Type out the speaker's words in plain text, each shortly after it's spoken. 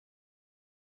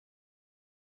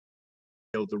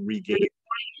able to regain.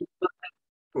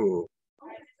 Oh,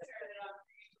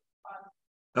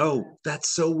 oh, that's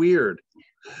so weird.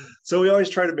 So we always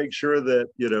try to make sure that,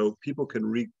 people can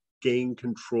regain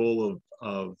control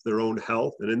of their own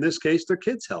health. And in this case, their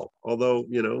kids' health, although,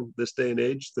 this day and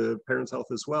age, the parents'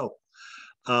 health as well.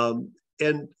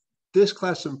 And this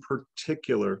class in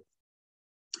particular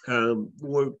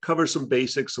will cover some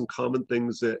basics, some common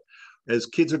things that as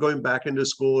kids are going back into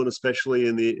school, and especially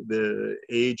in the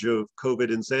age of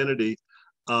COVID insanity,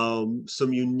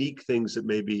 some unique things that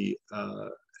maybe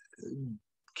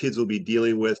kids will be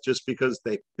dealing with just because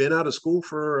they've been out of school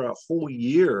for a whole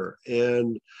year,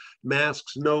 and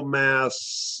masks, no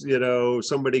masks,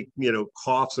 somebody,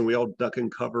 coughs and we all duck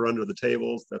and cover under the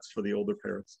tables. That's for the older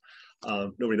parents.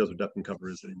 Nobody knows what duck and cover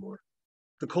is anymore.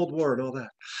 The Cold War and all that.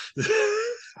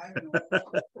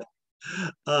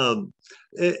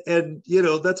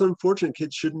 That's unfortunate.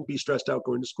 Kids shouldn't be stressed out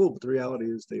going to school, but the reality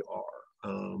is they are.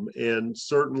 And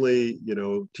certainly,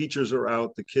 teachers are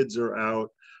out, the kids are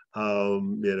out.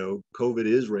 COVID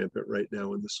is rampant right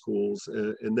now in the schools,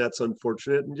 and that's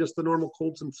unfortunate, and just the normal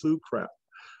colds and flu crap.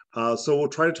 So we'll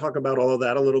try to talk about all of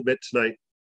that a little bit tonight.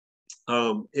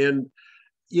 One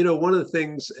of the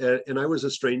things, and I was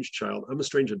a strange child, I'm a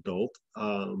strange adult.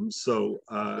 As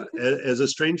a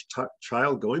strange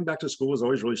child, going back to school was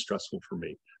always really stressful for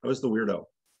me. I was the weirdo.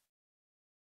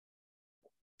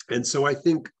 And so I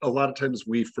think a lot of times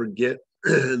we forget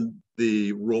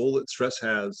the role that stress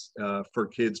has for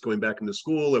kids going back into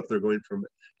school. If they're going from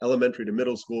elementary to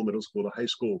middle school to high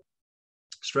school,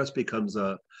 stress becomes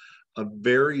a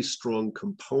very strong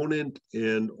component.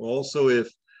 And also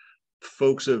if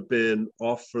folks have been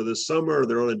off for the summer,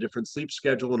 they're on a different sleep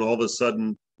schedule, and all of a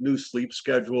sudden new sleep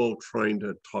schedule, trying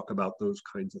to talk about those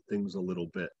kinds of things a little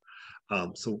bit.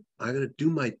 So I'm going to do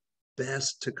my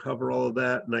best to cover all of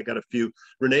that. And I got a few.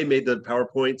 Renee made the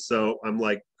PowerPoint, so I'm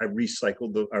like, I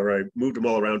moved them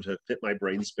all around to fit my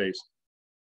brain space.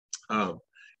 And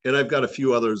I've got a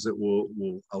few others that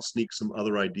I'll sneak some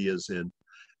other ideas in.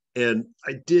 And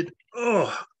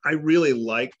I really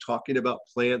like talking about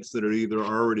plants that are either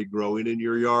already growing in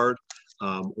your yard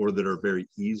or that are very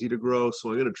easy to grow. So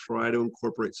I'm going to try to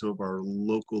incorporate some of our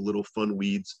local little fun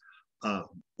weeds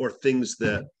or things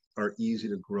that are easy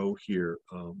to grow here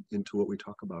into what we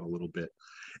talk about a little bit.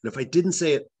 And if I didn't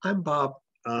say it, I'm Bob.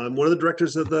 I'm one of the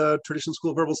directors of the Traditional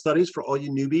School of Herbal Studies for all you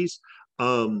newbies.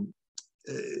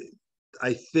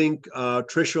 I think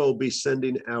Trisha will be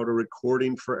sending out a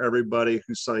recording for everybody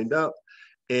who signed up.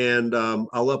 And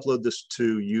I'll upload this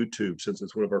to YouTube since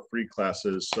it's one of our free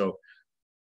classes. So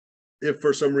if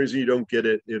for some reason you don't get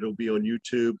it, it'll be on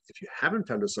YouTube. If you haven't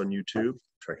found us on YouTube,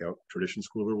 check out Traditional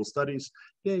School of Herbal Studies.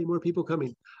 Yay, more people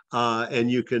coming.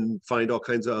 And you can find all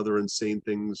kinds of other insane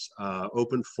things,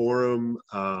 open forum,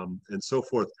 and so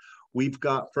forth. We've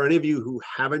got, for any of you who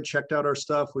haven't checked out our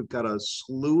stuff, we've got a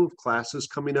slew of classes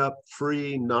coming up,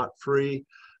 free, not free.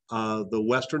 The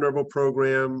Western Herbal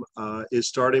program is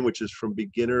starting, which is from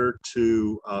beginner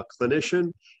to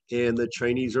clinician. And the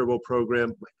Chinese Herbal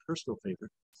program, my personal favorite,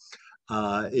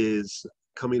 is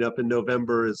coming up in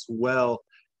November as well,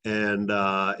 and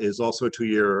is also a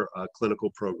 2-year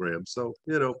clinical program. So,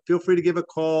 feel free to give a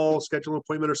call, schedule an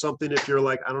appointment or something if you're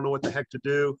like, I don't know what the heck to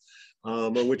do,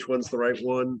 or which one's the right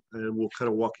one, and we'll kind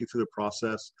of walk you through the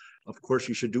process. Of course,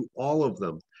 you should do all of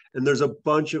them. And there's a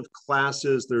bunch of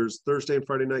classes. There's Thursday and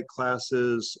Friday night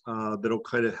classes that'll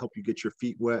kind of help you get your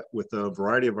feet wet with a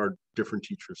variety of our different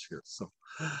teachers here. So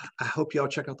I hope you all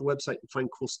check out the website and find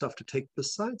cool stuff to take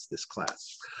besides this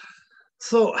class.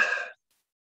 So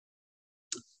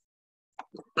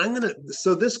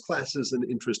so this class is an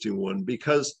interesting one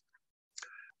because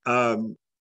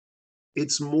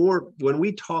it's more, when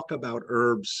we talk about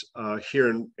herbs here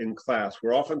in class,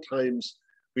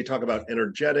 we talk about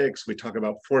energetics, we talk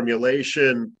about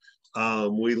formulation,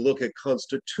 we look at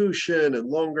constitution and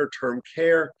longer term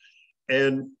care.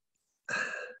 And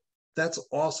that's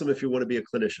awesome if you want to be a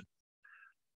clinician.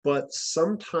 But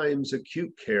sometimes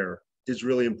acute care is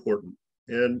really important.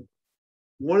 And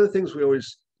one of the things we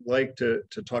always like to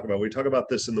talk about, we talk about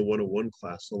this in the 101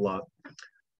 class a lot,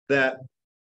 that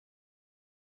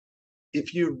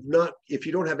if you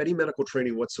don't have any medical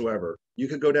training whatsoever, you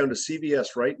could go down to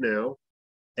CVS right now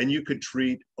and you could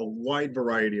treat a wide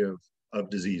variety of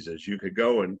diseases. You could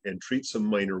go and treat some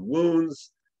minor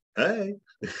wounds. Hey,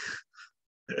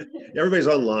 everybody's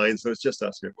online, so it's just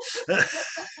us here.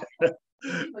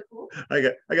 I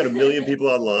got a million people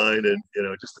online, and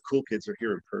just the cool kids are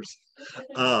here in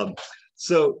person.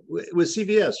 So with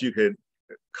CVS, you could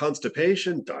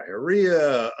constipation,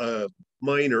 diarrhea,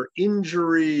 minor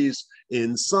injuries,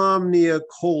 insomnia,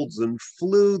 colds and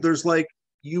flu. There's like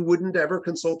you wouldn't ever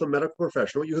consult a medical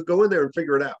professional. You could go in there and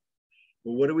figure it out.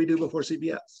 Well, what do we do before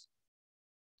CVS?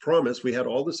 Promise, we had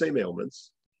all the same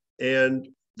ailments, and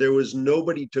there was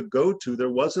nobody to go to. There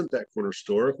wasn't that corner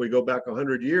store. If we go back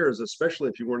 100 years, especially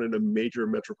if you weren't in a major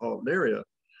metropolitan area,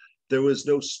 there was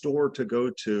no store to go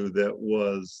to that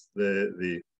was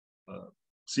the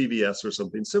CVS or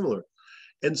something similar.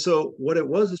 And so what it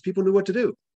was is people knew what to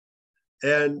do.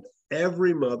 And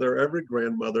every mother, every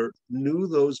grandmother knew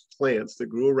those plants that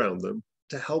grew around them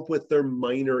to help with their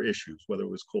minor issues, whether it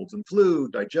was colds and flu,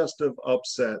 digestive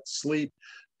upset, sleep.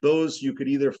 Those you could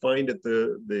either find at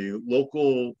the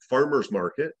local farmer's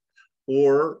market,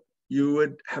 or you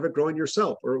would have it growing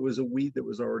yourself, or it was a weed that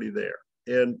was already there.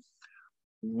 And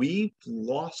we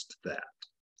lost that.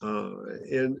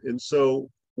 And so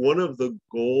one of the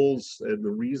goals and the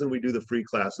reason we do the free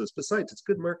classes, besides it's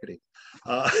good marketing,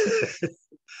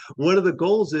 one of the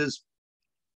goals is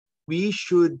we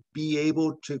should be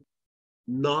able to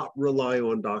not rely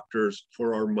on doctors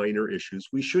for our minor issues.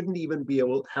 We shouldn't even be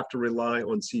able to have to rely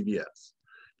on CVS.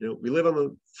 You know, we live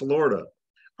on Florida.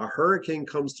 A hurricane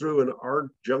comes through and our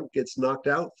junk gets knocked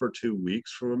out for 2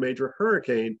 weeks from a major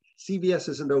hurricane. CVS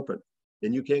isn't open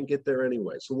and you can't get there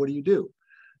anyway. So what do?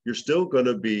 You're still going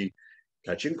to be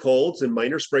catching colds and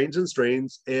minor sprains and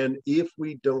strains. And if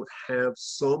we don't have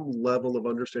some level of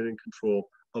understanding and control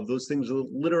of those things that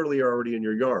literally are already in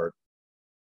your yard,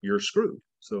 you're screwed.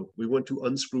 So we want to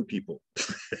unscrew people.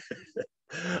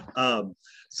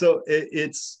 So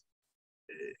it's,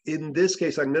 in this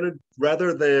case, I'm going to,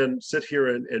 rather than sit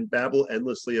here and babble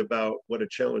endlessly about what a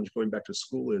challenge going back to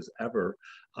school is ever.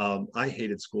 I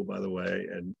hated school, by the way,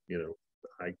 and you know,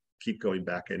 I keep going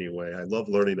back anyway. I love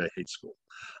learning. I hate school.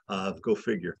 Go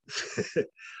figure.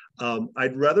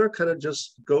 I'd rather kind of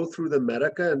just go through the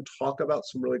Medica and talk about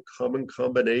some really common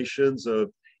combinations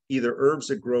of either herbs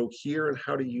that grow here and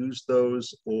how to use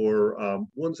those, or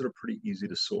ones that are pretty easy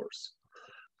to source.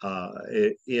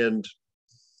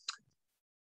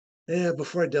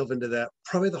 Before I delve into that,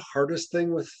 probably the hardest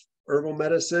thing with herbal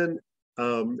medicine,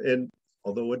 and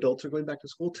although adults are going back to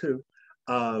school too,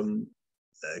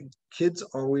 kids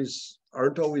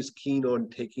aren't always keen on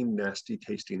taking nasty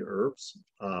tasting herbs.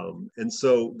 And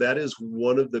so that is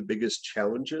one of the biggest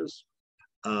challenges,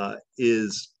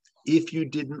 is if you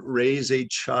didn't raise a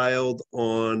child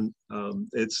on,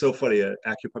 it's so funny, an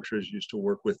acupuncturist used to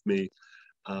work with me,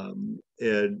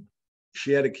 and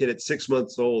she had a kid at 6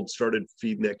 months old, started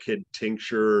feeding that kid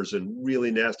tinctures and really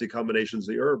nasty combinations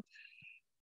of the herb.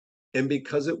 And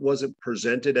because it wasn't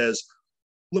presented as,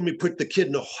 let me put the kid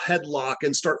in a headlock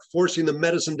and start forcing the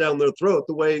medicine down their throat,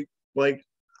 the way, like,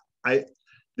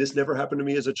 this never happened to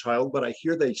me as a child, but I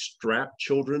hear they strap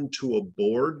children to a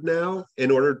board now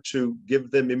in order to give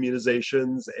them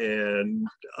immunizations and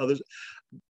others.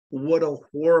 What a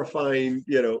horrifying,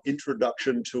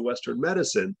 introduction to Western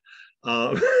medicine.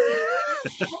 Like,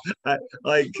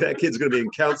 that kid's going to be in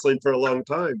counseling for a long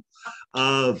time.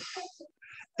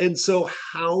 And so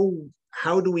how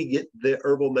do we get the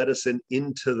herbal medicine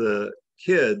into the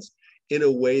kids in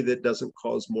a way that doesn't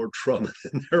cause more trauma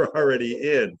than they're already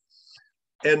in?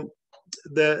 And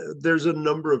there's a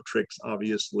number of tricks,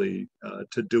 obviously,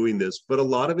 to doing this, but a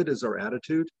lot of it is our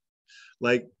attitude.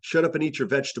 Like, shut up and eat your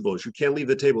vegetables. You can't leave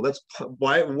the table. That's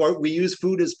why we use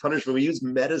food as punishment. We use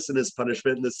medicine as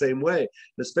punishment in the same way,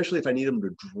 and especially if I need them to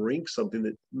drink something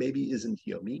that maybe isn't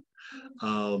yummy.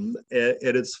 And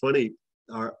it's funny,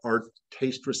 our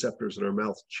taste receptors in our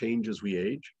mouth change as we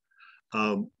age.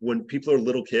 When people are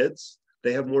little kids,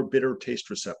 they have more bitter taste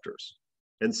receptors.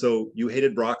 And so you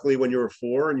hated broccoli when you were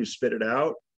 4 and you spit it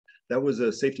out. That was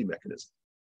a safety mechanism.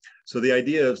 So the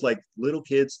idea is, like, little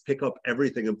kids pick up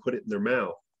everything and put it in their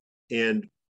mouth, and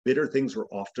bitter things are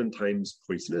oftentimes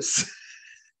poisonous.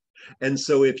 And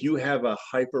so if you have a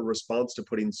hyper response to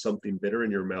putting something bitter in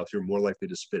your mouth, you're more likely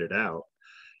to spit it out.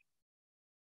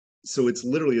 So it's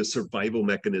literally a survival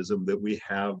mechanism that we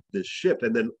have this shift.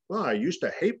 And then, I used to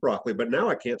hate broccoli, but now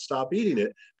I can't stop eating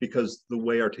it, because the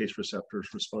way our taste receptors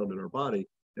respond in our body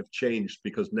have changed,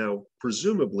 because now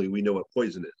presumably we know what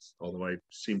poison is, although I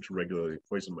seem to regularly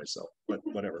poison myself, but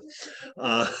whatever.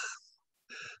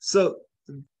 So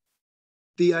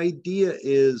the idea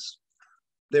is,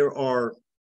 there are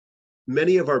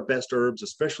many of our best herbs,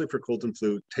 especially for cold and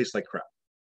flu, taste like crap.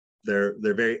 They're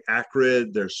very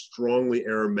acrid, they're strongly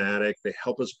aromatic, they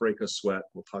help us break a sweat.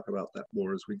 We'll talk about that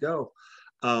more as we go.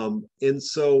 And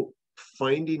so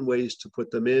finding ways to put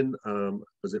them in,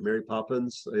 was it Mary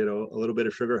Poppins? A little bit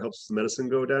of sugar helps the medicine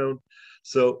go down.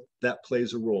 So that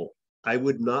plays a role. I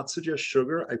would not suggest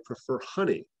sugar. I prefer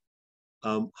honey.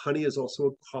 Honey is also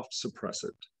a cough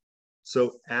suppressant.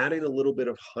 So adding a little bit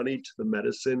of honey to the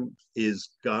medicine is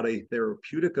got a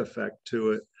therapeutic effect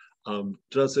to it.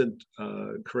 Doesn't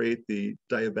create the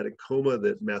diabetic coma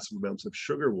that massive amounts of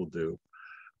sugar will do.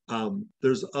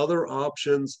 There's other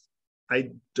options. I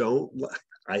don't.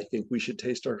 I think we should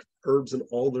taste our herbs in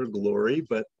all their glory,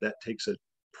 but that takes a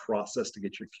process to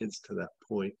get your kids to that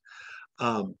point.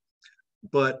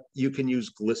 But you can use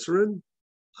glycerin,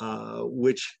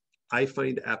 which I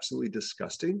find absolutely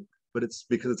disgusting, but it's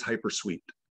because it's hyper sweet.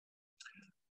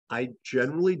 I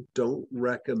generally don't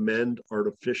recommend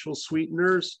artificial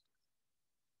sweeteners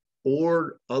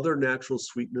or other natural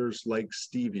sweeteners like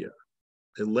stevia.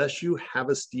 Unless you have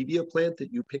a stevia plant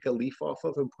that you pick a leaf off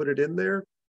of and put it in there,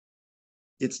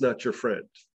 it's not your friend.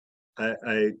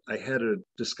 I had a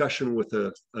discussion with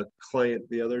a client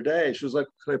the other day. She was like,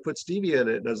 "Can I put stevia in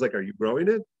it?" And I was like, "Are you growing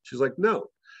it?" She's like, "No."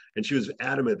 And she was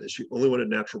adamant that she only wanted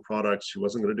natural products. She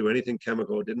wasn't going to do anything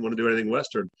chemical, didn't want to do anything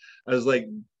Western. I was like,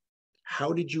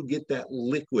 "How did you get that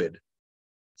liquid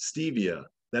stevia?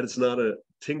 That it's not a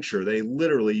tincture. They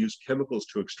literally use chemicals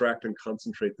to extract and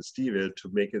concentrate the stevia to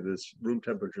make it this room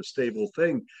temperature stable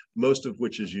thing, most of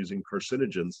which is using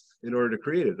carcinogens in order to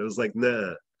create it." I was like,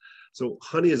 nah. So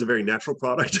honey is a very natural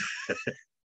product.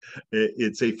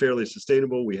 It's a fairly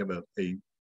sustainable. We have a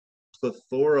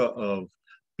plethora of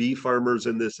bee farmers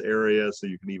in this area, so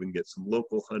you can even get some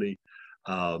local honey,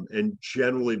 and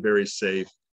generally very safe.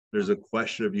 There's a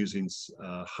question of using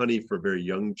honey for very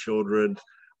young children.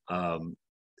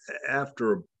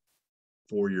 After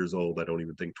 4 years old, I don't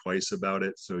even think twice about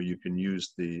it. So you can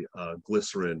use the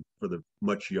glycerin for the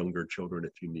much younger children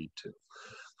if you need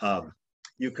to.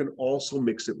 You can also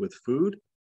mix it with food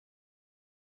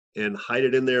and hide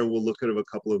it in there. We'll look at a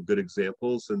couple of good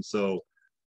examples. And so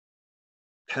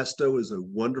pesto is a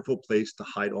wonderful place to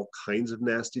hide all kinds of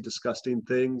nasty, disgusting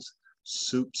things.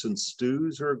 Soups and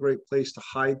stews are a great place to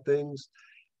hide things.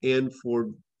 And for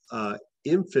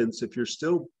infants, if you're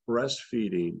still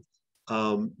breastfeeding,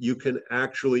 you can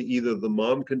actually, either the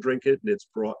mom can drink it and it's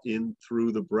brought in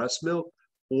through the breast milk,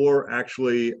 or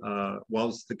actually,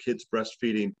 whilst the kid's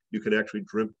breastfeeding, you can actually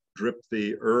drip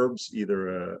the herbs,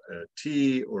 either a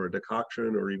tea or a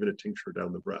decoction or even a tincture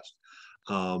down the breast.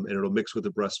 And it'll mix with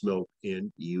the breast milk,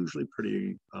 and usually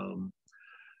pretty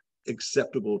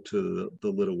acceptable to the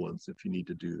little ones if you need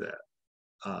to do that.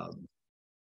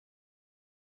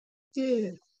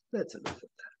 Yeah, that's enough of that.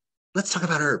 Let's talk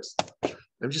about herbs.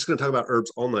 I'm just going to talk about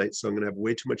herbs all night, so I'm going to have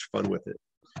way too much fun with it,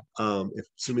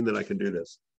 assuming that I can do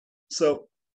this. So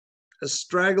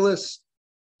astragalus,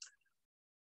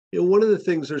 one of the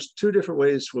things, there's two different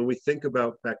ways when we think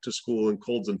about back to school and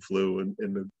colds and flu,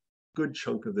 and a good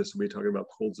chunk of this will be talking about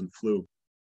colds and flu.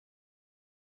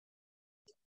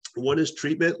 One is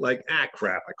treatment, like,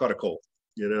 crap, I caught a cold,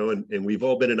 and we've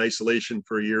all been in isolation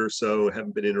for a year or so,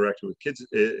 haven't been interacting with kids,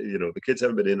 the kids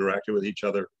haven't been interacting with each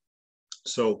other.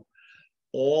 So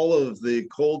all of the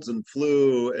colds and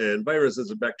flu and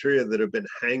viruses and bacteria that have been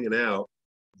hanging out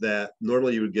that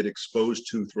normally you would get exposed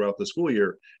to throughout the school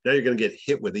year, now you're going to get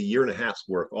hit with a year and a half's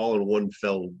work all in one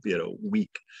fell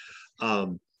week.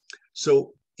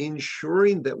 So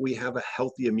ensuring that we have a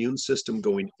healthy immune system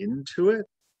going into it,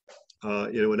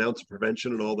 an ounce of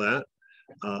prevention and all that,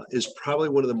 is probably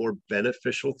one of the more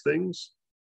beneficial things.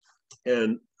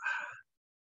 And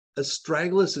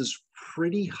astragalus is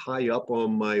pretty high up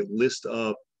on my list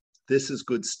of this is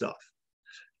good stuff.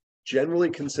 Generally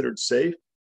considered safe.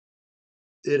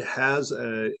 It has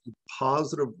a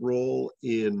positive role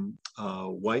in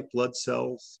white blood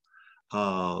cells.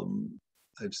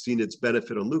 I've seen its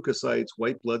benefit on leukocytes,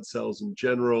 white blood cells in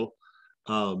general.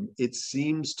 It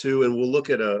seems to, and we'll look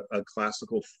at a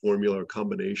classical formula or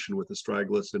combination with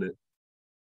astragalus in it,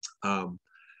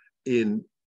 in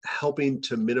helping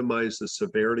to minimize the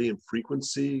severity and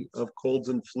frequency of colds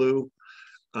and flu.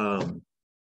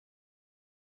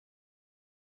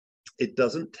 It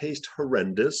doesn't taste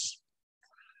horrendous.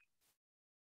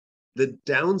 The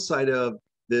downside of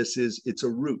this is it's a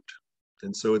root.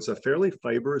 And so it's a fairly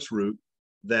fibrous root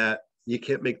that you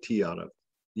can't make tea out of.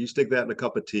 You stick that in a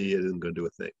cup of tea, it isn't going to do a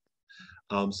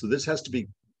thing. So this has to be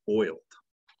boiled,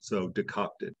 so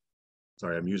decocted.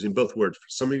 Sorry, I'm using both words.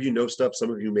 Some of you know stuff, some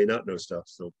of you may not know stuff.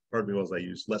 So pardon me while I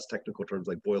use less technical terms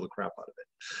like boil the crap out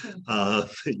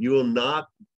of it. You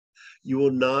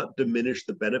will not diminish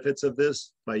the benefits of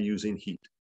this by using heat.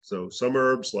 So some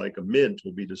herbs like a mint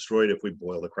will be destroyed if we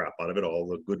boil the crap out of it. All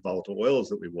the good volatile oils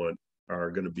that we want are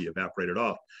going to be evaporated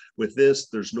off. With this,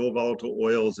 there's no volatile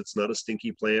oils. It's not a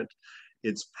stinky plant.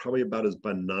 It's probably about as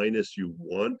benign as you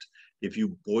want. If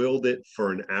you boiled it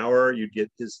for an hour, you'd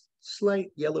get this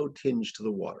slight yellow tinge to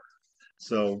the water.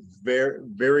 So very,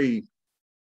 very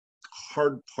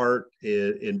hard part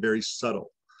and very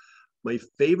subtle. My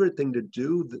favorite thing to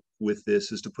do with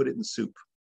this is to put it in soup.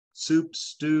 Soup,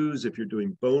 stews, if you're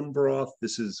doing bone broth,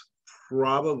 this is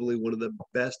probably one of the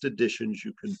best additions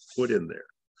you can put in there.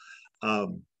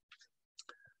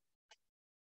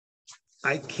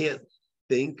 I can't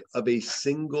think of a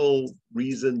single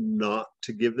reason not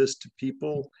to give this to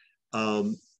people.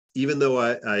 Even though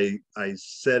I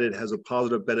said it has a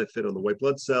positive benefit on the white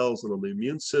blood cells and on the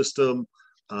immune system,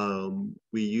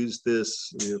 we use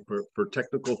this, you know, for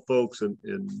technical folks, and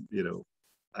you know,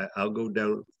 I'll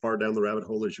go far down the rabbit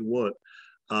hole as you want.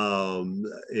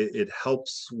 It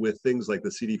helps with things like the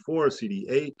CD4,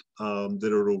 CD8, that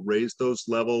it'll raise those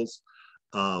levels.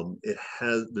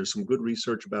 There's some good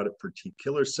research about it for T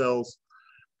killer cells,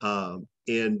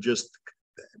 and just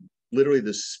literally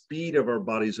the speed of our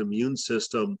body's immune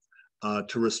system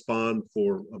to respond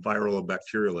for a viral or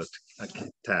bacterial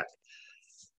attack.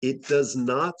 It does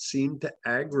not seem to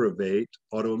aggravate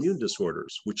autoimmune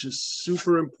disorders, which is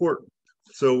super important.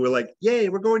 So we're like, yay,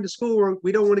 we're going to school.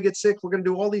 We don't want to get sick. We're going to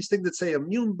do all these things that say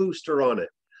immune booster on it.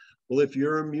 Well, if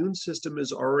your immune system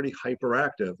is already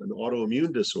hyperactive, an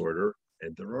autoimmune disorder,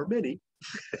 and there are many,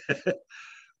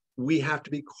 we have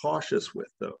to be cautious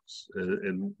with those.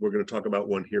 And we're going to talk about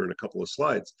one here in a couple of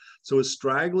slides. So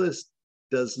astragalus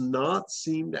does not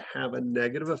seem to have a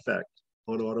negative effect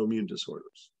on autoimmune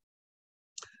disorders.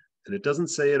 And it doesn't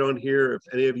say it on here. If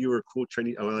any of you are cool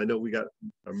Chinese, oh, I know we got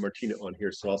Martina on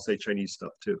here, so I'll say Chinese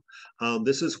stuff too.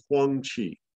 This is Huang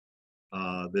Qi.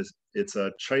 It's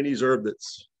a Chinese herb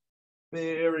that's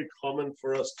very common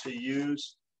for us to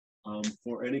use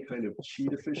for any kind of qi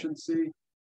deficiency.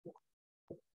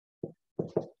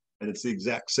 And it's the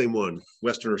exact same one.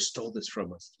 Westerners stole this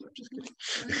from us. I'm just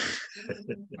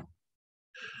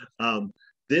kidding.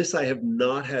 This I have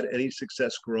not had any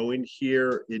success growing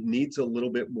here. It needs a little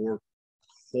bit more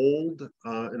cold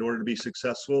in order to be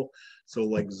successful. So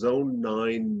like zone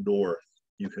 9 north,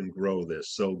 you can grow this.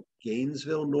 So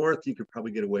Gainesville north, you could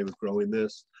probably get away with growing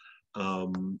this.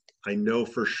 I know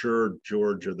for sure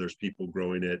Georgia, there's people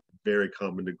growing it. Very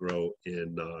common to grow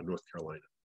in North Carolina.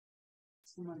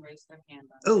 Someone raised their hand.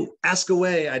 Oh, ask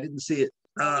away. I didn't see it.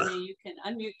 You can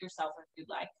unmute yourself if you'd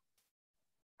like.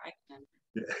 I can.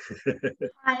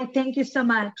 Hi, thank you so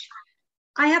much.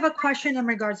 I have a question in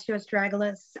regards to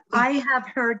astragalus. I have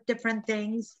heard different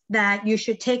things, that you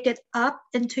should take it up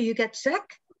until you get sick.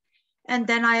 And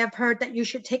then I have heard that you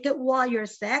should take it while you're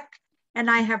sick.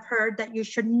 And I have heard that you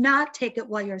should not take it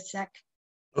while you're sick.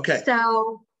 Okay.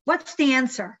 So what's the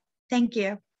answer? Thank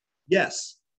you.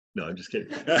 Yes. No, I'm just kidding.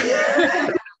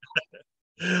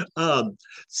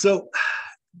 So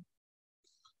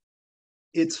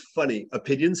it's funny,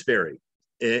 opinions vary,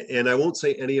 and I won't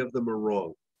say any of them are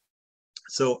wrong.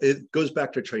 So it goes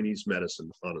back to Chinese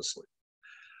medicine, honestly.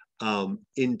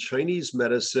 In Chinese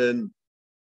medicine,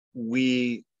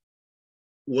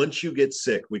 once you get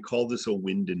sick, we call this a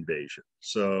wind invasion.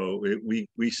 So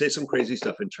we say some crazy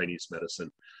stuff in Chinese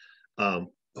medicine. Oh,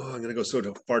 I'm going to go so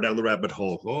far down the rabbit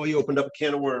hole. Oh, you opened up a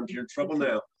can of worms. You're in trouble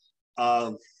now.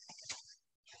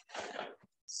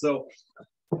 So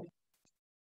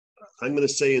I'm going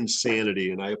to say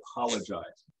insanity, and I apologize.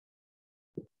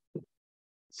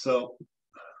 So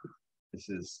this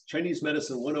is Chinese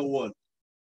Medicine 101.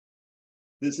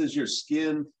 This is your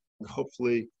skin.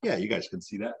 Hopefully, yeah, you guys can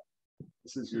see that.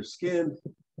 This is your skin,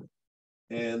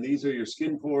 and these are your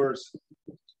skin pores.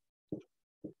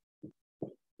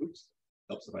 Oops,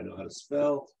 helps if I know how to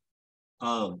spell.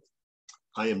 I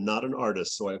am not an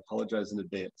artist, so I apologize in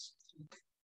advance.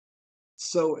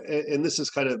 So, and this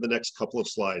is kind of the next couple of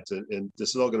slides, and this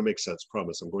is all going to make sense,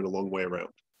 promise. I'm going a long way around.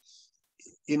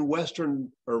 In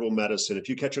Western herbal medicine, if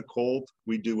you catch a cold,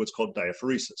 we do what's called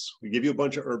diaphoresis. We give you a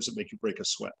bunch of herbs that make you break a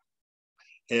sweat.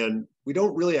 And we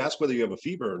don't really ask whether you have a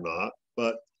fever or not,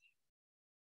 but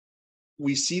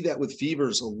we see that with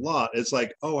fevers a lot. It's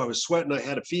like, oh, I was sweating, I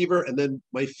had a fever, and then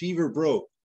my fever broke.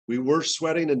 We were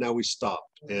sweating, and now we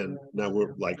stopped. And now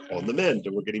we're like on the mend,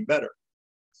 and we're getting better.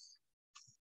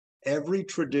 Every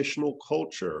traditional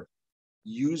culture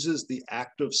uses the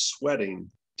act of sweating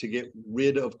to get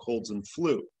rid of colds and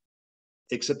flu,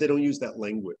 except they don't use that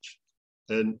language.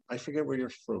 And I forget where you're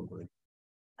from, right?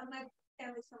 My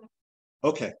family's from.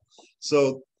 Okay,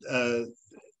 so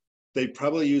they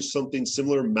probably use something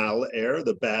similar, mal air,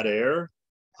 the bad air.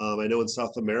 I know in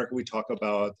South America, we talk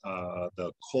about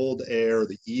the cold air,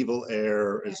 the evil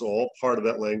air is all part of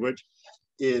that language.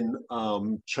 In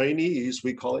Chinese,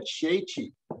 we call it xie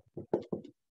qi.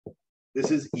 This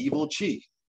is evil qi.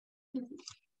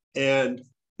 And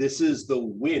this is the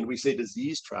wind. We say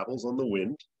disease travels on the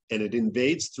wind. and it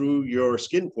invades through your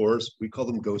skin pores. We call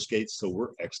them ghost gates, so we're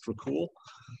extra cool.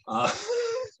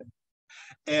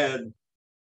 And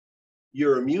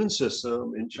your immune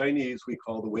system, in Chinese, we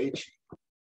call the Wei Qi.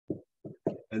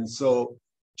 And so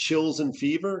chills and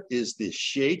fever is the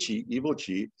Xie Qi, evil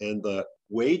Qi, and the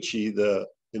Wei Qi, the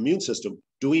immune system,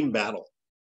 doing battle.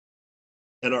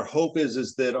 And our hope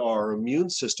is that our immune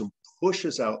system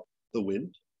pushes out the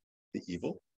wind, the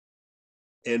evil,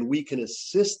 and we can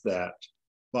assist that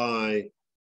by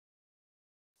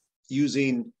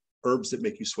using herbs that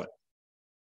make you sweat.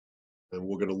 And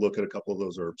we're going to look at a couple of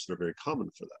those herbs that are very common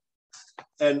for that.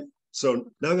 And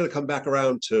so now I'm going to come back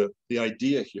around to the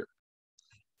idea here.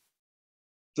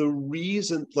 The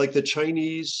reason, like the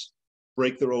Chinese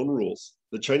break their own rules.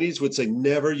 The Chinese would say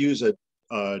never use a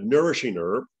nourishing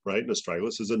herb, right? And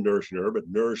astragalus is a nourishing herb. It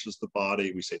nourishes the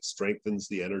body. We say it strengthens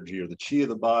the energy or the qi of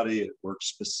the body. It works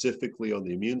specifically on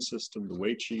the immune system, the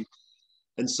Wei Qi.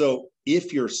 And so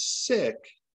if you're sick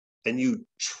and you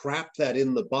trap that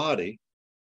in the body,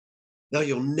 now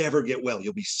you'll never get well.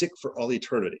 You'll be sick for all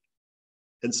eternity.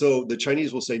 And so the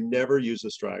Chinese will say never use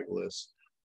astragalus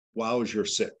while you're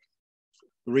sick.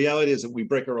 The reality is that we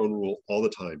break our own rule all the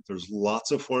time. There's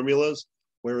lots of formulas,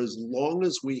 where as long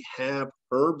as we have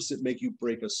herbs that make you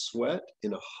break a sweat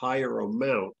in a higher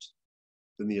amount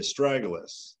than the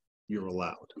astragalus, you're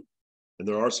allowed. And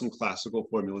there are some classical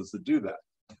formulas that do that.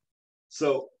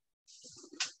 So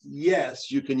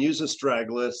yes, you can use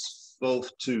astragalus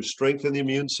both to strengthen the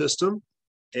immune system.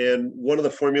 And one of the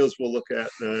formulas we'll look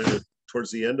at towards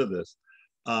the end of this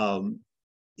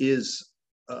is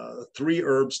 3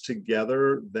 herbs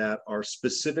together that are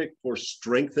specific for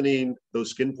strengthening those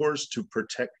skin pores to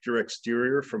protect your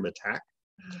exterior from attack.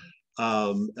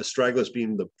 Astragalus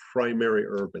being the primary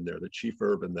herb in there, the chief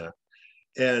herb in that.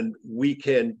 And we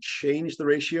can change the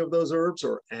ratio of those herbs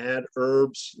or add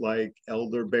herbs like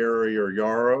elderberry or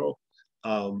yarrow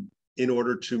in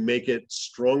order to make it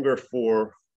stronger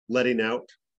for letting out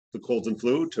the colds and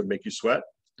flu, to make you sweat,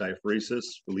 diaphoresis,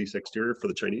 release exterior for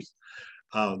the Chinese.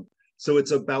 So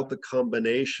it's about the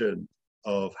combination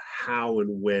of how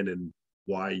and when and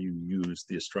why you use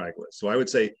the astragalus. So I would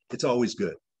say it's always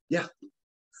good. Yeah.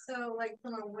 So like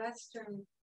from a Western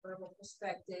herbal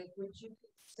perspective, would you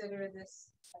consider this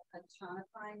a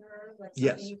tonifying herb, like something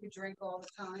Yes. you could drink all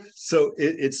the time? So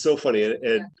it's so funny,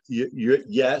 and you're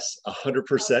yes,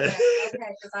 100%. Okay,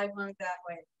 because I learned that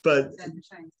way. But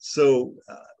so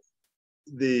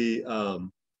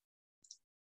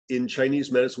in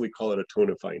Chinese medicine, we call it a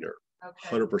tonifying herb,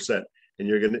 100%.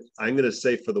 And I'm gonna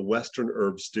say for the Western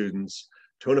herb students,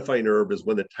 tonifying herb is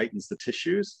one that tightens the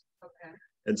tissues. Okay.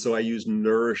 And so I use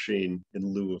nourishing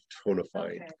in lieu of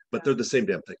tonifying, but they're the same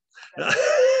damn thing. As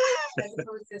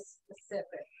opposed to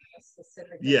specific.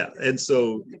 Yeah, and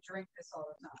so you could drink this all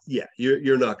the time. Yeah,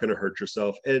 you're not going to hurt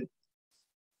yourself, and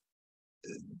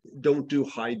don't do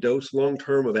high dose long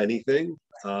term of anything.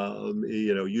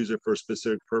 Use it for a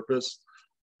specific purpose.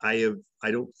 I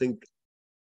don't think,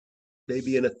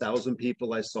 maybe in 1,000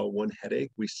 people I saw one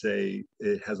headache. We say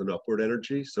it has an upward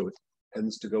energy, so it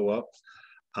tends to go up.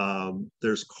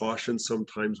 There's caution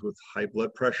sometimes with high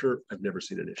blood pressure. I've never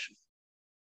seen an issue.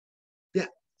 Yeah.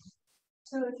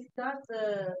 So if you've got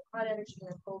the hot energy and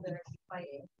the cold energy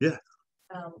fighting,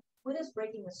 what does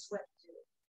breaking the sweat do?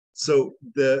 So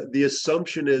the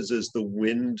assumption is the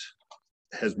wind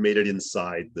has made it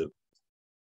inside the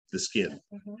skin,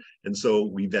 and so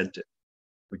we vent it,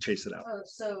 we chase it out. Oh,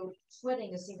 so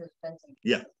sweating is seen as venting.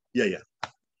 Yeah.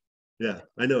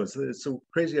 I know it's some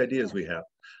crazy ideas we have.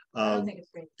 I don't think it's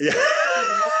great. Yeah.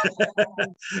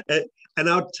 and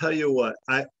I'll tell you what,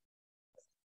 I'm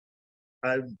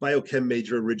biochem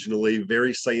major originally,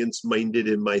 very science-minded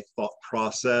in my thought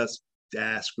process.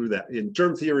 Screw that. And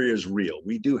germ theory is real.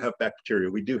 We do have bacteria,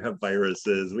 we do have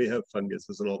viruses, we have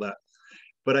funguses and all that.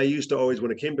 But I used to always, when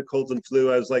it came to colds and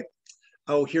flu, I was like,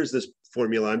 oh, here's this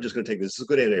formula. I'm just going to take this. This is a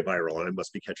good antiviral. I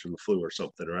must be catching the flu or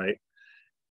something, right?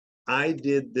 I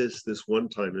did this one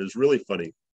time. It was really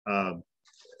funny. The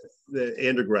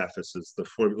andrographis is the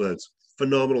formula. It's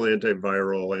phenomenal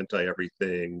antiviral,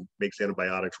 anti-everything, makes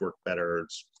antibiotics work better.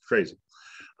 It's crazy.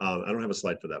 I don't have a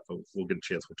slide for that, but we'll get a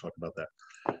chance. We'll talk about that.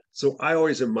 So I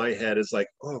always, in my head, is like,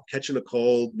 oh, catching a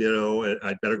cold, and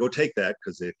I'd better go take that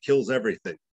because it kills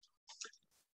everything.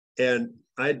 And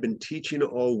I had been teaching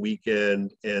all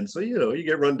weekend. And so, you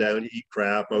get run down, you eat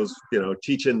crap. I was,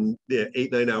 teaching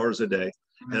 8-9 hours a day.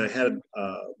 And I had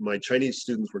my Chinese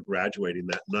students were graduating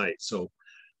that night. So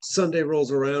Sunday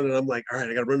rolls around and I'm like, all right,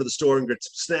 I got to run to the store and get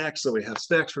some snacks. So we have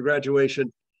snacks for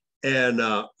graduation. And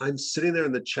I'm sitting there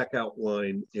in the checkout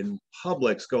line in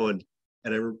Publix going,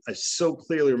 And I so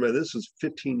clearly remember, this was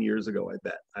 15 years ago, I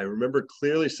bet. I remember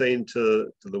clearly saying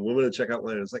to the woman at the checkout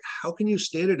line, I was like, how can you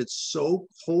stand it? It's so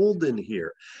cold in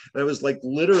here. And I was like,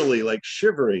 literally like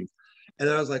shivering. And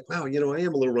I was like, wow, you know, I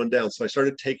am a little run down. So I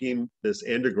started taking this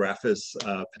Andrographis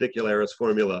pedicularis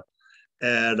formula.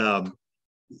 And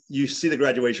you see the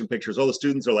graduation pictures, all the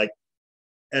students are like,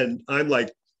 and I'm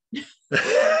like,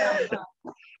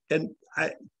 and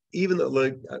I, even though,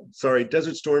 like, sorry,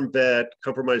 desert storm vet,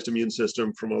 compromised immune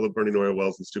system from all the burning oil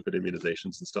wells and stupid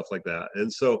immunizations and stuff like that.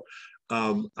 And so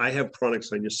I have chronic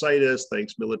sinusitis,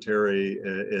 thanks military,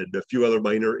 and a few other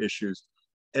minor issues.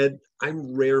 And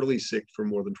I'm rarely sick for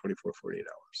more than 24, 48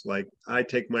 hours. Like, I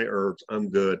take my herbs, I'm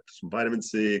good, some vitamin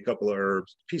C, a couple of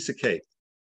herbs, piece of cake.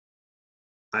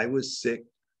 I was sick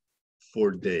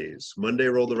for days. Monday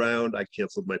rolled around, I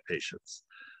canceled my patients.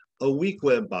 A week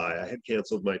went by, I had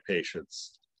canceled my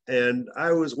patients. And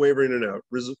I was wavering in and out,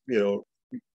 you know,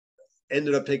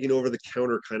 ended up taking over the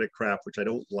counter kind of crap, which I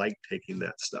don't like taking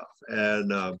that stuff.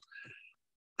 And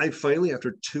I finally,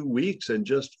 after 2 weeks and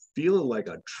just feeling like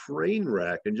a train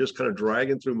wreck and just kind of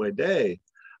dragging through my day,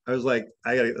 I was like,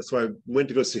 so I went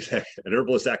to go see an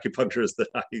herbalist acupuncturist that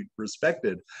I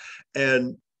respected,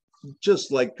 and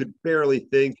just like could barely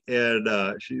think. And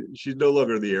she's no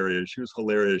longer in the area. She was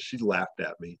hilarious. She laughed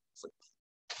at me.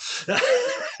 Like,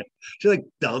 she's like,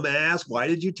 dumbass, why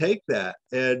did you take that?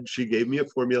 And she gave me a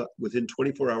formula. Within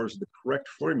 24 hours of the correct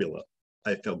formula,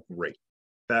 I felt great,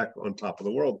 back on top of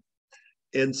the world.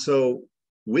 And so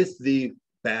with the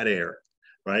bad air,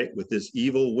 right, with this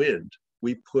evil wind,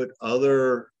 we put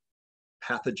other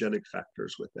pathogenic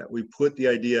factors with that. We put the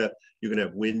idea you can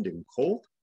have wind and cold,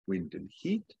 wind and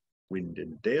heat, wind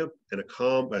and damp, and a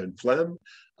calm and phlegm,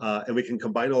 and we can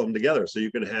combine all of them together. So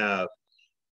you can have,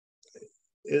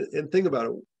 and think about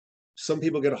it, some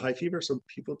people get a high fever, some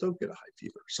people don't get a high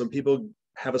fever. Some people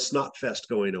have a snot fest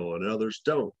going on and others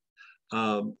don't.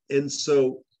 And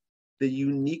so the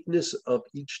uniqueness of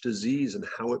each disease and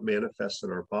how it manifests in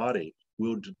our body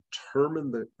will determine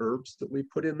the herbs that we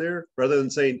put in there, rather than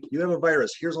saying, you have a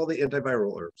virus, here's all the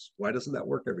antiviral herbs. Why doesn't that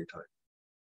work every time?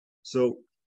 So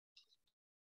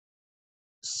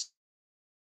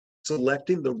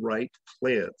selecting the right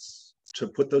plants to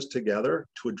put those together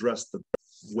to address the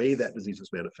way that disease is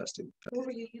manifesting. What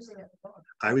were you using at the time?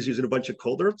 I was using a bunch of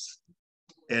cold herbs.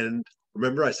 And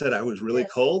remember I said I was really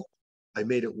cold? I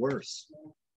made it worse.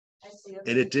 I see.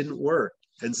 Okay. And it didn't work.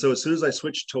 And so as soon as I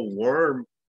switched to warm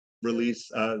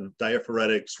release,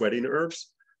 diaphoretic sweating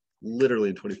herbs, literally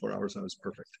in 24 hours, I was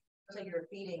perfect. It's like you were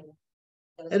feeding.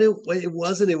 And it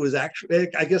wasn't, it was actually,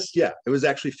 I guess, yeah, it was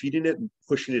actually feeding it and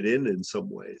pushing it in some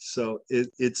ways. So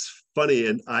it's funny.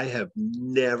 And I have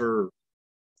never,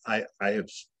 I've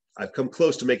come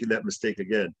close to making that mistake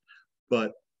again.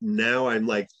 But now I'm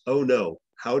like, oh no,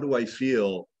 how do I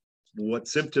feel? What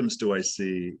symptoms do I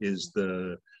see? Is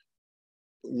the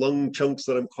lung chunks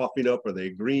that I'm coughing up, are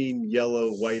they green,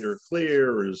 yellow, white, or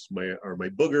clear? Or are my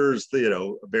boogers, you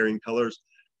know, varying colors?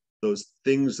 Those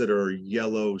things that are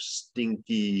yellow,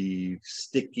 stinky,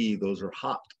 sticky, those are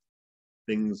hot.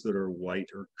 Things that are white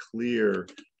or clear,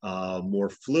 more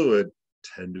fluid,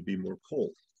 tend to be more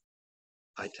cold.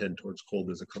 I tend towards cold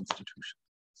as a constitution.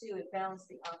 So you would balance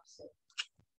the opposite.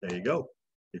 There you go.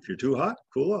 If you're too hot,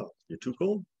 cool off. You're too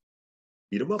cold,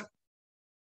 heat them up.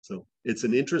 So it's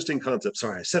an interesting concept.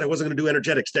 Sorry, I said I wasn't going to do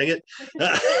energetics, dang it.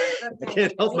 I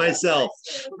can't help myself.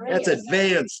 That's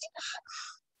advanced.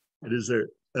 It is there.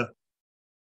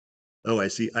 Oh, I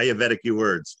see. Ayurvedic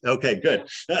words. Okay, good.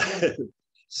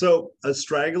 So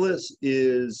astragalus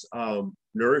is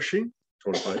nourishing,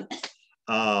 totally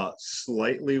fine,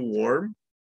 slightly warm,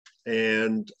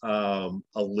 and a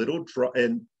little dry.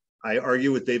 And I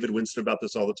argue with David Winston about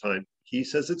this all the time. He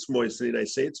says it's moistening. I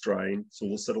say it's drying. So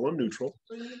we'll settle on neutral.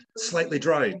 Slightly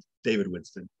drying. David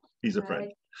Winston. He's a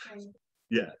friend.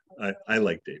 Yeah, I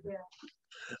like David.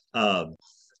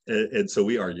 And so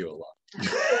we argue a lot.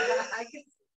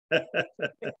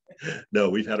 No,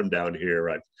 we've had him down here.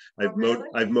 I've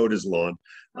mowed his lawn.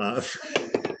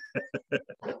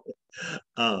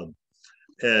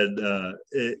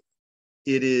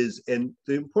 It is, and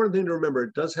the important thing to remember,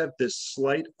 it does have this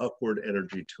slight upward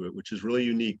energy to it, which is really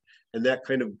unique, and that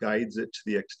kind of guides it to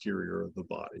the exterior of the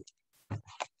body.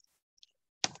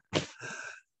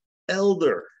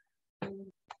 Elder.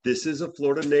 This is a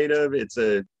Florida native. It's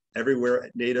a everywhere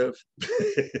native.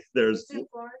 There's.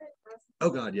 Oh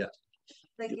God, yeah.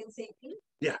 Like in St. Pete?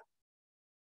 Yeah.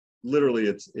 Literally,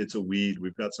 it's a weed.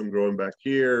 We've got some growing back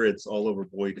here. It's all over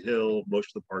Boyd Hill.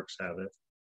 Most of the parks have it.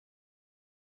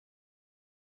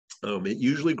 It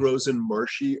usually grows in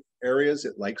marshy areas.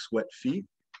 It likes wet feet.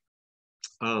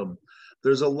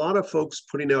 there's a lot of folks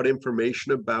putting out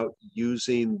information about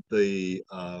using the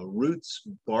roots,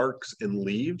 barks, and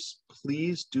leaves.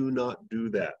 Please do not do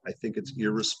that. I think it's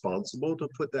irresponsible to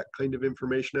put that kind of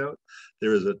information out.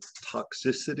 There is a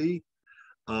toxicity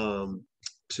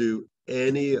to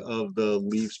any of the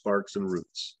leaves, barks, and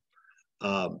roots.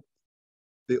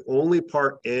 The only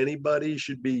part anybody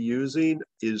should be using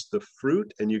is the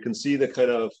fruit, and you can see the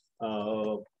kind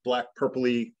of black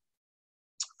purpley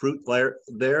fruit layer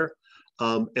there,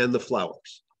 and the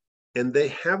flowers. And they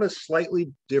have a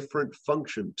slightly different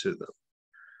function to them.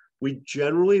 We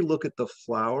generally look at the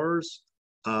flowers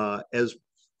as,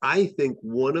 I think,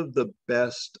 one of the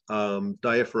best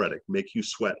diaphoretic, make you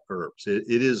sweat herbs. It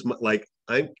is like,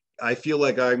 I feel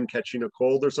like I'm catching a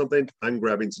cold or something, I'm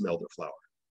grabbing some elderflower.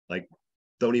 Like,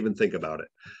 don't even think about it.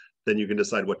 Then you can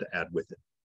decide what to add with it.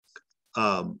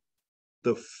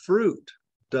 The fruit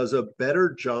does a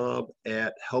better job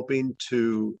at helping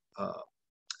to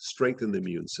strengthen the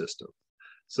immune system.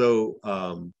 So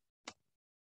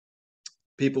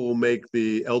people will make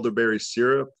the elderberry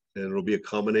syrup, and it'll be a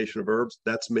combination of herbs.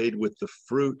 That's made with the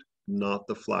fruit, not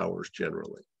the flowers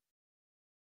generally.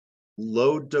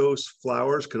 Low dose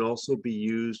flowers can also be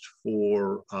used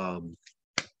for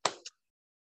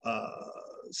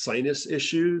sinus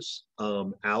issues,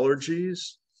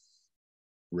 allergies,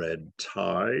 red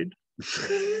tide.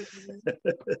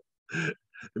 It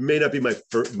may not be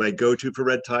my go-to for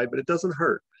red tide, but it doesn't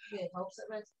hurt. Yeah, it helps at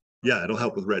red tide. Yeah, it'll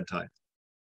help with red tide.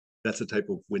 That's a type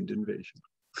of wind invasion.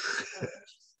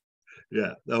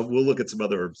 Yeah, we'll look at some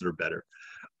other herbs that are better.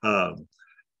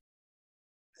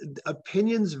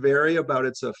 Opinions vary about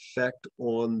its effect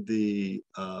on the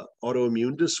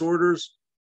autoimmune disorders.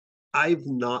 I've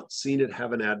not seen it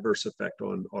have an adverse effect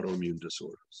on autoimmune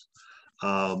disorders.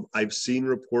 I've seen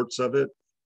reports of it.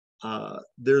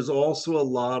 There's also a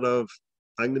lot of,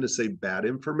 I'm going to say, bad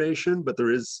information, but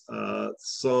there is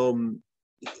some,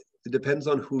 it depends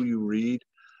on who you read,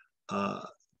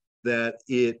 that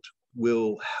it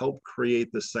will help create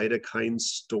the cytokine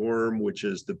storm, which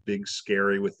is the big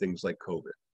scary with things like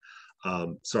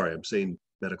COVID. Sorry, I'm saying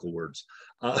medical words.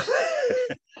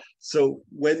 So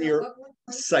when you're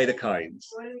cytokines,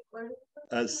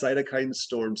 cytokine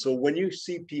storm. So when you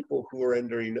see people who are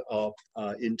ending up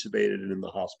intubated and in the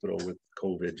hospital with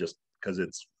COVID, just because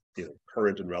it's, you know,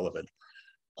 current and relevant,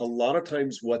 a lot of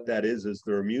times what that is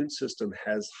their immune system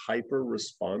has hyper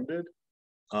responded,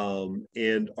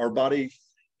 and our body,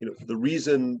 you know, the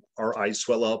reason our eyes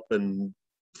swell up and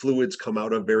fluids come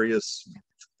out of various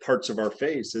parts of our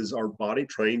face is our body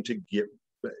trying to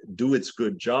do its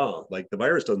good job. Like the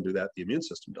virus doesn't do that, the immune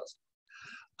system does.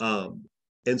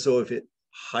 And so if it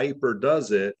hyper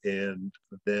does it, and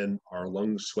then our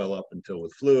lungs swell up and fill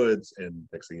with fluids, and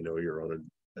next thing you know, you're on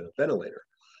a ventilator.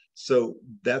 So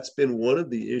that's been one of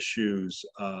the issues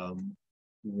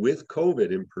with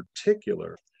COVID in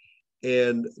particular.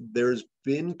 And there's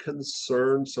been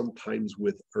concern sometimes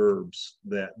with herbs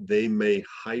that they may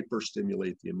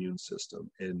hyperstimulate the immune system.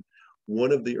 And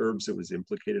one of the herbs that was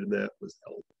implicated in that was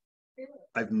elder. Really?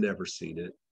 I've never seen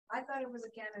it. I thought it was,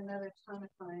 again, another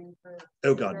tonifying for.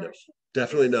 Oh God, no.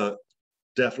 Definitely not.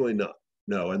 Definitely not.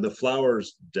 No, and the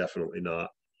flowers, definitely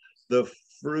not. The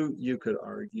fruit, you could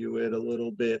argue it a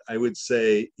little bit. I would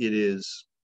say it is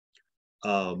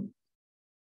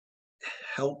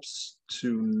helps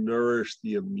to nourish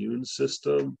the immune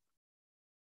system,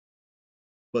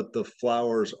 but the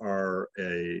flowers are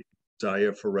a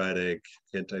diaphoretic,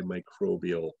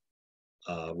 antimicrobial,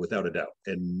 without a doubt.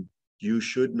 And you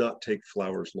should not take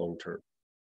flowers long term.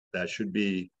 That should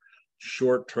be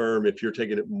short term. If you're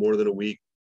taking it more than a week,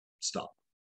 stop.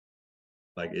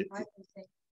 Like it.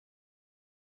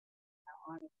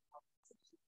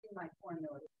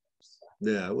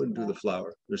 Yeah, I wouldn't do the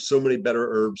flower. There's so many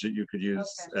better herbs that you could use.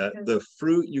 Okay, the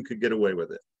fruit, you could get away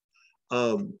with it.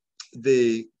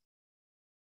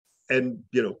 And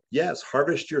you know, yes,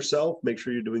 harvest yourself. Make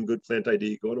sure you're doing good plant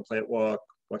ID. Go on a plant walk.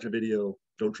 Watch a video.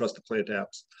 Don't trust the plant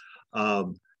apps.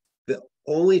 The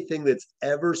only thing that's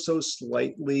ever so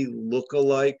slightly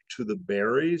look-alike to the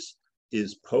berries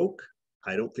is poke.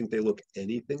 I don't think they look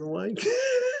anything alike.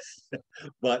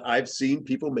 But I've seen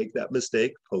people make that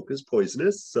mistake. Poke is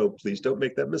poisonous, so please don't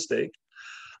make that mistake.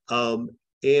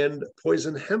 And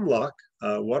poison hemlock,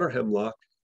 water hemlock,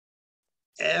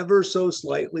 ever so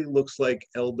slightly looks like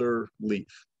elder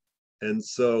leaf. And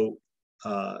so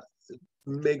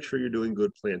make sure you're doing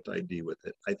good plant ID with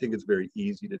it. I think it's very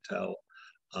easy to tell.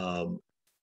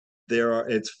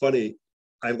 It's funny,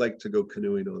 I like to go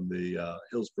canoeing on the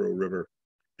Hillsborough River,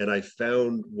 and I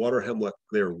found water hemlock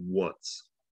there once.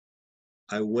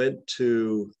 I went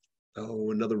to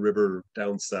another river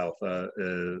down south.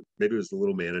 Maybe it was the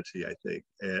Little Manatee, I think.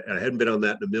 And I hadn't been on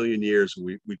that in a million years.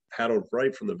 We paddled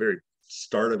right from the very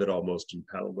start of it almost, and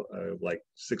paddled like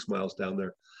 6 miles down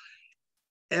there.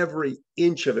 Every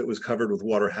inch of it was covered with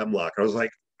water hemlock. I was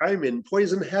like, I'm in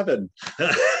poison heaven.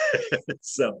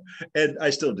 So, and I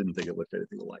still didn't think it looked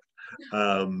anything alike.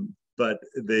 But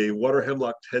the water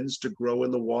hemlock tends to grow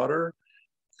in the water.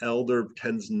 Elder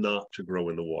tends not to grow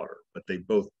in the water, but they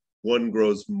both, one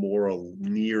grows more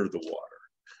near the water.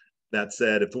 That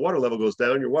said, if the water level goes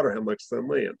down, your water hemlock's on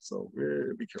land, so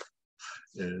be careful.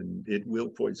 And it will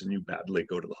poison you badly.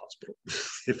 Go to the hospital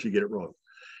if you get it wrong.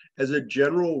 As a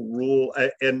general rule,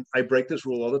 and I break this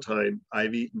rule all the time,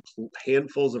 I've eaten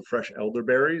handfuls of fresh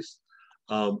elderberries.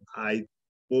 I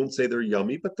won't say they're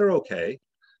yummy, but they're okay.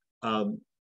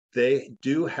 They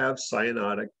do have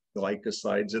cyanotic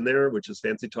glycosides in there, which is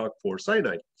fancy talk for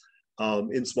cyanide,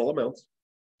 in small amounts.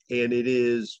 And it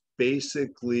is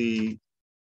basically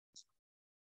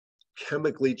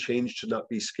chemically changed to not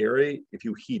be scary if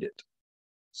you heat it.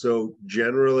 So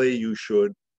generally you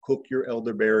should cook your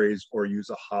elderberries or use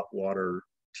a hot water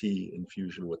tea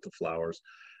infusion with the flowers.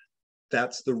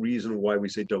 That's the reason why we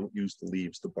say don't use the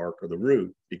leaves, the bark, or the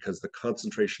root, because the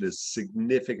concentration is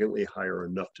significantly higher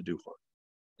enough to do harm.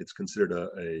 It's considered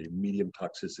a medium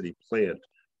toxicity plant,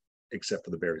 except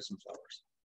for the berries and flowers.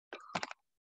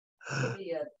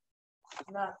 Maybe,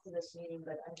 not for this meeting,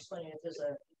 but I'm just wondering if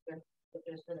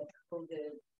there's been a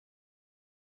COVID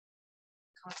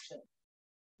concoction.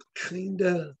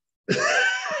 Kinda.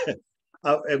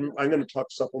 And I'm going to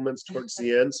talk supplements towards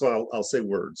the end, so I'll say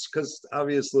words, because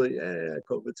obviously,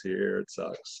 COVID's here. It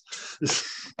sucks.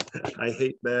 I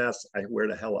hate masks. I wear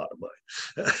the hell out of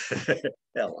mine.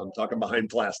 Hell, I'm talking behind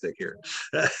plastic here.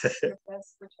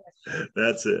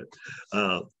 That's it.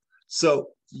 So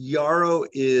yarrow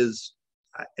is,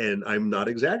 and I'm not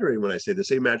exaggerating when I say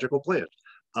this, a magical plant.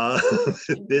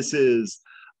 This is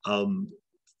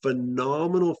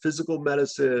phenomenal physical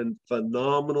medicine,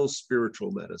 phenomenal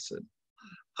spiritual medicine,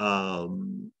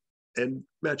 and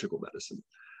magical medicine.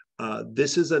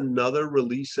 This is another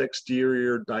release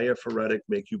exterior diaphoretic,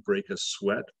 make you break a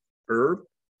sweat herb.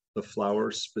 The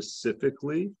flower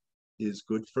specifically is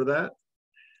good for that.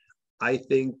 I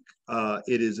think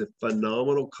it is a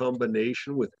phenomenal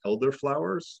combination with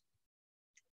elderflowers.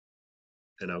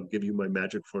 And I'll give you my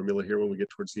magic formula here when we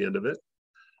get towards the end of it.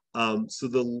 So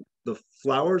the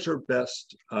flowers are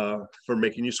best for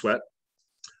making you sweat.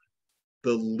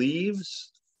 The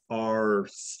leaves are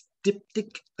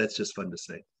styptic. That's just fun to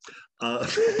say.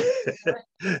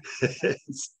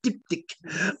 Styptic.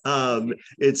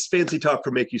 It's fancy talk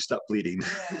for make you stop bleeding.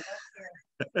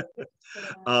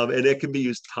 And it can be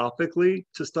used topically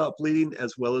to stop bleeding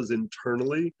as well as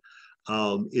internally.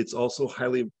 It's also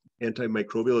highly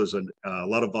antimicrobial. There's a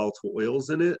lot of volatile oils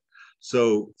in it.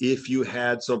 So if you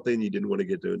had something you didn't want to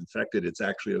get infected, it's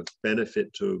actually a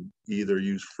benefit to either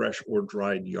use fresh or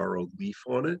dried yarrow leaf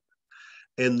on it.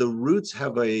 And the roots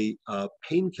have a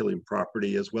pain-killing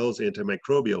property as well as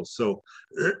antimicrobial. So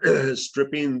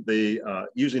stripping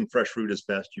using fresh root is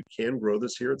best. You can grow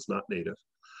this here. It's not native.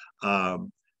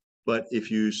 But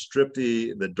if you strip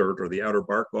the dirt or the outer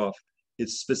bark off,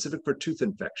 it's specific for tooth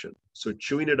infection. So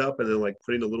chewing it up and then like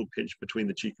putting a little pinch between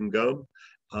the cheek and gum,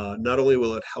 not only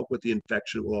will it help with the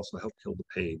infection, it will also help kill the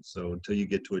pain. So until you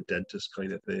get to a dentist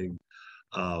kind of thing,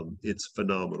 it's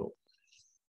phenomenal.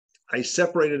 I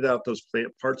separated out those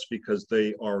plant parts because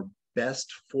they are best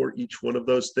for each one of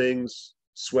those things: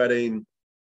 sweating,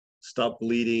 stop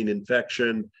bleeding,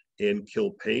 infection, and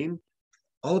kill pain.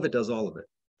 All of it does all of it.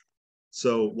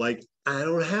 So like, I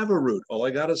don't have a root. All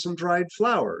I got is some dried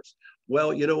flowers.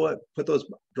 Well, you know what? Put those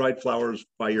dried flowers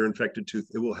by your infected tooth.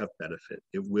 It will have benefit.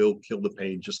 It will kill the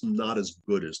pain, just not as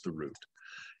good as the root.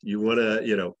 You want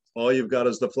to, all you've got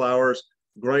is the flowers,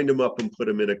 grind them up and put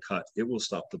them in a cut. It will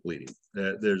stop the bleeding.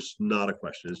 There's not a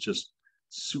question. It's just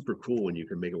super cool when you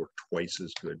can make it work twice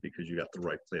as good because you got the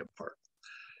right plant part.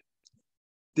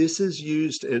 This is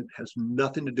used, and has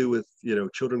nothing to do with,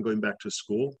 children going back to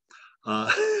school.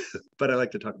 But I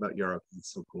like to talk about yarrow because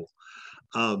it's so cool.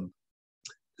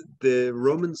 The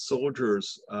Roman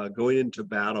soldiers going into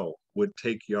battle would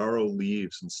take yarrow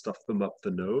leaves and stuff them up the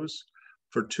nose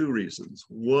for two reasons.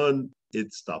 One,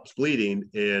 it stops bleeding,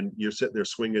 and you're sitting there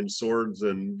swinging swords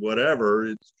and whatever,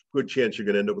 it's a good chance you're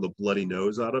going to end up with a bloody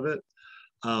nose out of it.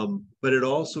 But it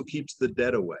also keeps the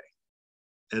dead away.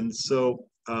 And so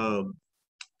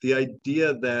the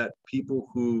idea that people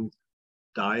who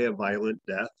die a violent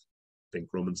death, think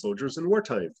Roman soldiers in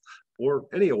wartime or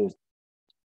any old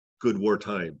good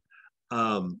wartime,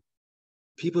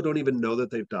 people don't even know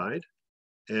that they've died.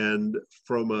 And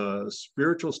from a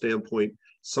spiritual standpoint,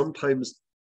 sometimes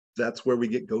that's where we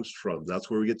get ghosts from. That's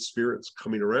where we get spirits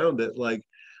coming around it. Like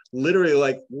literally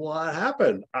like, what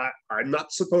happened? I'm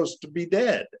not supposed to be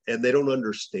dead. And they don't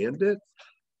understand it.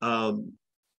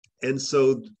 And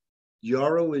so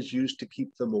yarrow is used to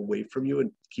keep them away from you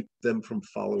and keep them from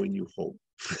following you home.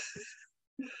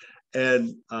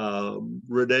 And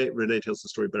Renee tells the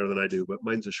story better than I do, but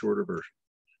mine's a shorter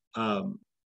version.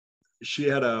 She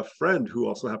had a friend who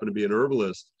also happened to be an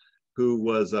herbalist who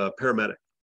was a paramedic,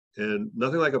 and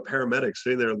nothing like a paramedic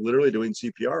sitting there literally doing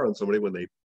CPR on somebody when they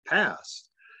passed.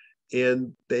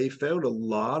 And they found a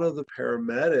lot of the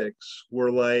paramedics were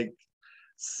like,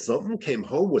 something came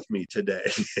home with me today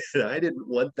and I didn't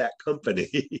want that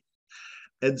company.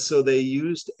 And so they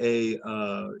used a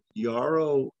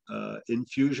yarrow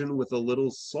infusion with a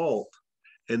little salt,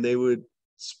 and they would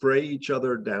spray each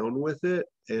other down with it,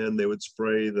 and they would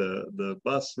spray the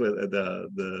bus with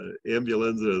the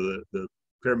ambulance or the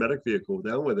paramedic vehicle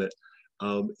down with it,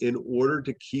 in order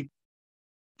to keep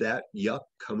that yuck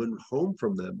coming home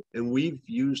from them. And we've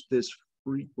used this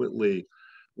frequently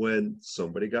when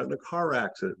somebody got in a car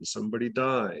accident and somebody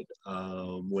died,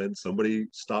 when somebody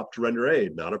stopped to render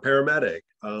aid, not a paramedic,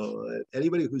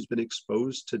 anybody who's been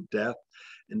exposed to death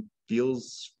and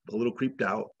feels a little creeped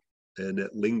out and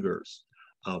it lingers.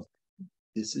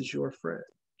 This is your friend.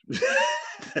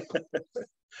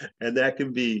 And that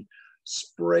can be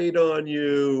sprayed on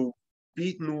you,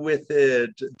 beaten with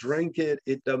it, drink it,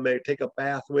 it doesn't matter, take a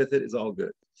bath with it, it's all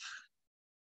good.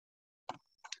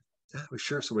 I was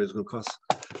sure somebody's going to cause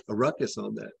a ruckus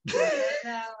on that.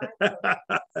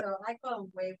 So I call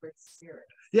them wayward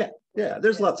spirits. Yeah,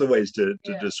 there's lots of ways to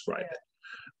describe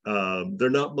it. They're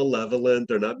not malevolent,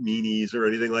 they're not meanies or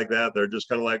anything like that. They're just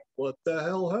kind of like, what the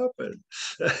hell happened?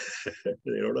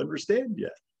 They don't understand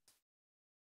yet.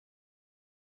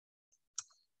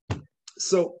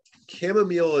 So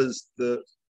chamomile is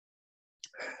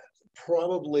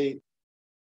probably,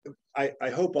 I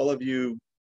hope all of you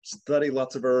study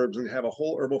lots of herbs and have a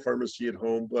whole herbal pharmacy at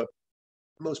home, but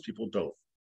most people don't.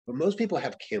 But most people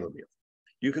have chamomile.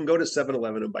 You can go to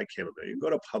 7-Eleven and buy chamomile. You can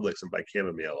go to Publix and buy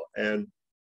chamomile. And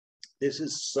this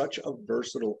is such a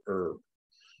versatile herb.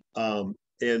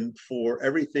 And for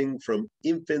everything from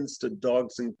infants to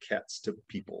dogs and cats to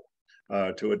people,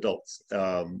 to adults,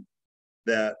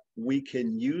 that we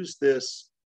can use this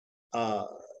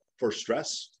for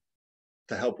stress,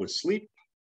 to help with sleep,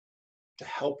 to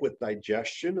help with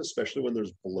digestion, especially when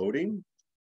there's bloating,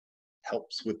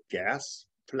 helps with gas,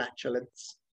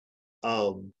 flatulence.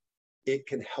 It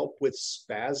can help with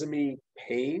spasmy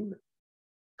pain,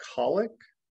 colic.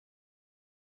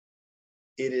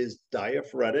 It is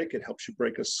diaphoretic. It helps you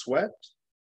break a sweat.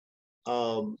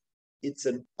 It's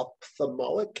an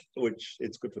ophthalmic, which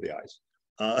it's good for the eyes.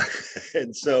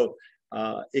 And so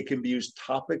it can be used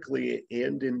topically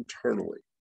and internally.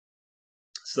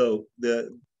 So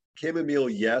the chamomile,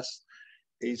 yes,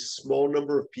 a small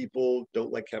number of people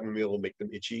don't like chamomile, will make them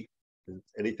itchy.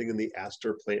 Anything in the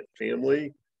aster plant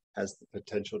family has the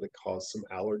potential to cause some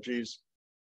allergies.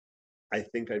 I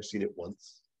think I've seen it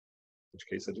once, in which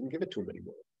case I didn't give it to him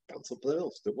anymore. Found something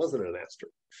else that wasn't an aster.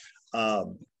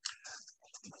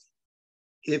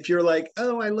 If you're like,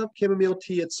 oh, I love chamomile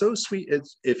tea, it's so sweet.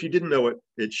 If you didn't know it,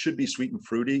 it should be sweet and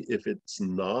fruity. If it's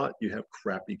not, you have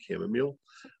crappy chamomile.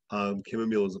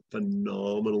 Chamomile is a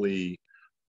phenomenally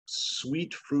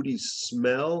sweet, fruity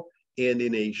smell, and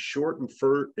in a short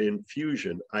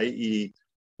infusion, i.e.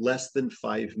 less than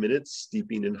 5 minutes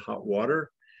steeping in hot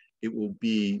water, it will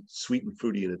be sweet and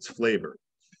fruity in its flavor.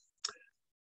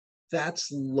 That's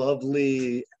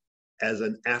lovely as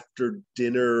an after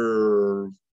dinner,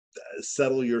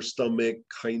 settle your stomach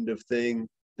kind of thing.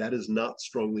 That is not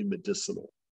strongly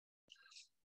medicinal.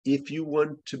 If you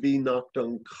want to be knocked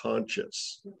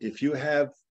unconscious, if you have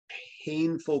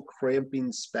painful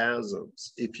cramping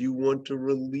spasms, if you want to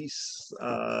release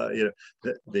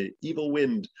the evil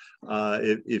wind,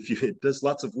 it does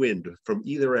lots of wind from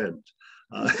either end,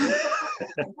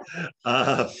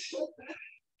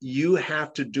 you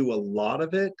have to do a lot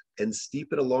of it and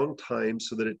steep it a long time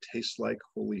so that it tastes like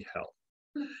holy hell.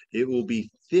 It will be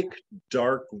thick,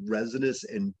 dark, resinous,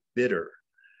 and bitter.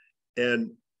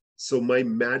 And so my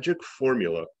magic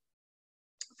formula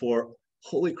for,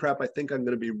 holy crap, I think I'm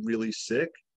going to be really sick.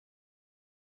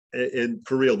 And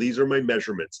for real, these are my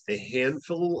measurements. A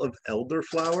handful of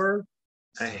elderflower,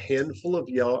 a handful of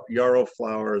yarrow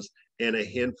flowers, and a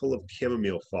handful of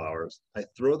chamomile flowers. I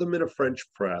throw them in a French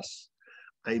press.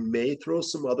 I may throw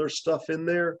some other stuff in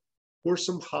there, pour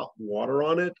some hot water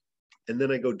on it, and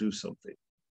then I go do something.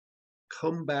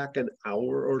 Come back an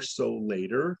hour or so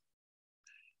later,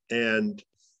 and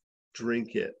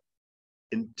drink it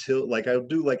until, like, I'll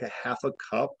do like a half a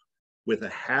cup with a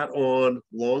hat on,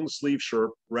 long sleeve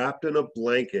shirt, wrapped in a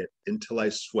blanket until I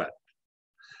sweat.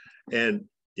 And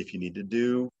if you need to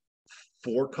do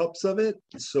 4 cups of it,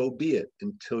 so be it,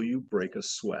 until you break a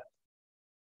sweat.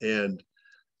 And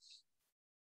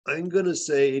I'm going to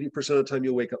say 80% of the time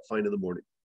you'll wake up fine in the morning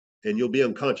and you'll be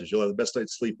unconscious. You'll have the best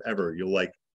night's sleep ever. You'll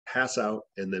like pass out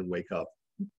and then wake up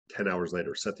 10 hours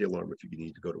later. Set the alarm if you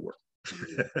need to go to work.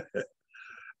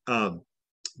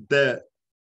 That,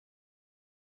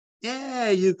 yeah,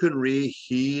 you can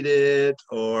reheat it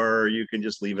or you can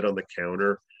just leave it on the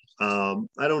counter. I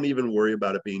don't even worry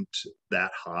about it being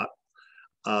that hot.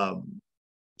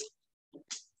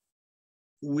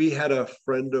 We had a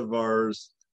friend of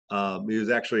ours, he was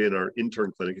actually in our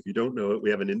intern clinic. If you don't know it, we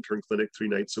have an intern clinic 3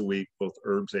 nights a week, both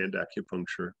herbs and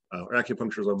acupuncture.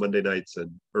 Acupuncture is on Monday nights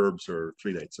and herbs are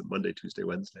 3 nights, on Monday, Tuesday,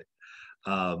 Wednesday.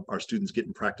 Our students get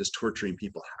in practice torturing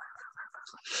people.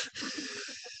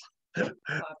 For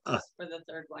the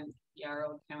third one,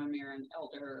 yarrow, chamomile, and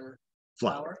elder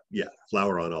Flower. Yeah,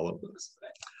 flower on all of those.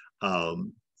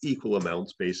 Equal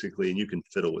amounts basically, and you can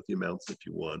fiddle with the amounts if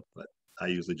you want, but I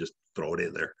usually just throw it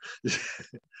in there.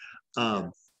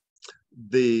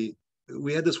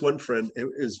 We had this one friend, it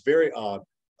was very odd,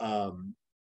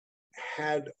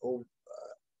 had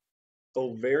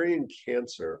ovarian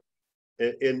cancer,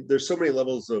 and there's so many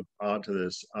levels of odd to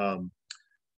this.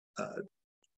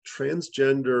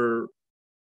 Transgender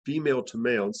female to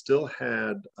male, and still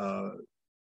had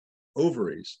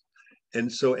ovaries, and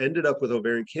so ended up with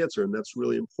ovarian cancer, and that's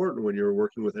really important when you're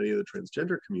working with any of the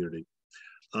transgender community.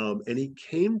 And he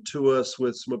came to us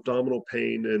with some abdominal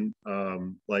pain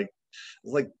and like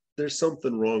there's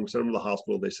something wrong. Sent him to the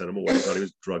hospital. They sent him away. Thought he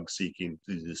was drug seeking.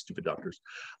 These stupid doctors.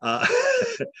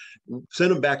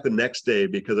 Sent him back the next day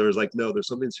because there was like, no, there's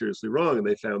something seriously wrong, and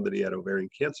they found that he had ovarian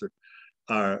cancer.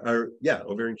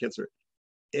 Ovarian cancer.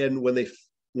 And when they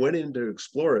went in to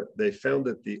explore it, they found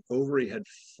that the ovary had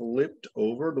flipped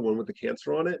over, the one with the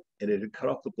cancer on it, and it had cut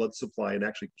off the blood supply and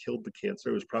actually killed the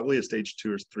cancer. It was probably a stage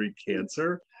 2 or 3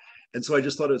 cancer. And so I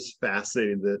just thought it was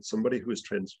fascinating that somebody who was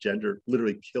transgender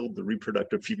literally killed the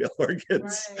reproductive female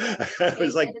organs. Right. I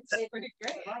was like,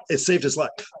 it saved his life.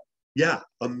 Yeah,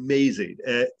 amazing.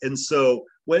 And so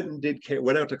went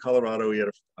out to Colorado. He had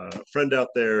a friend out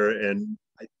there, and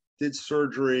I did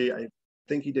surgery. I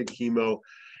think he did chemo,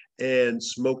 and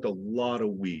smoked a lot of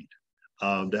weed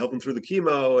to help him through the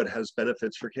chemo. It has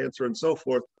benefits for cancer and so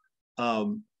forth.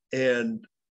 And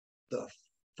the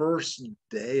first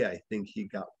day I think he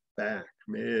got back,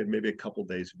 maybe a couple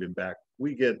days he'd been back,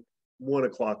 we get 1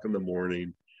 o'clock in the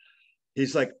morning.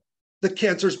 He's like, the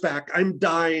cancer's back, I'm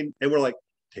dying. And we're like,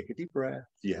 take a deep breath.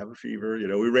 Do you have a fever? You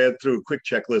know, we ran through a quick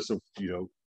checklist of, you know,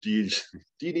 do you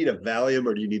need a Valium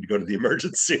or do you need to go to the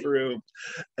emergency room?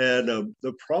 And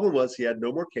the problem was he had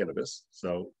no more cannabis.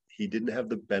 So he didn't have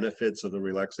the benefits of the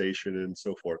relaxation and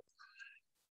so forth.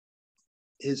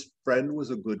 His friend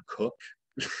was a good cook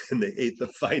and they ate the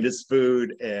finest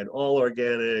food and all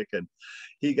organic. And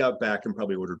he got back and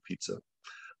probably ordered pizza.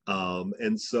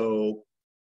 And so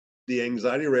the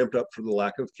anxiety ramped up from the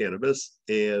lack of cannabis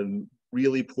and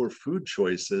really poor food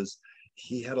choices.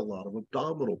 He had a lot of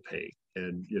abdominal pain.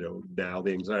 And, you know, now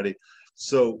the anxiety.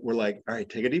 So we're like, all right,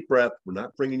 take a deep breath. We're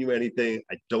not bringing you anything.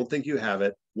 I don't think you have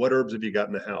it. What herbs have you got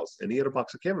in the house? And he had a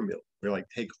box of chamomile. We're like,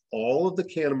 take all of the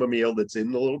chamomile that's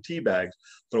in the little tea bags,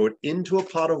 throw it into a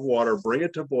pot of water, bring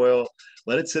it to boil,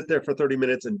 let it sit there for 30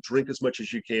 minutes and drink as much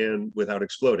as you can without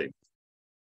exploding.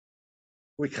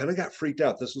 We kind of got freaked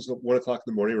out. This was 1 o'clock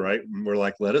in the morning, right? And we're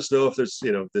like, let us know if there's,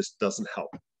 you know, this doesn't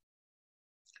help.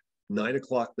 9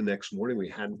 o'clock the next morning, we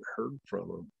hadn't heard from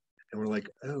him. And we're like,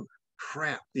 oh,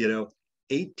 crap, you know,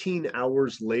 18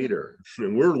 hours later,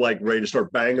 and we're like ready to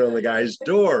start banging on the guy's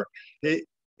door.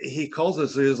 He calls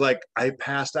us, he was like, I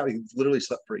passed out. He literally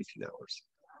slept for 18 hours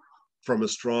from a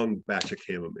strong batch of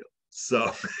chamomile.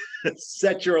 So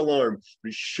set your alarm.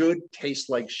 It should taste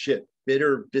like shit,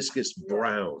 bitter, viscous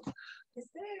brown. Is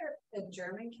there a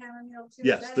German chamomile too?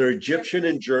 Yes, they're Egyptian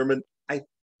and German.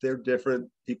 They're different.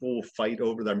 People will fight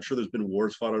over them. I'm sure there's been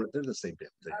wars fought on it. They're the same damn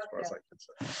thing as far as I'm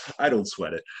concerned. I don't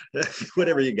sweat it.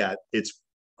 Whatever you got, it's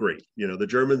great. You know, the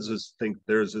Germans think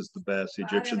theirs is the best. The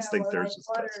Egyptians think theirs is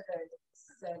the best.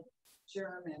 Said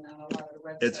German on a lot of the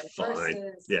websites. It's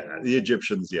fine. Yeah, the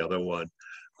Egyptian's the other one.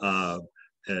 You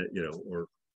know, or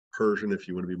Persian if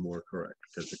you want to be more correct,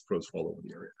 because it grows all over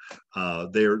the area.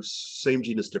 They're same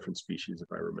genus, different species,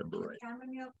 if I remember right.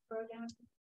 Chamomile grow down?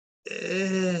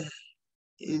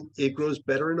 It grows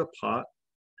better in a pot.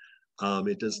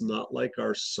 It does not like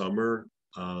our summer.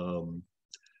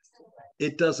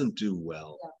 It doesn't do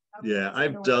well. Yeah,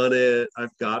 I've done it.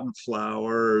 I've gotten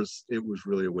flowers. It was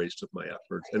really a waste of my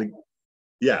efforts. And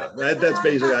yeah, that's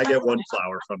basically, I get one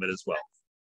flower from it as well.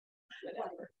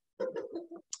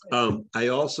 I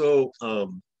also,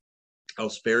 I'll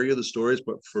spare you the stories,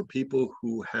 but for people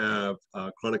who have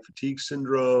chronic fatigue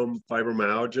syndrome,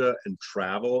 fibromyalgia, and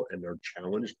travel, and they're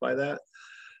challenged by that,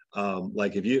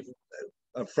 like if you,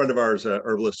 a friend of ours, a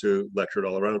herbalist who lectured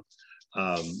all around,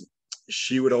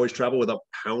 she would always travel with a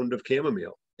pound of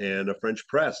chamomile and a French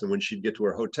press. And when she'd get to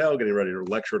her hotel, getting ready to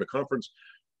lecture at a conference,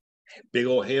 big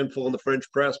old handful in the French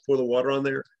press, pour the water on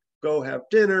there, go have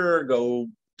dinner, go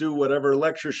do whatever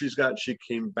lecture she's got. She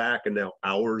came back, and now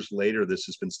hours later, this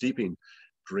has been steeping.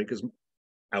 Drink is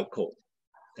out cold.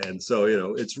 And so, you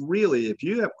know, it's really, if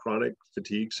you have chronic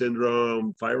fatigue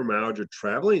syndrome, fibromyalgia,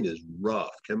 traveling is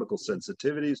rough. Chemical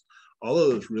sensitivities, all of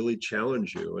those really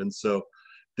challenge you. And so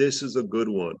this is a good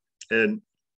one. And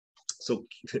so,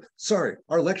 sorry,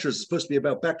 our lecture is supposed to be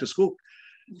about back to school.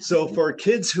 So for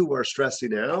kids who are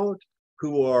stressing out,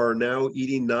 who are now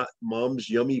eating not mom's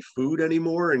yummy food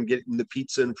anymore and getting the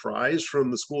pizza and fries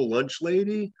from the school lunch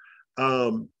lady,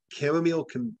 chamomile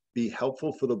can be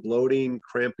helpful for the bloating,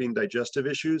 cramping, digestive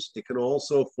issues. It can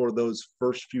also, for those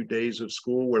first few days of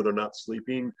school where they're not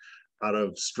sleeping out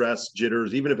of stress,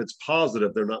 jitters, even if it's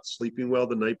positive, they're not sleeping well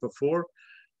the night before,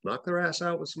 knock their ass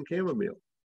out with some chamomile.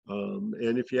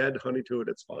 And if you add honey to it,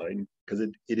 it's fine, because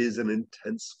it is an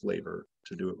intense flavor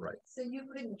to do it right. So you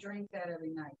couldn't drink that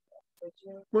every night, would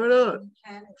you? Why not? You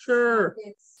can. Sure.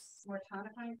 It's more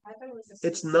tonifying. I thought it was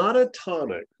It's not a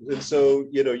tonic. And so,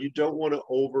 you know, you don't want to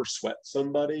over sweat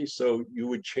somebody. So you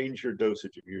would change your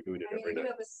dosage if you're doing it every night. You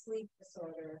have a sleep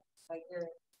disorder, like you're.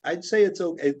 I'd say it's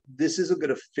okay. This isn't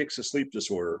going to fix a sleep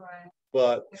disorder, Right.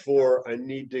 but I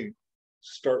need to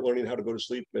start learning how to go to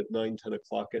sleep at 9, 10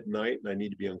 o'clock at night, and I need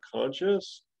to be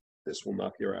unconscious, this will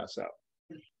knock your ass out.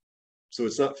 So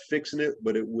it's not fixing it,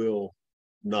 but it will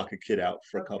knock a kid out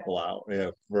for a couple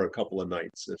hours, for a couple of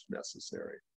nights if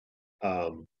necessary.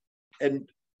 And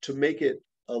to make it,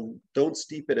 don't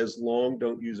steep it as long,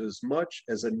 don't use as much,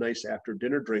 as a nice after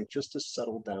dinner drink just to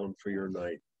settle down for your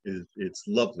night. It's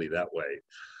lovely that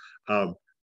way.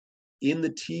 In the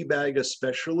tea bag,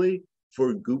 especially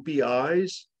for goopy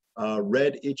eyes,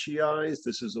 red itchy eyes,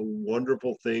 this is a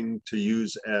wonderful thing to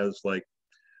use as like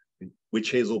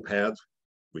witch hazel pads.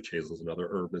 Witch hazel is another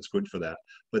herb that's good for that,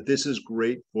 but this is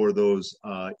great for those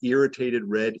irritated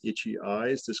red itchy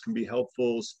eyes. This can be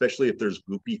helpful, especially if there's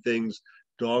goopy things.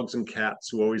 Dogs and cats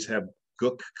who always have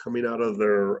gook coming out of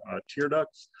their tear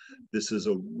ducts, this is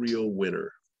a real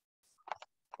winner.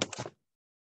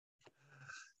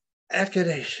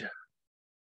 Echinacea.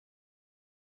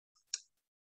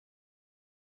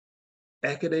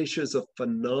 Echinacea is a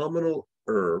phenomenal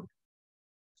herb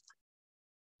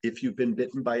if you've been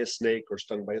bitten by a snake or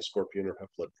stung by a scorpion or have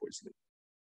blood poisoning.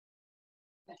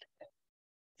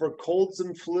 For colds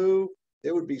and flu,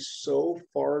 it would be so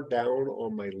far down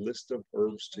on my list of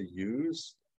herbs to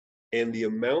use, and the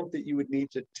amount that you would need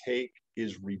to take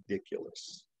is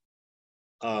ridiculous.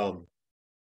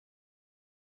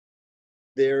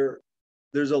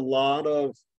 There's a lot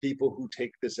of people who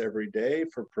take this every day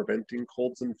for preventing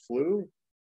colds and flu.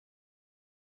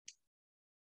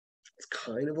 It's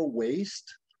kind of a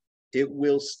waste. It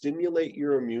will stimulate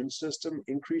your immune system,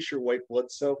 increase your white blood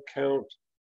cell count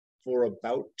for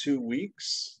about 2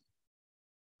 weeks.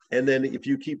 And then if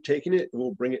you keep taking it,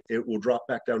 it will drop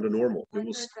back down to normal. I heard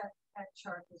that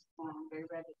chart is wrong. I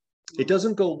read it. It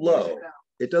doesn't go low.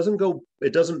 It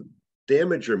doesn't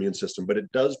damage your immune system, but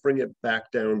it does bring it back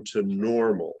down to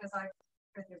normal.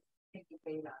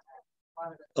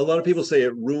 A lot of people say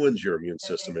it ruins your immune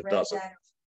system. It doesn't.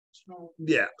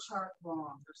 Yeah. Chart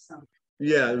wrong or something.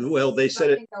 Yeah, well, they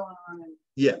said it.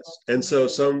 Yes, and so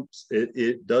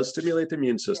it does stimulate the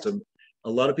immune system. A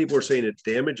lot of people are saying it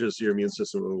damages your immune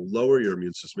system, it will lower your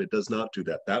immune system. It does not do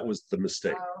that. That was the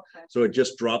mistake. Oh, okay. So it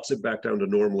just drops it back down to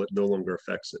normal. It no longer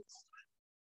affects it.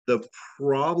 The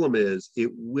problem is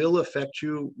it will affect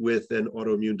you with an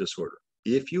autoimmune disorder.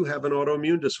 If you have an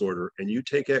autoimmune disorder and you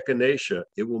take echinacea,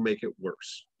 it will make it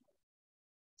worse.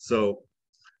 So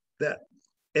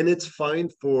and it's fine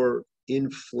for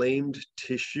inflamed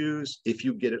tissues. If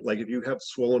you get it, like if you have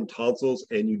swollen tonsils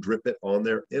and you drip it on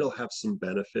there, it'll have some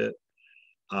benefit.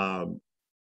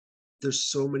 There's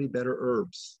so many better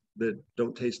herbs that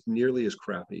don't taste nearly as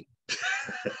crappy.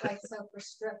 Like so for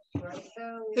strep throat,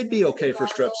 though, it'd be okay for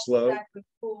strep throat.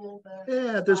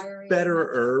 Yeah, there's better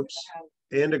herbs.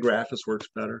 Antigraphis works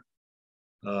better.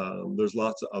 There's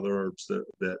lots of other herbs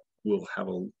that will have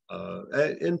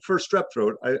and for strep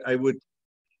throat, I would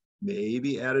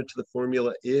maybe add it to the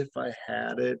formula if I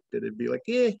had it. It'd be like,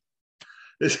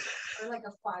 Or like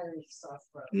a fiery soft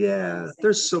rub. Yeah,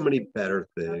 there's so many better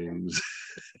things.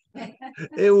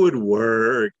 It would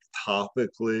work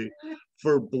topically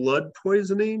for blood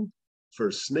poisoning,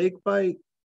 for snake bite,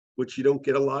 which you don't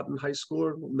get a lot in high school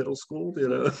or middle school, you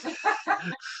know.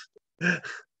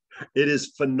 It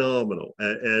is phenomenal.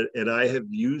 And I have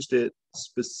used it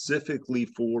specifically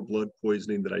for blood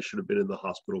poisoning that I should have been in the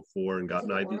hospital for and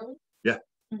gotten IV. Yeah.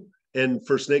 And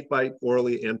for snake bite,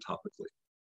 orally and topically.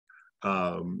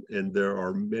 And there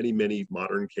are many, many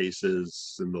modern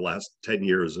cases in the last 10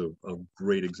 years of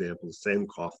great examples. Sam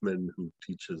Kaufman, who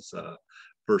teaches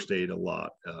first aid a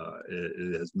lot,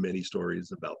 it has many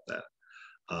stories about that.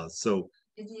 So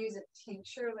did you use a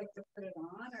tincture like to put it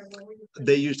on, or what were you?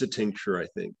 They used a tincture, I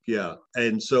think. Yeah.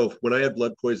 And so when I had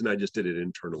blood poison, I just did it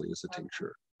internally as a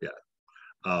tincture. Yeah.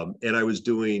 And I was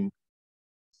doing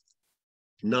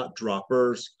not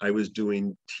droppers, I was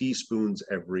doing teaspoons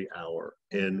every hour.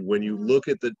 And when you look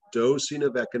at the dosing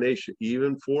of echinacea,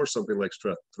 even for something like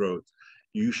strep throat,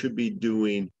 you should be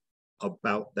doing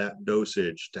about that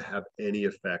dosage to have any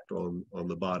effect on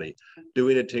the body.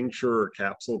 Doing a tincture or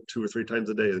capsule 2 or 3 times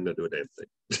a day isn't going to do a damn thing,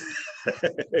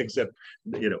 except,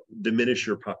 you know, diminish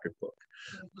your pocketbook.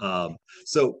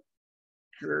 So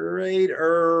great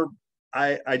herb.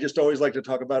 I just always like to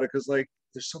talk about it because, like,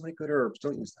 there's so many good herbs.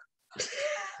 Don't use that.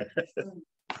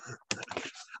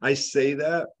 I say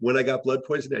that when I got blood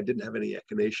poisoning, I didn't have any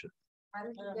echinacea. How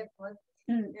did you get blood?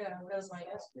 Yeah, that was my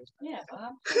answer. Yeah.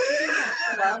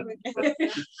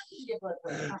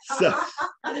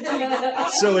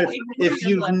 So if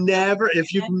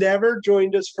you've never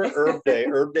joined us for Herb Day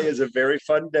is a very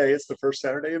fun day. It's the first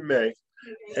Saturday in May.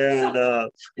 And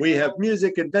we have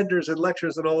music and vendors and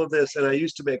lectures and all of this. And I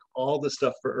used to make all the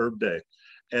stuff for Herb Day.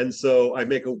 And so I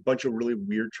make a bunch of really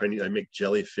weird Chinese. I make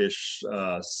jellyfish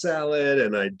salad,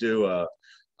 and I do a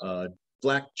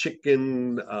black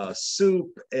chicken soup,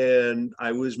 and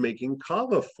I was making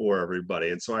kava for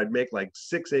everybody. And so I'd make like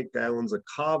 6-8 gallons of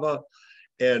kava,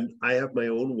 and I have my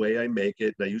own way I make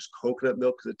it. And I use coconut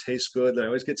milk because it tastes good. And I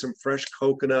always get some fresh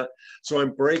coconut. So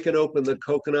I'm breaking open the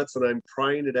coconuts and I'm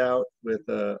prying it out with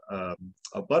a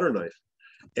butter knife.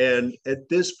 And at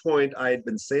this point, I had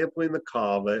been sampling the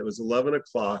kava. It was 11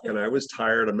 o'clock and I was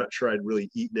tired. I'm not sure I'd really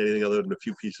eaten anything other than a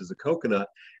few pieces of coconut.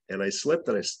 And I slipped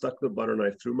and I stuck the butter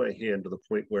knife through my hand to the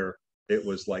point where it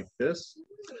was like this.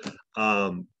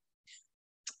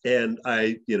 And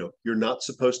I, you know, you're not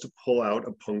supposed to pull out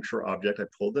a puncture object. I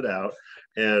pulled it out,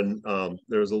 and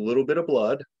there was a little bit of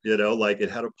blood, you know, like it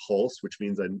had a pulse, which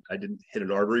means I didn't hit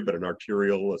an artery, but an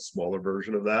arterial, a smaller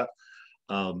version of that.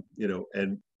 You know,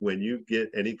 and when you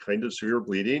get any kind of severe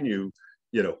bleeding, you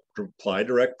know, apply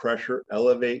direct pressure,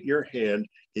 elevate your hand.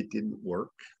 It didn't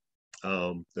work.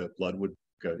 The blood would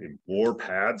go in more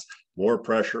pads, more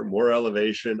pressure, more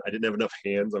elevation. I didn't have enough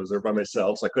hands. I was there by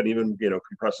myself, so I couldn't even, you know,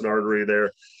 compress an artery there.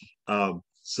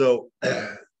 So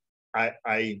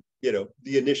I, you know,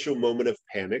 the initial moment of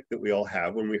panic that we all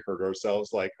have when we hurt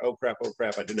ourselves, like, oh crap,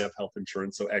 I didn't have health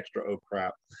insurance, so extra, oh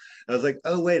crap. I was like,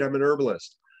 oh wait, I'm an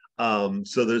herbalist.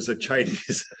 So there's a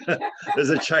Chinese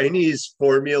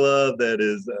formula that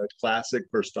is a classic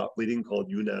for stop bleeding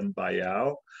called Yunnan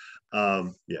Baiyao.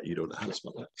 Yeah, you don't know how to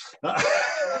spell that.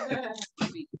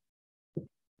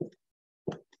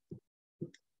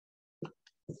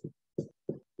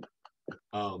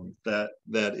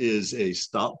 That is a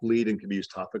stop bleed and can be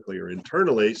used topically or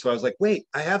internally. So I was like, wait,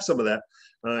 I have some of that.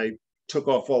 And I took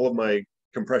off all of my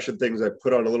compression things. I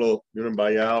put on a little Yunnan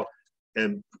Baiyao,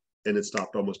 and it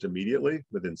stopped almost immediately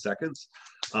within seconds.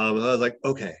 I was like,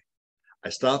 okay, I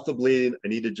stopped the bleeding. I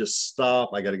need to just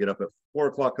stop. I got to get up at 4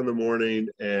 o'clock in the morning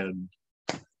and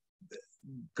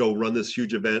go run this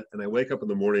huge event. And I wake up in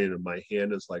the morning and my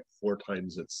hand is like 4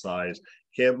 times its size.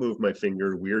 Can't move my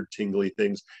finger, weird tingly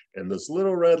things. And this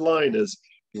little red line is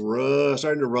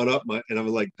starting to run up and I'm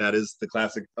like, that is the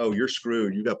classic, oh, you're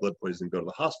screwed. You got blood poisoning, go to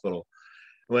the hospital.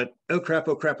 I went, oh crap,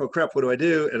 what do I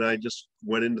do? And I just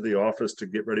went into the office to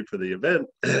get ready for the event.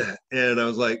 And I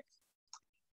was like,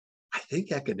 I think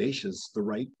echinacea is the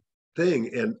right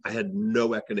thing. And I had no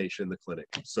echinacea in the clinic.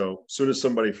 So as soon as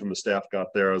somebody from the staff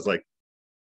got there, I was like,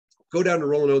 go down to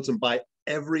Rolling Oats and buy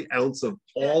every ounce of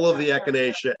all of the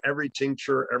echinacea, every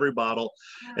tincture, every bottle.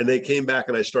 And they came back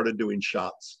and I started doing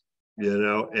shots, you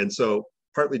know? And so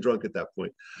partly drunk at that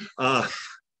point.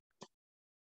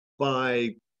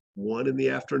 By 1 in the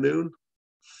afternoon,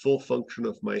 full function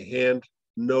of my hand,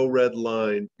 no red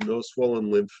line, no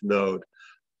swollen lymph node,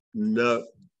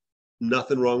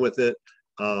 nothing wrong with it.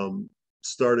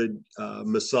 Started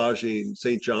massaging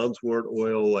St. John's wort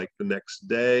oil like the next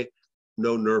day.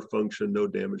 no nerve function, no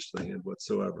damage to the hand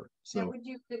whatsoever. Now, So would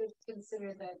you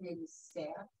consider that maybe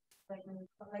staff? Like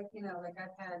you know, like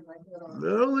I've had like little. I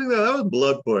don't think that was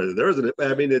blood poison. There was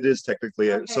I mean, it is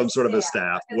technically Okay, some sort of a staph,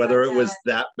 staph. because Whether I've it was had-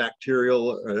 that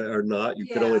bacterial or not, you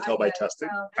could Yeah, only tell I by get it. testing.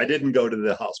 Well, I didn't go to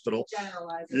the hospital.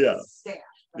 Generalize it Yeah. as staff.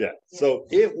 but, Yeah. So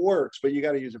it works, but you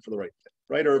got to use it for the right thing.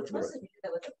 Right herb for the right Listen, you did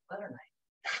that with a butter knife.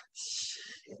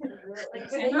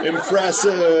 thing.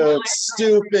 Impressive,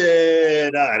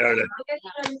 stupid. I don't know.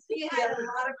 You got a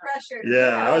lot of pressure.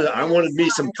 Yeah, I wanted me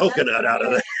some coconut out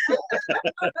of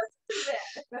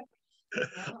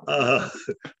that.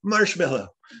 Marshmallow.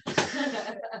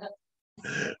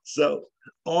 So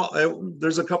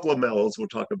there's a couple of mallows we'll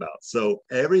talk about. So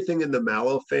everything in the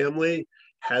mallow family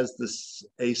has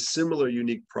a similar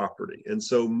unique property. And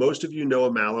so most of you know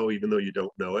a mallow, even though you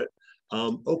don't know it.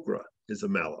 Okra is a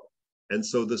mallow. And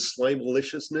so the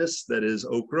slimeliciousness that is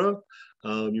okra,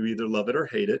 you either love it or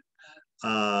hate it.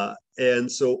 And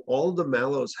so all the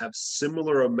mallows have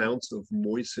similar amounts of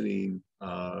moistening,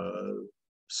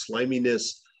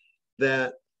 sliminess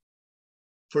that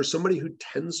for somebody who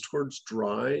tends towards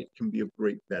dry can be of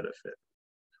great benefit.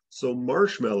 So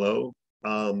marshmallow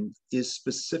is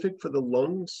specific for the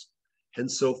lungs.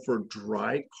 And so for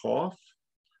dry cough,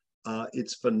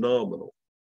 it's phenomenal.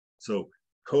 So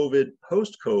COVID,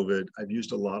 post-COVID, I've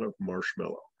used a lot of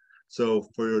marshmallow. So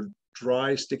for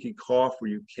dry, sticky cough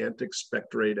where you can't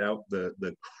expectorate out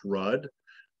the crud,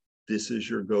 this is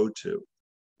your go-to.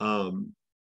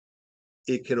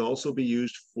 It can also be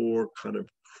used for kind of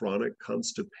chronic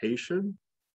constipation.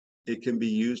 It can be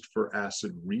used for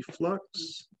acid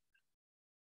reflux,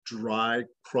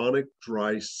 chronic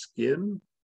dry skin.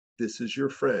 This is your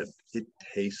friend. It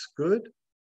tastes good,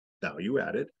 value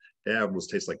added. It almost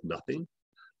tastes like nothing.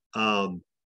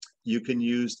 You can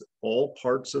use all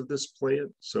parts of this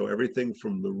plant. So everything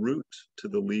from the root to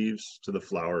the leaves to the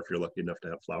flower, if you're lucky enough to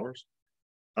have flowers.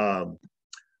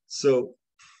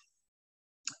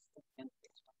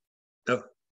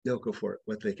 No, go for it.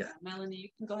 What they got? Melanie, you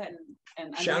can go ahead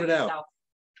and Shout unmute it out. yourself.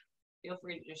 Feel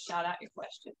free to just shout out your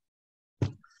question.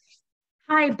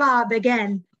 Hi, Bob,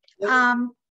 again.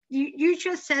 You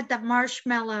just said that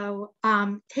marshmallow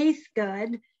tastes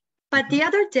good, but the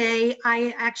other day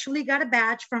I actually got a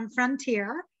batch from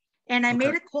Frontier and I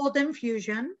made a cold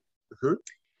infusion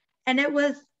and it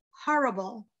was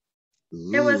horrible.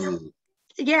 Ooh. It was,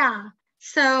 yeah.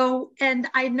 So, and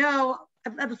I know,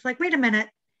 I was like, wait a minute.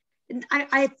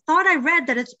 I thought I read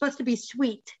that it's supposed to be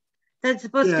sweet, that it's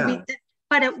supposed to be,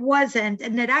 but it wasn't.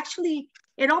 And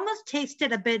it almost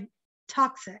tasted a bit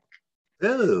toxic.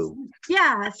 Oh.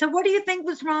 Yeah. So what do you think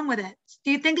was wrong with it?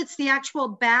 Do you think it's the actual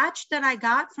batch that I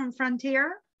got from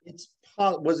Frontier?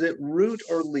 Was it root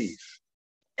or leaf?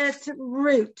 It's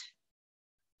root.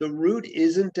 The root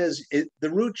isn't the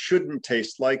root shouldn't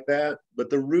taste like that, but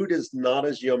the root is not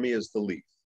as yummy as the leaf.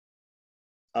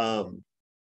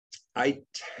 I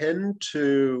tend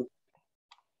to,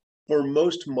 for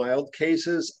most mild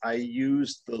cases, I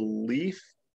use the leaf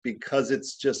because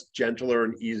it's just gentler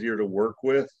and easier to work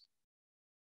with.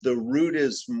 The root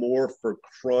is more for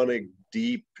chronic,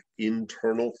 deep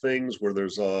internal things where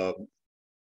there's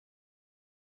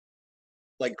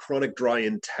like chronic dry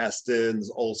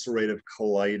intestines, ulcerative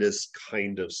colitis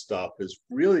kind of stuff is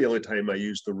really the only time I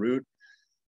use the root.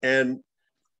 And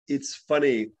it's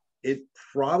funny, it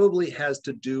probably has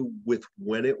to do with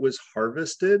when it was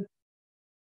harvested.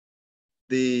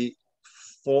 The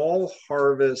fall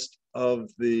harvest of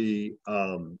the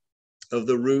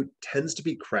root tends to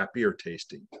be crappier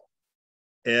tasting.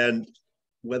 And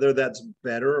whether that's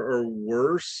better or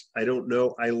worse, I don't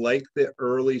know. I like the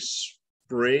early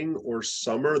spring or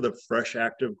summer, the fresh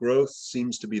active growth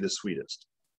seems to be the sweetest.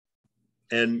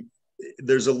 And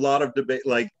there's a lot of debate,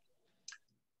 like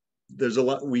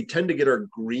we tend to get our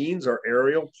greens, our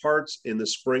aerial parts in the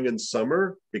spring and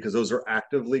summer because those are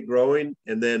actively growing.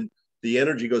 And then the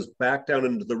energy goes back down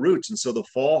into the roots. And so the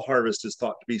fall harvest is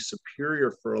thought to be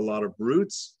superior for a lot of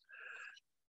roots,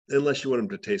 unless you want them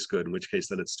to taste good, in which case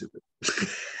then it's stupid.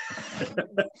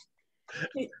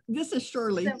 Hey, this is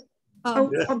Shirley.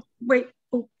 Wait.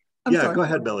 I'm yeah, sorry. Go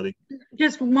ahead, Melanie.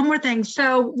 Just one more thing.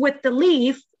 So with the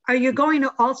leaf, are you going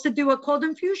to also do a cold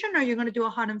infusion or are you going to do a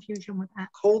hot infusion with that?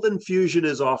 Cold infusion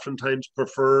is oftentimes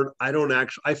preferred. I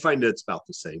find it's about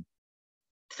the same.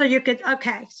 So you could,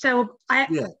 okay. So I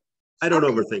don't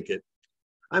overthink it.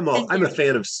 I'm a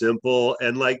fan of simple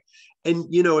and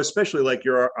especially like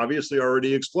you're obviously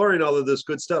already exploring all of this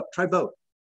good stuff. Try both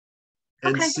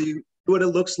and see what it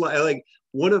looks like. Like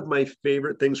one of my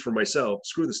favorite things for myself,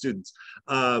 screw the students.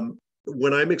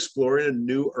 When I'm exploring a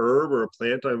new herb or a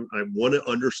plant, I want to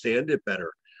understand it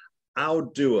better. I'll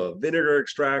do a vinegar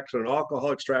extraction, an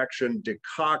alcohol extraction,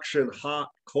 decoction, hot,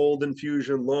 cold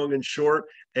infusion, long and short,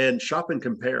 and shop and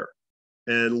compare.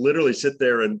 And literally sit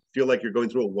there and feel like you're going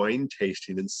through a wine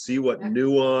tasting and see what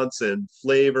nuance and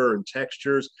flavor and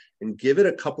textures, and give it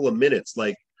a couple of minutes.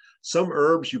 Like some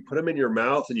herbs, you put them in your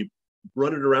mouth and you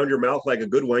run it around your mouth like a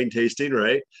good wine tasting,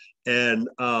 right? And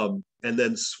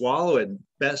then swallow it,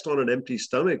 best on an empty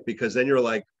stomach, because then you're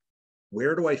like,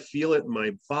 where do I feel it in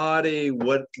my body?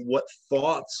 What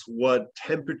thoughts, what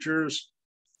temperatures?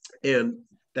 And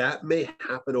that may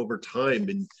happen over time.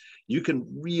 And you can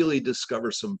really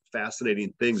discover some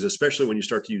fascinating things, especially when you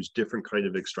start to use different kind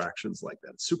of extractions like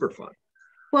that. It's super fun.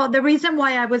 Well, the reason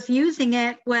why I was using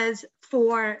it was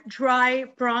for dry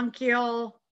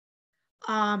bronchial,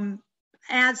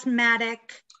 asthmatic.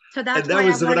 So that's and that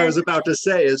was what I was about to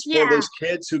say is for those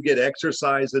kids who get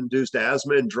exercise-induced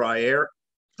asthma and dry air,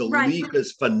 the leaf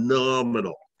is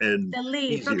phenomenal. And the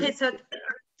leaf. easier. Okay, so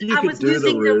you I was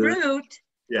using the root.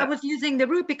 Yeah. I was using the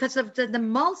root because of the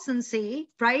emulsancy,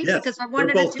 right? Yes, because I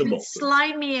wanted it to be emulsants.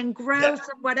 slimy and gross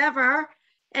and whatever,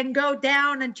 and go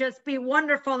down and just be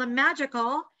wonderful and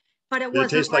magical. But it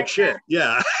wasn't tastes like shit. That.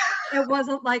 Yeah. It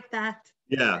wasn't like that.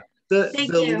 Yeah.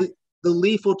 Thank you. The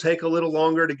leaf will take a little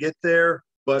longer to get there,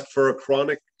 but for a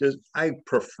chronic, I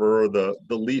prefer the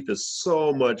leaf is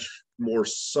so much more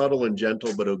subtle and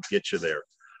gentle, but it'll get you there.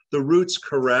 The root's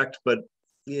correct, but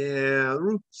yeah, the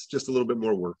root's just a little bit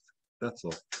more work. That's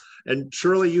all. And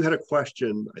Shirley, you had a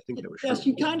question. I think that was Yes,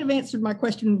 you kind of answered my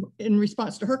question in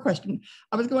response to her question.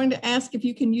 I was going to ask if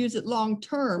you can use it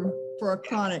long-term for a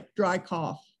chronic dry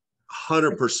cough.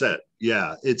 100%.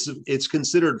 Yeah, it's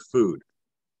considered food.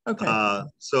 Okay.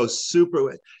 So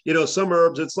super, some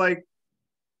herbs, it's like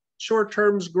short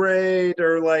term's great,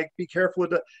 or like be careful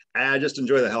with I just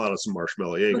enjoy the hell out of some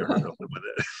marshmallow. You ain't gonna hurt nothing with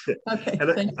it. Okay.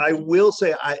 And I will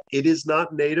say, it is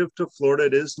not native to Florida.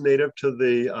 It is native to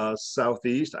the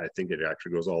Southeast. I think it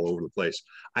actually goes all over the place.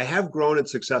 I have grown it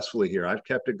successfully here. I've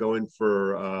kept it going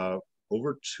for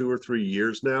over 2 or 3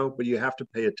 years now, but you have to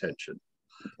pay attention.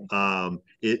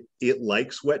 It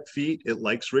likes wet feet. It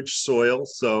likes rich soil.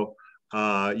 So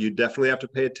you definitely have to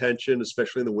pay attention,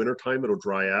 especially in the wintertime. It'll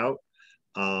dry out.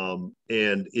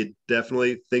 And it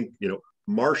definitely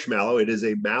marshmallow, it is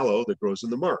a mallow that grows in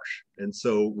the marsh. And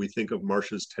so we think of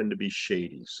marshes tend to be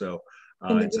shady. So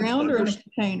in the ground or in a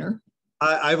container?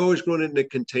 I've always grown it in a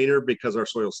container because our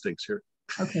soil stinks here.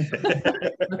 Okay.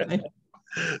 Okay.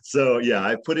 So yeah,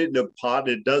 I put it in a pot.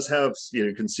 It does have,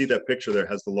 you can see that picture there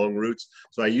has the long roots.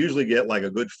 So I usually get like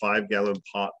a good 5-gallon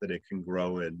pot that it can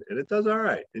grow in, and it does all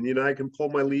right. And I can pull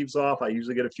my leaves off. I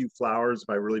usually get a few flowers if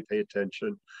I really pay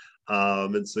attention.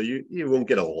 And so you won't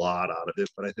get a lot out of it,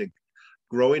 but I think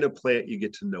growing a plant, you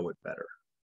get to know it better.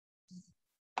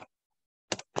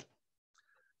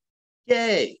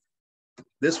 Yay.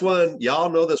 This one, y'all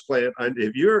know this plant.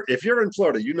 If you're in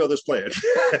Florida, you know this plant.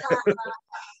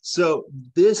 So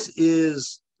this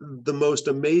is the most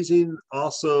amazing,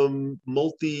 awesome,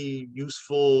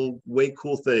 multi-useful, way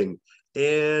cool thing.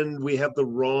 And we have the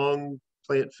wrong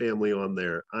plant family on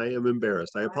there. I am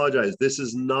embarrassed. I apologize. This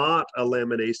is not a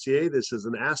Laminaceae. This is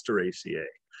an Asteraceae.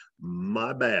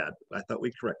 My bad. I thought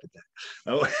we corrected that.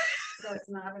 Oh. So it's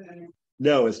not a mint.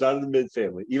 No, it's not in the mint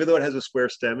family. Even though it has a square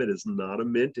stem, it is not a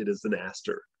mint. It is an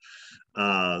aster.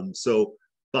 So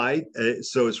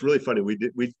it's really funny.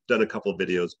 We've done a couple of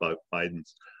videos about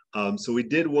Biden's. So we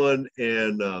did one,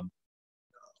 and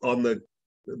on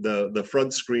the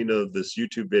front screen of this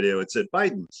YouTube video, it said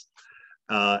Biden's.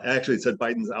 Actually, it said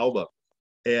Biden's Alba,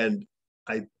 and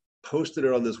I posted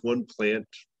it on this one plant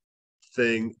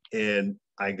thing, and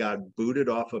I got booted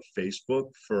off of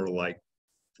Facebook for like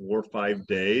 4 or 5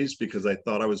 days because I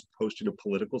thought I was posting a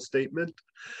political statement.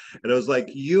 And I was like,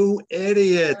 you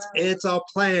idiots, it's a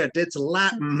plant, it's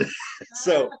Latin.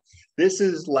 So this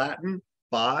is Latin.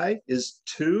 Bi is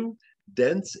 2,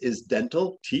 dense is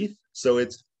dental, teeth. So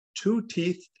it's 2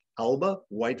 teeth, alba,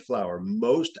 white flower.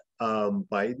 Most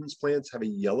Biden's plants have a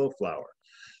yellow flower.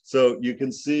 So you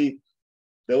can see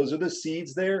those are the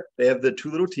seeds there. They have the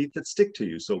 2 little teeth that stick to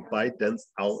you. So Biden's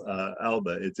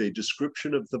alba, it's a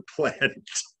description of the plant.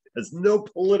 There's no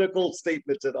political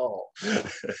statements at all.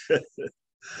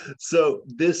 So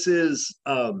this is,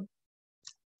 I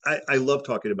love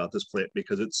talking about this plant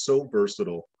because it's so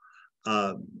versatile.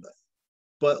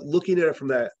 But looking at it from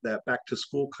that back to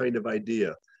school kind of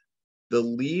idea, the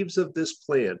leaves of this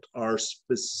plant are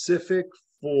specific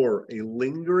for a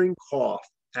lingering cough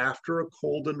after a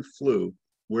cold and flu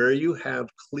where you have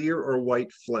clear or white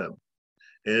phlegm.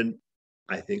 And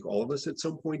I think all of us at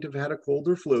some point have had a cold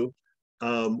or flu.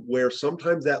 where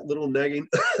sometimes that little nagging,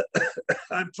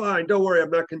 I'm fine, don't worry, I'm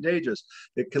not contagious.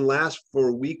 It can last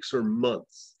for weeks or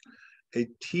months. A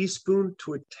teaspoon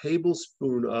to a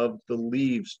tablespoon of the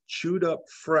leaves chewed up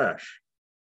fresh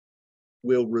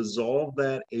will resolve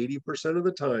that 80% of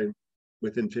the time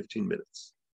within 15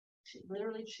 minutes.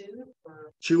 Literally chew?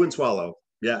 Or... Chew and swallow,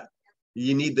 yeah.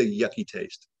 You need the yucky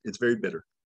taste. It's very bitter.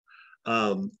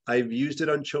 I've used it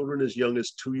on children as young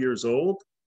as 2 years old.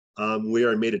 I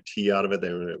made a tea out of it.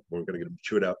 They weren't going to get them to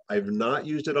chew it out. I've not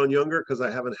used it on younger because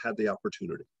I haven't had the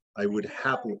opportunity. I would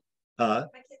happily. My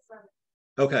kids love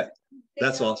it. Okay,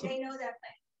 that's awesome. They know that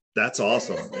thing. That's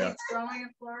awesome. Yeah. It's growing in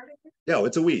Florida. Yeah,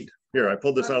 it's a weed. Here, I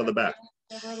pulled this out of the back.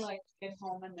 Ever like get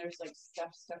home and there's like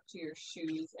stuff stuck to your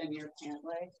shoes and your pant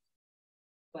leg,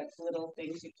 like little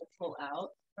things you could pull out.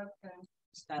 Okay,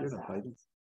 that's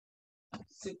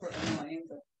super annoying,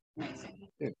 but amazing.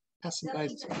 Here, pass some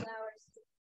guys.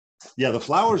 Yeah, the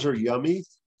flowers are yummy.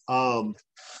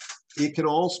 It can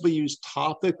also be used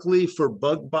topically for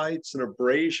bug bites and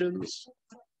abrasions.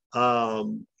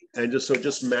 And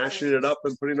just mashing it up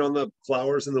and putting it on the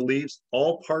flowers and the leaves.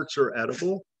 All parts are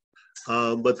edible,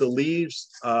 but the leaves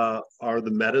are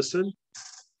the medicine.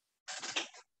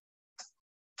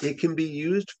 It can be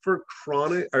used for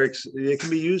it can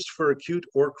be used for acute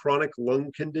or chronic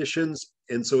lung conditions.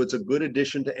 And so it's a good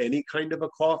addition to any kind of a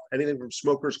cough, anything from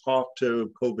smoker's cough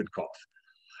to COVID cough.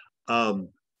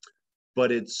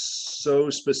 But it's so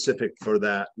specific for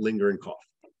that lingering cough.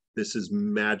 This is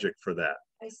magic for that.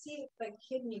 I see it like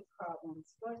kidney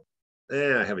problems. What?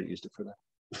 I haven't used it for that.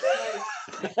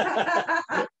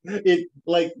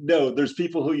 No, there's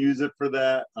people who use it for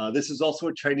that. This is also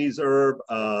a Chinese herb,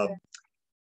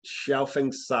 Xiao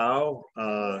Feng Sao,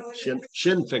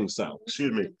 Xin Feng Sao,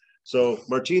 excuse me. So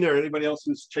Martina or anybody else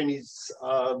who's Chinese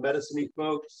medicine-y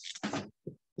folks,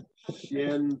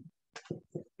 Xian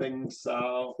Feng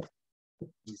Sao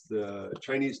is the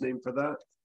Chinese name for that.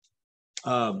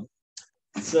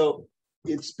 So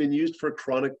it's been used for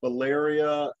chronic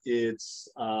malaria. It's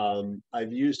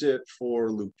I've used it for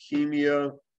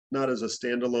leukemia, not as a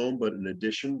standalone, but in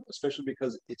addition, especially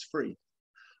because it's free.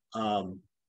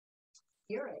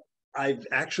 I've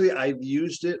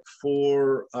used it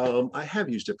for I have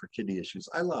used it for kidney issues.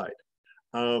 I lied.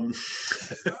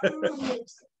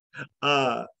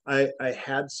 I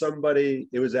had somebody,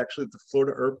 it was actually at the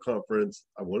Florida Herb Conference.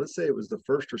 I want to say it was the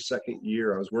first or second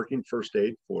year I was working first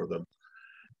aid for them.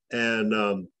 And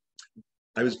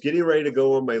I was getting ready to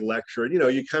go on my lecture. And,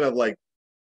 you kind of like,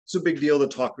 it's a big deal to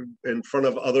talk in front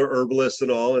of other herbalists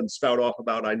and all and spout off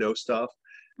about I know stuff.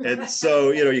 And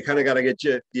so, you kind of got to get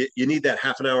you need that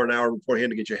half an hour beforehand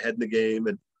to get your head in the game.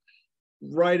 And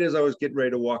right as I was getting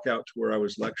ready to walk out to where I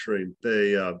was lecturing,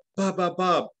 they,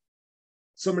 Bob,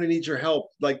 somebody needs your help,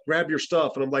 like grab your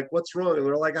stuff. And I'm like, what's wrong? And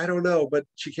they're like, I don't know, but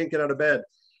she can't get out of bed.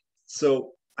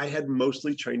 So I had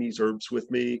mostly Chinese herbs with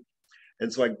me.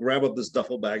 And so I grab up this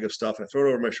duffel bag of stuff, I throw it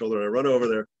over my shoulder, and I run over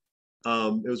there.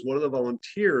 It was one of the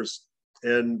volunteers,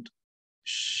 and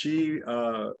she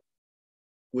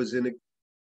was in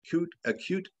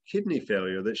acute kidney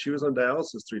failure, that she was on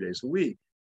dialysis 3 days a week.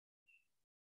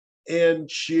 And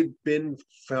she had been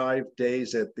 5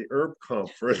 days at the herb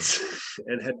conference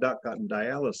and had not gotten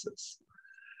dialysis.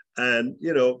 And,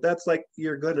 that's like,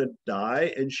 you're going to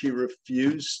die. And she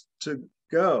refused to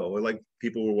go. Like,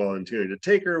 people were volunteering to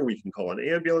take her. We can call an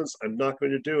ambulance. I'm not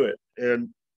going to do it. And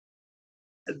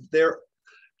their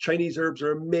Chinese herbs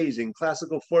are amazing.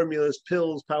 Classical formulas,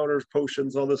 pills, powders,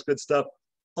 potions, all this good stuff.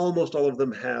 Almost all of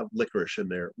them have licorice in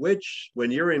there, which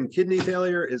when you're in kidney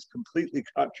failure is completely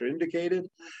contraindicated.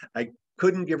 I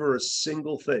couldn't give her a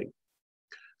single thing.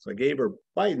 So I gave her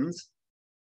Biden's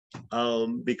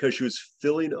because she was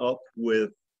filling up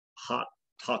with hot,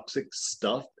 toxic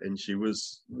stuff and she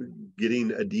was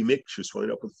getting edemic. She was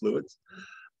swelling up with fluids.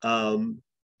 And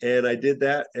I did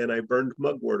that and I burned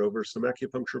mugwort over some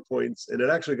acupuncture points, and it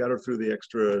actually got her through the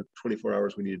extra 24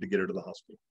 hours we needed to get her to the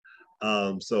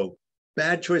hospital. So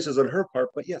bad choices on her part,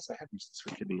 but yes, I have used this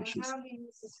for kidney issues.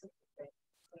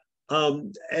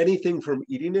 Anything from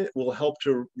eating it will help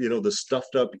to, the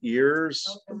stuffed up ears,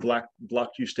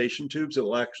 blocked eustachian tubes, it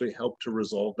will actually help to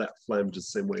resolve that phlegm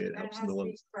just the same way it helps in the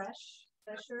lungs.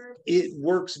 It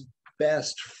works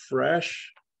best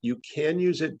fresh. You can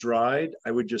use it dried.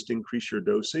 I would just increase your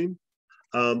dosing.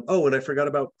 And I forgot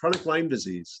about chronic Lyme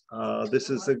disease. This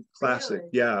is a classic.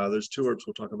 Yeah, there's 2 herbs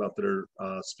we'll talk about that are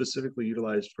specifically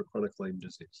utilized for chronic Lyme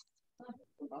disease.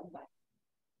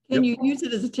 Can you use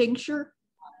it as a tincture?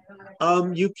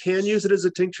 You can use it as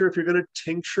a tincture. If you're going to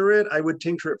tincture it, I would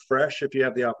tincture it fresh if you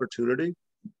have the opportunity.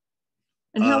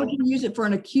 And how would you use it for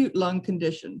an acute lung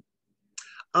condition?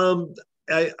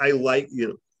 I like,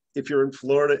 if you're in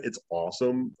Florida, it's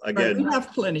awesome. Again, right, we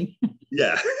have plenty.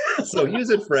 Yeah. So use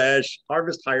it fresh,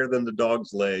 harvest higher than the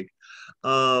dog's leg.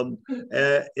 And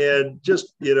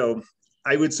just,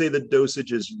 I would say the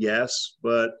dosage is yes,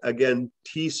 but again,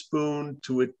 teaspoon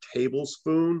to a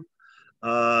tablespoon.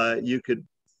 You could,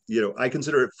 I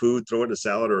consider it food, throw it in a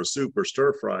salad or a soup or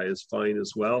stir fry is fine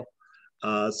as well.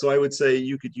 So I would say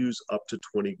you could use up to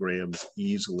 20 grams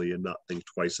easily and not think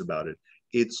twice about it.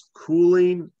 It's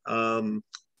cooling.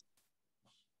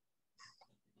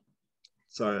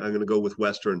 Sorry, I'm going to go with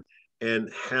Western,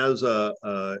 and has a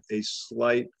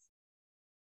slight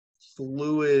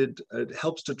fluid. It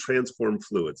helps to transform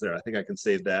fluids there. I think I can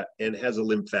say that, and has a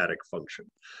lymphatic function.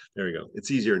 There you go.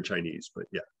 It's easier in Chinese, but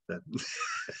yeah, that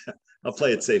I'll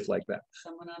play it safe like that.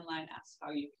 Someone online asked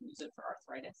how you can use it for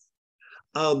arthritis.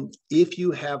 If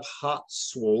you have hot,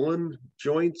 swollen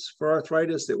joints for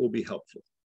arthritis, it will be helpful.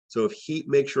 So if heat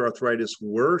makes your arthritis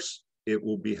worse, it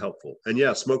will be helpful. And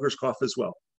yeah, smoker's cough as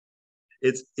well.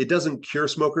 It doesn't cure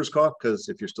smoker's cough, because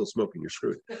if you're still smoking, you're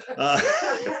screwed.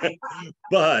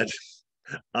 But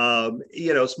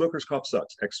smoker's cough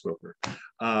sucks, ex-smoker.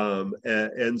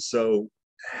 And so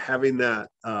having that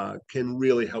can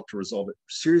really help to resolve it.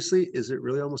 Seriously, is it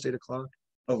really almost 8 o'clock?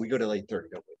 Oh, we go to 8:30,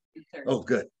 don't we? 8:30. Oh,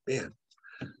 good, man.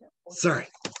 Sorry.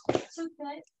 So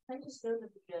can I just go to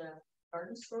the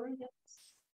garden store and get this?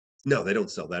 No, they don't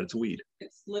sell that. It's a weed.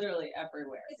 It's literally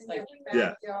everywhere. It's like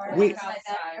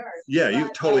yeah, you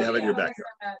totally have it in your backyard.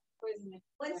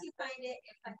 Once you find it,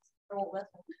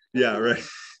 yeah, right.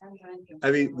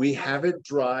 I mean, we have it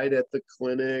dried at the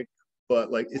clinic, but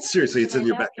like, it's seriously, it's in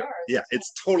your backyard. Yeah,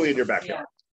 it's totally in your backyard.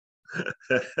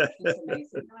 It's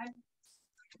amazing.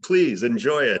 Please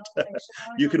enjoy it.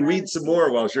 You can weed some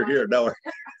more while you're here. No.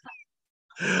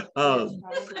 You're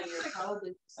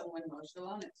probably someone mows your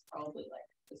lawn. It's probably like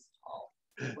this tall.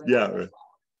 Yeah, right.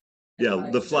 Yeah,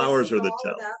 the flowers are the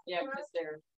tell. Yeah, because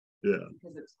they're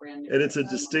because it's brand new. And it's a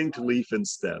distinct leaf and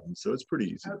stem, so it's pretty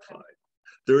easy to find.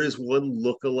 There is one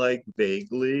look-alike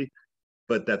vaguely,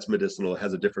 but that's medicinal. It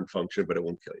has a different function, but it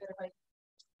won't kill you.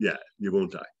 Yeah, you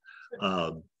won't die.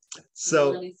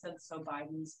 So Melanie said so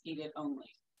Biden's eat it only.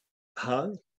 Huh?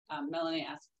 Melanie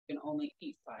asked if you can only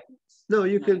eat Biden's. No,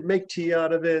 you can make tea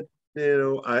out of it.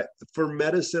 For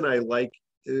medicine, I like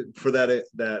for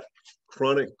that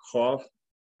chronic cough,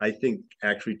 I think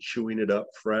actually chewing it up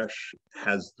fresh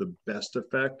has the best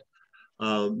effect.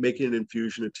 Making an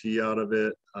infusion of tea out of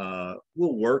it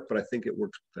will work, but I think it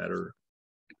works better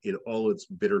in all its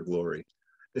bitter glory.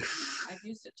 I've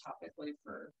used it topically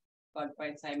for bug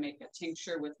bites. I make a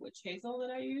tincture with witch hazel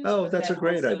that I use. Oh, that's a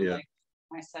great idea. Like,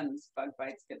 my son's bug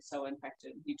bites get so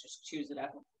infected, he just chews it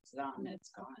up and puts it on and it's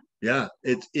gone. Yeah,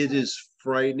 it is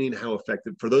frightening how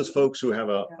effective. For those folks who have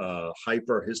a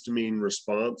hyperhistamine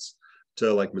response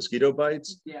to like mosquito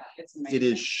bites, yeah, it's amazing. It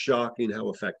is shocking how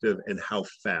effective and how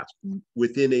fast.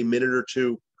 Within a minute or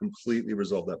two, completely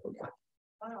resolve that bug bite.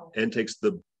 Wow. And takes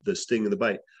the sting of the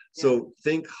bite. Yeah. So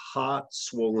think hot,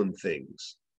 swollen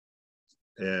things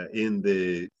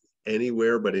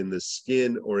anywhere but in the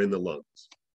skin or in the lungs.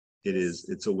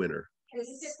 It's a winner. This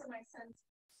is for my son's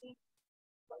feet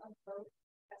on both.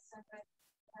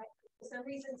 For some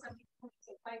reason, some people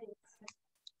say fighting,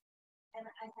 and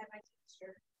I had my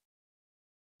teacher.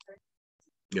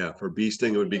 Yeah, for bee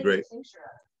sting, it would be great.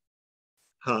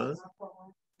 Huh?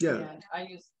 Yeah. I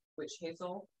use witch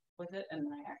hazel with it, and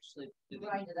I actually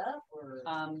grind it up or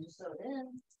sew it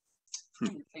in.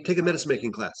 Take a medicine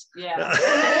making class. Yeah.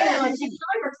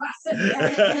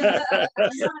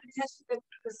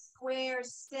 The square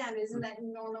stem, isn't that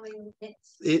normally mint?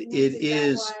 It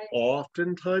is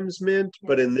oftentimes mint,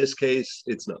 but in this case,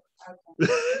 it's not.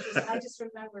 Okay. I just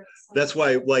remember. That's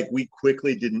why, like, we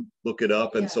quickly didn't look it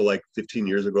up, and so, like, 15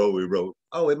 years ago, we wrote,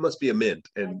 "Oh, it must be a mint,"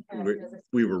 and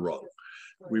we were wrong.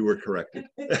 We were corrected.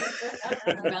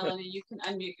 Melanie, you can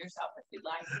unmute yourself if you'd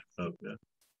like. Oh, yeah.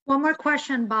 One more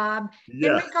question, Bob.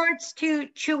 Yeah. In regards to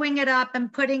chewing it up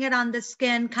and putting it on the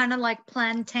skin, kind of like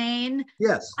plantain.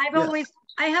 Yes.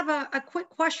 I have a quick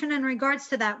question in regards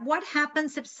to that. What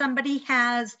happens if somebody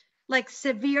has like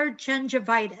severe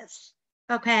gingivitis,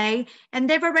 okay? And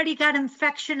they've already got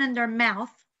infection in their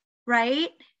mouth,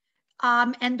 right?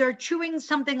 And they're chewing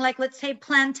something like, let's say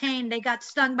plantain, they got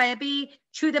stung by a bee,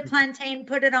 chew the plantain,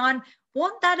 put it on.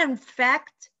 Won't that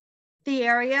infect the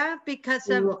area because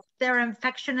of their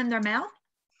infection in their mouth?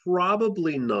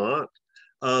 Probably not.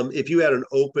 If you had an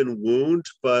open wound,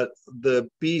 but the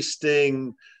bee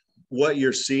sting, what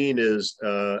you're seeing is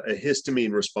a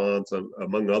histamine response,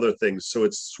 among other things. So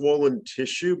it's swollen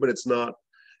tissue, but it's not,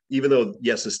 even though,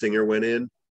 yes, a stinger went in.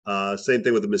 Same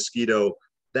thing with the mosquito.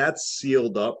 that's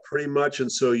sealed up pretty much.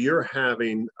 And so you're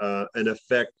having an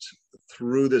effect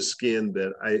through the skin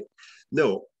that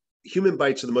no, human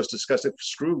bites are the most disgusting.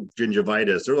 Screw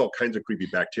gingivitis. There's all kinds of creepy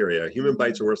bacteria. Human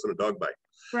bites are worse than a dog bite.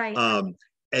 Right.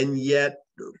 And yet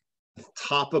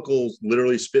topical,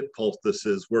 literally spit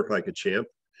poultices work like a champ.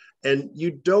 And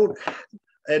you don't,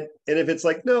 and if it's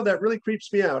like, no, that really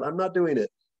creeps me out, I'm not doing it.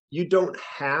 You don't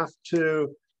have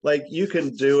to, like, you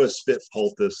can do a spit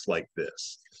poultice like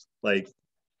this. Like,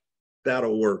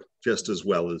 that'll work just as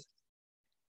well as,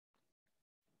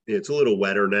 it's a little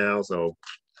wetter now, so,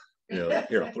 you know,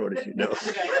 here, I'll throw it at you. No.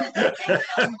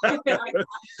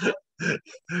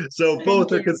 So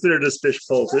both are considered a spit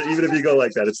poultice. Even if you go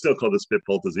like that, it's still called a spit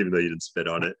poultice, even though you didn't spit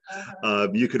on it.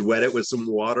 You could wet it with some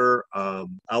water. I'll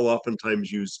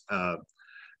oftentimes use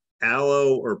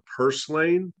aloe or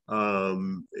purslane,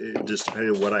 just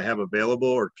depending on what I have available,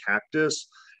 or cactus,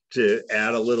 to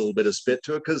add a little bit of spit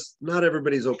to it, because not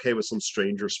everybody's okay with some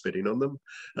stranger spitting on them.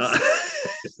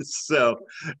 So,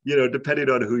 you know, depending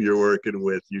on who you're working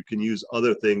with, you can use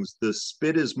other things. The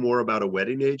spit is more about a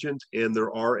wetting agent, and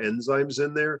there are enzymes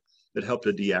in there that help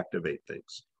to deactivate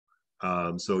things.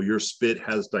 So your spit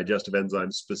has digestive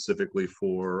enzymes specifically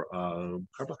for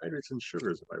carbohydrates and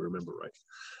sugars, if I remember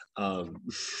right.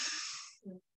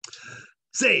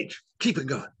 Sage, keep it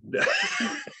going.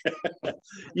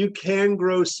 You can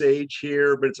grow sage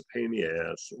here, but it's a pain in the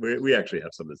ass. We actually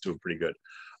have some that's doing pretty good.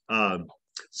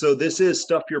 So this is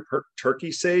stuff your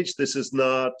turkey sage. This is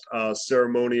not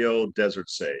ceremonial desert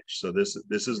sage. So this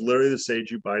is literally the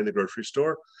sage you buy in the grocery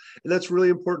store. And that's really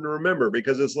important to remember,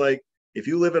 because it's like, if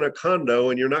you live in a condo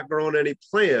and you're not growing any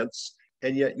plants,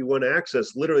 and yet you want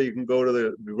access, literally you can go to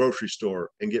the grocery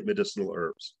store and get medicinal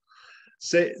herbs.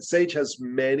 Sage has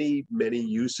many, many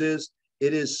uses.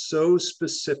 It is so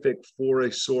specific for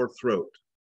a sore throat,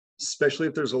 especially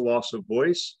if there's a loss of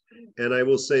voice. And I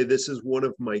will say this is one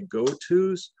of my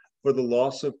go-tos for the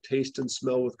loss of taste and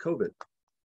smell with COVID.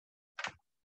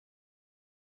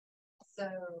 So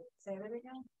say that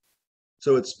again.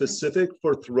 So it's specific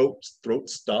for throat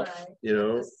stuff, right. You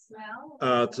know, the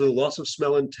smell? To the loss of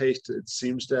smell and taste. It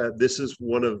seems that this is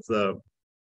one of the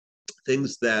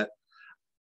things that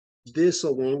this,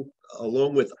 along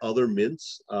with other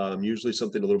mints, usually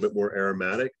something a little bit more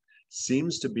aromatic,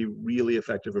 seems to be really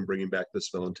effective in bringing back the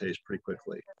smell and taste pretty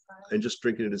quickly. And just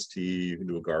drinking it as tea, you can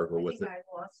do a gargle with it. I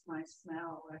lost my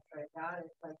smell after I got it.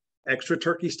 Like, extra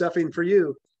turkey stuffing for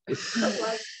you.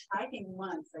 Like, I think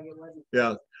once, like it wasn't.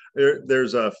 Yeah,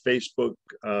 there's a Facebook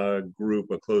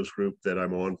group, a closed group that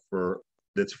I'm on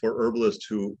that's for herbalists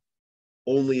who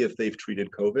only if they've treated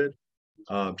COVID.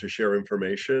 To share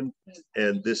information,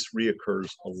 and this reoccurs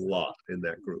a lot in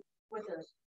that group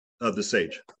of the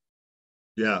sage.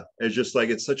 Yeah, it's just like,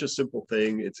 it's such a simple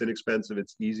thing. It's inexpensive.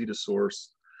 It's easy to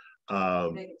source. Make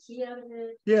a tea out of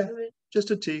it. Yeah, just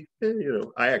a tea. You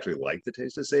know, I actually like the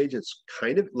taste of sage. It's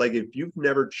kind of like, if you've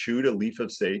never chewed a leaf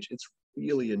of sage, it's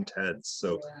really intense.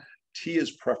 So tea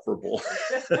is preferable.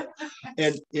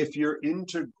 And if you're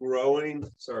into growing,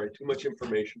 sorry, too much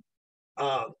information.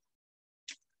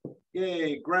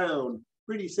 Yay, ground,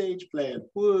 pretty sage plant,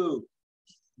 woo.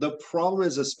 The problem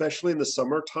is, especially in the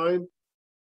summertime,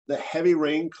 the heavy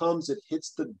rain comes, it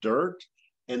hits the dirt,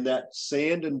 and that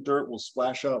sand and dirt will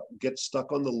splash up, get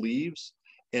stuck on the leaves,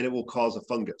 and it will cause a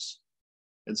fungus.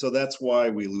 And so that's why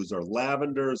we lose our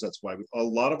lavenders. That's why a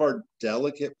lot of our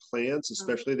delicate plants,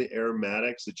 especially the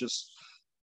aromatics,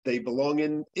 they belong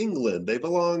in England. They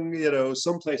belong, you know,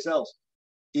 someplace else.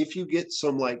 If you get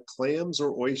some like clams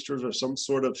or oysters or some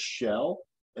sort of shell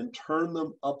and turn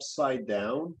them upside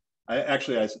down, I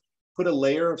put a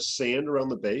layer of sand around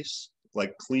the base,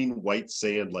 like clean white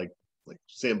sand, like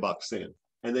sandbox sand,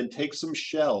 and then take some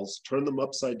shells, turn them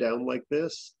upside down like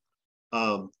this,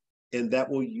 and that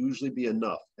will usually be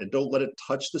enough. And don't let it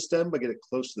touch the stem, but get it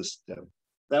close to the stem.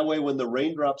 That way, when the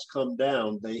raindrops come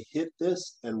down, they hit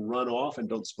this and run off and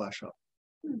don't splash up.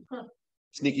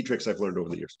 Sneaky tricks I've learned over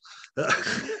the years.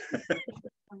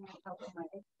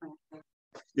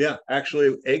 Yeah,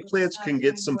 actually, eggplants can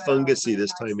get some fungusy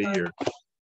this time of year.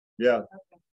 Yeah.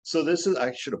 So this is,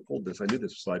 I should have pulled this. I knew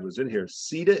this slide was in here.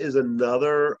 Ceta is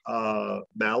another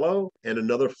mallow and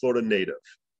another Florida native.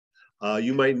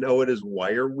 You might know it as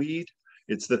wireweed.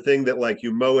 It's the thing that, like,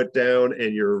 you mow it down,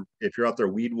 and if you're out there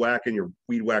weed whacking, your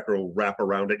weed whacker will wrap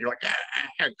around it. You're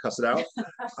like, cuss it out.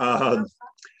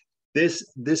 This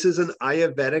is an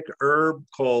Ayurvedic herb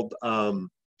called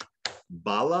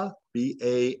Bala,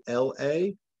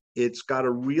 B-A-L-A. It's got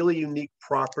a really unique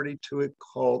property to it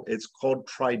it's called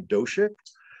tridoshic.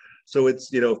 So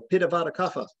it's, you know, Pitta Vata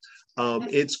Kapha.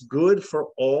 It's good for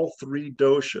all three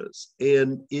doshas,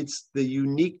 and it's the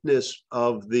uniqueness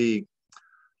of the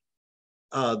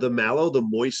mallow, the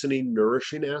moistening,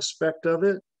 nourishing aspect of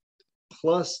it.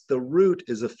 Plus, the root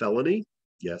is a felony.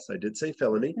 Yes, I did say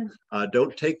felony.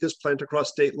 Don't take this plant across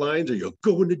state lines or you're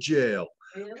going to jail.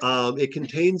 It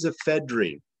contains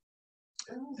ephedrine.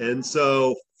 And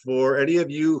so for any of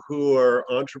you who are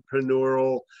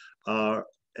entrepreneurial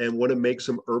and want to make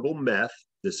some herbal meth,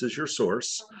 this is your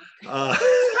source.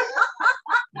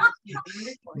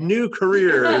 New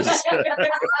careers.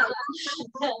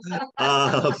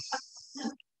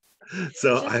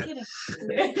 So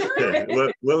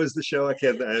what was the show? I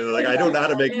don't know how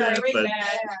to make meth, but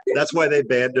that's why they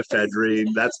banned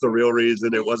ephedrine. That's the real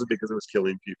reason. It wasn't because it was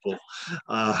killing people.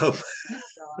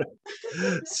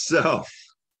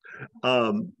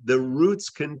 The roots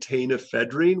contain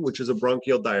ephedrine, which is a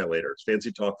bronchial dilator. It's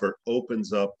fancy talk for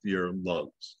opens up your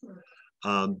lungs.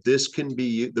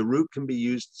 The root can be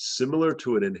used similar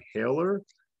to an inhaler.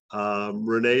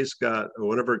 Renee's got,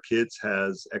 one of her kids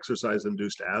has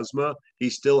exercise-induced asthma. He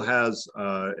still has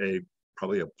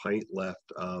probably a pint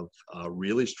left of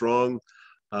really strong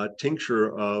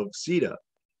tincture of Sita.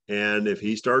 And if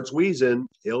he starts wheezing,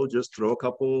 he'll just throw a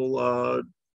couple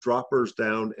droppers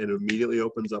down and immediately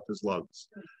opens up his lungs.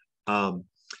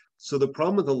 So the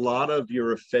problem with a lot of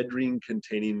your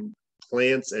ephedrine-containing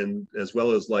plants, and as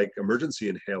well as like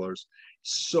emergency inhalers,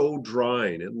 so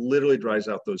drying. It literally dries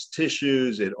out those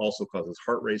tissues. It also causes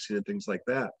heart racing and things like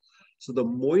that. So the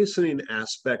moistening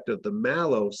aspect of the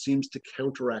mallow seems to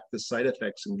counteract the side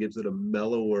effects and gives it a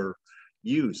mellower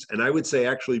use. And I would say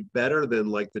actually better than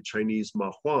like the Chinese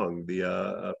ma huang,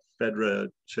 the Ephedra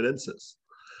chinensis.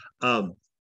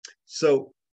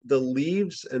 So the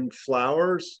leaves and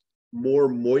flowers, more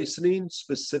moistening,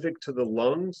 specific to the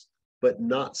lungs, but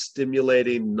not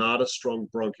stimulating, not a strong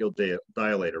bronchial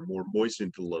dilator, more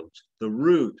moistening to the lungs. The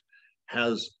root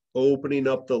has opening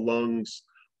up the lungs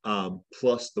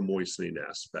plus the moistening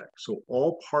aspect. So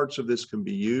all parts of this can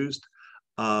be used.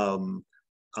 I'll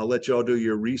let y'all do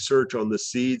your research on the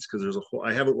seeds because there's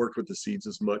I haven't worked with the seeds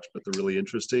as much, but they're really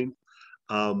interesting.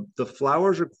 The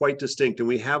flowers are quite distinct, and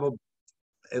we have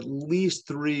at least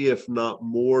 3, if not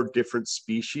more, different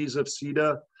species of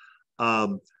Sita.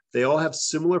 They all have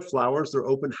similar flowers. They're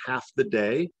open half the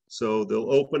day. So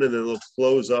they'll open and then they'll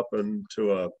close up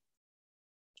into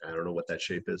I don't know what that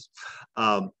shape is.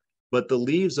 But the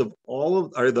leaves of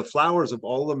the flowers of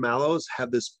all the mallows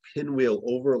have this pinwheel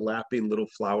overlapping little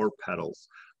flower petals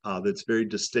that's very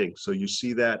distinct. So you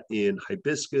see that in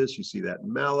hibiscus, you see that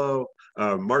in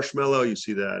marshmallow, you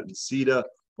see that in Sita.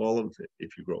 All of it.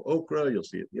 If you grow okra, you'll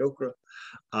see it in the okra.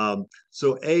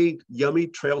 So a yummy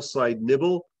trailside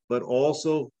nibble, but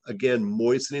also, again,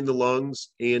 moistening the lungs,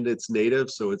 and it's native,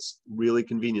 so it's really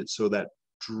convenient. So that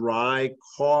dry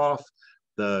cough,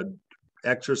 the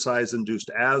exercise-induced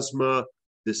asthma,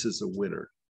 this is a winner.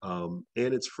 And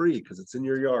it's free because it's in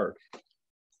your yard.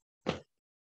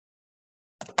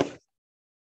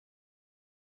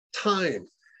 Time.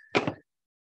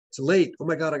 It's late. Oh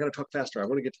my God, I got to talk faster. I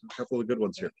want to get to a couple of the good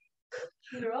ones here.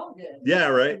 They're all good. Yeah,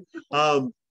 right.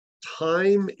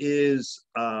 Thyme is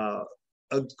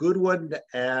a good one to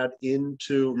add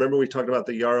into. Remember, we talked about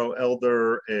the yarrow,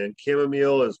 elder, and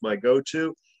chamomile as my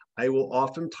go-to. I will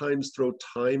oftentimes throw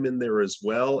thyme in there as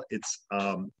well. It's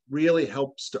really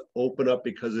helps to open up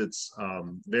because it's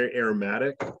very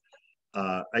aromatic.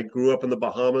 I grew up in the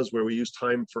Bahamas where we use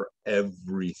thyme for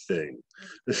everything.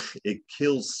 It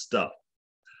kills stuff.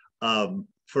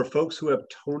 For folks who have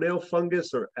toenail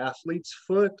fungus or athlete's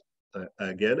foot,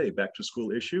 again, a back to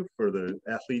school issue for the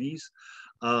athletes.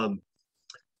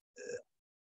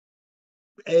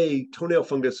 Toenail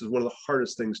fungus is one of the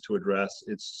hardest things to address.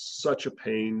 It's such a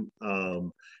pain.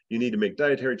 You need to make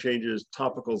dietary changes,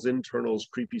 topicals, internals,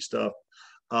 creepy stuff.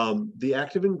 The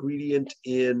active ingredient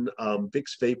in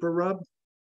Vicks Vapor Rub,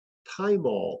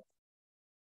 thymol.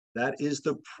 That is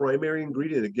the primary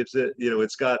ingredient that gives it,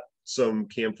 it's got some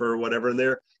camphor or whatever in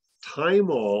there.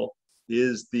 Thymol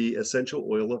is the essential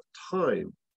oil of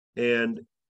thyme and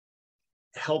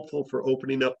helpful for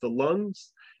opening up the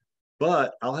lungs.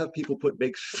 But I'll have people put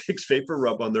Vicks Vapor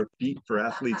Rub on their feet for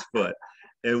athlete's foot.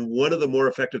 And one of the more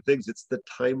effective things, it's the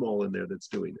thymol in there that's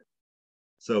doing it.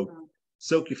 So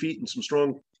soak your feet in some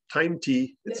strong thyme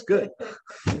tea. It's good.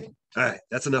 All right,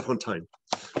 that's enough on thyme.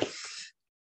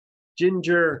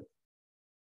 Ginger.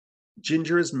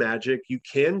 Ginger is magic. You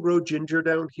can grow ginger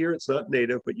down here. It's not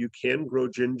native, but you can grow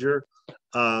ginger.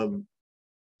 All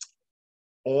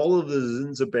of the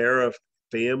Zinzibera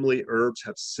family herbs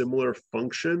have similar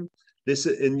function.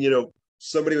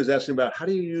 somebody was asking about how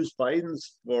do you use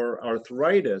Biden's for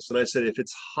arthritis? And I said, if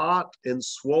it's hot and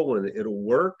swollen, it'll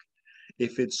work.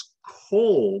 If it's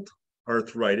cold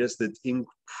arthritis that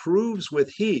improves with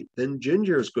heat, then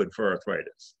ginger is good for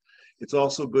arthritis. It's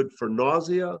also good for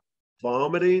nausea,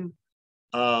 vomiting.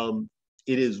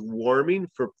 It is warming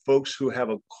for folks who have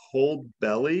a cold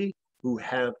belly, who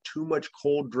have too much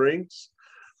cold drinks.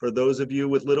 For those of you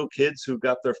with little kids who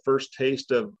got their first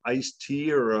taste of iced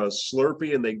tea or a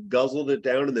Slurpee and they guzzled it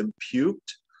down and then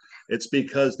puked, it's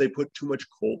because they put too much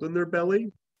cold in their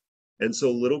belly. And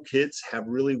so little kids have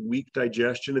really weak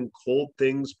digestion, and cold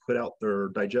things put out their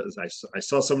digest. I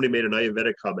saw somebody made an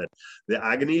Ayurvedic comment, the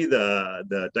agony,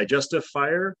 the digestive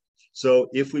fire. So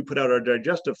if we put out our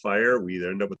digestive fire, we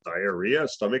either end up with diarrhea,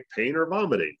 stomach pain, or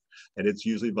vomiting. And it's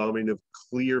usually vomiting of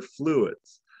clear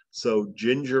fluids. So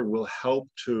ginger will help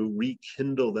to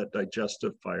rekindle that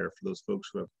digestive fire for those folks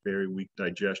who have very weak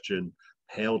digestion,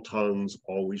 pale tongues,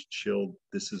 always chilled.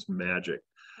 This is magic.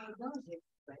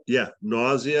 Yeah,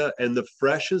 nausea, and the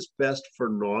fresh is best for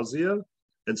nausea.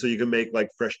 And so you can make like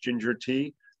fresh ginger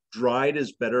tea. Dried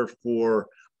is better for,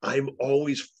 I'm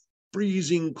always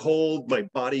freezing cold, my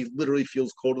body literally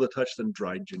feels cold to the touch, then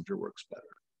dried ginger works better.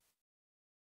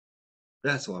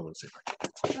 That's all I want to say.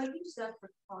 I use that for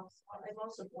coughs. I've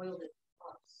also boiled it for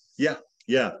coughs. Yeah,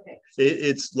 yeah. Okay.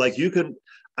 It's like you can,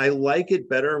 I like it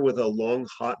better with a long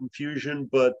hot infusion,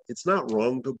 but it's not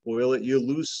wrong to boil it. You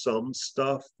lose some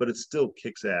stuff, but it still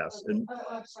kicks ass. And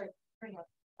I'm sorry.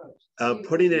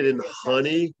 putting it in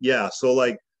honey, yeah. So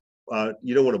like,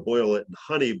 you don't want to boil it in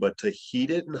honey, but to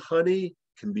heat it in honey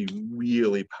can be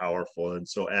really powerful. And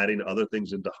so adding other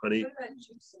things into honey. What about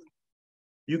juicing?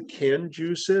 You can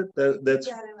juice it. That's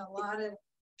in a lot of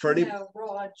for any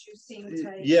raw juicing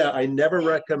type. Yeah, I never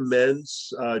recommend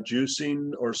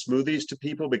juicing or smoothies to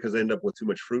people because they end up with too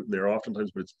much fruit in there oftentimes,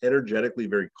 but it's energetically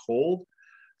very cold.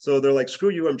 So they're like, screw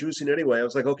you, I'm juicing anyway. I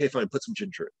was like, okay, fine, put some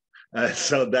ginger in.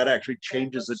 So that actually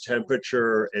changes the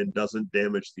temperature and doesn't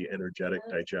damage the energetic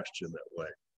digestion that way.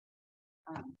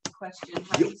 Question,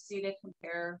 how do you see to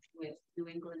compare with New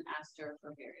England aster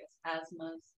for various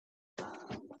asthmas?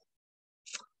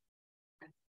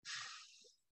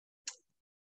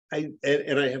 I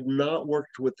have not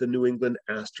worked with the New England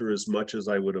aster as much as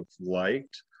I would have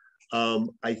liked.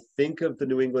 I think of the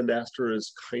New England aster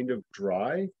as kind of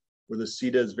dry, where the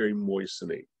Sita is very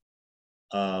moistening.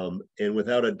 And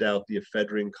without a doubt, the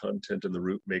ephedrine content in the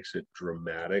root makes it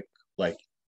dramatic, like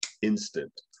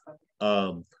instant.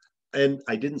 And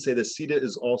I didn't say the Sita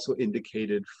is also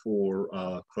indicated for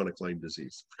chronic Lyme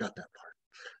disease. Forgot that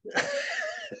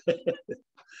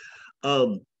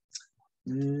part.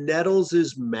 Nettles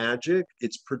is magic.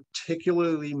 It's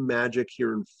particularly magic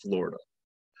here in Florida.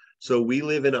 So we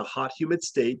live in a hot, humid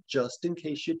state, just in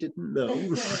case you didn't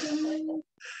know.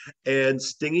 And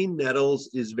stinging nettles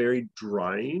is very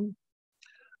drying.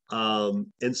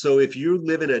 And so if you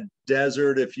live in a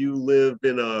desert, if you live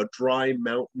in a dry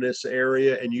mountainous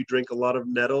area and you drink a lot of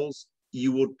nettles,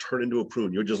 you will turn into a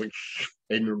prune. You'll just like,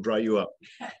 and it'll dry you up.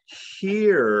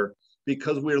 Here,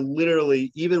 because we're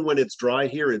literally, even when it's dry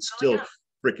here, it's still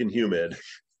freaking humid.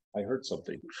 I heard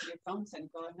something. Your phone's going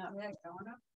up. Yeah, going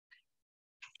up.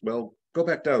 Well, go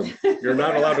back down. You're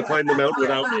not allowed to climb the mountain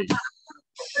without me.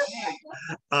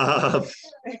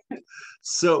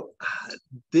 So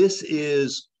this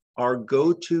is our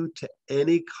go-to to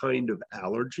any kind of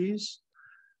allergies.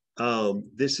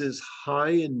 This is high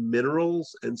in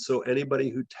minerals, and so anybody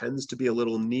who tends to be a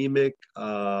little anemic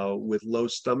with low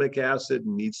stomach acid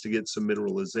needs to get some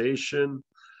mineralization.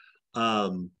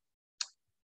 I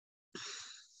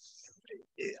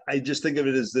just think of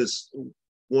it as this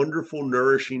wonderful,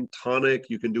 nourishing tonic.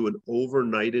 You can do an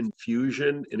overnight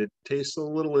infusion, and it tastes a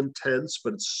little intense,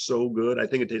 but it's so good. I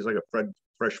think it tastes like a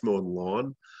fresh mown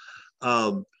lawn.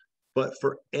 But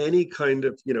for any kind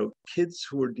of, kids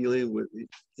who are dealing with,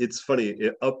 it's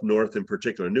funny, up north in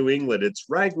particular, New England, it's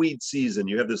ragweed season.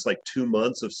 You have this like 2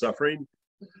 months of suffering.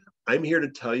 I'm here to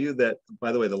tell you that,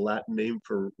 by the way, the Latin name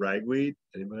for ragweed,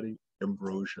 anybody?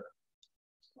 Ambrosia.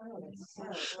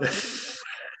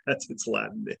 That's its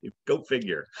Latin name. Go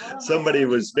figure. Somebody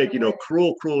was making a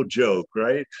cruel joke,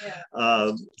 right?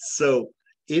 Yeah. So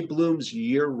it blooms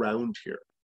year round here.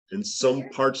 In some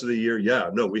parts of the year,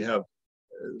 we have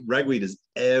ragweed is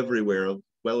everywhere, as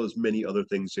well as many other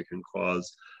things that can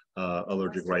cause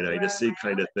allergic rhinitis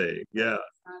kind of thing. Yeah.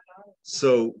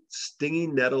 So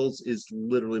stinging nettles is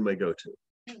literally my go-to.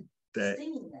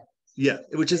 Yeah,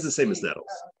 which is the same as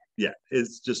nettles. Yeah,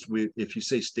 it's just if you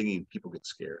say stinging, people get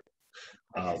scared.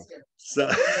 So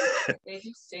they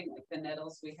do sting, like the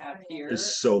nettles we have here.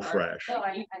 It's so fresh.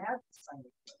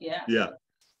 Yeah. Yeah.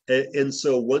 And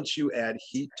so once you add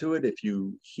heat to it, if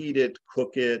you heat it,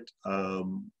 cook it,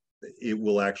 it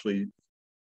will actually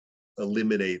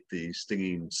eliminate the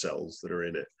stinging cells that are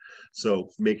in it. So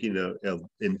making a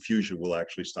infusion will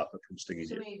actually stop it from stinging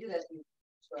So you. when you do that, you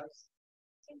trust.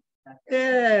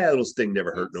 Yeah, little sting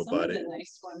never hurt nobody. Some of the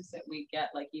nice ones that we get,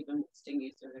 like even sting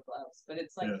you through the gloves, but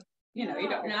it's like, Yeah. you know,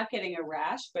 you're not getting a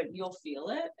rash, but you'll feel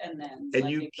it, and then. And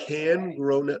like, you it goes can away.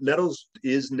 grow nettles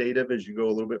is native as you go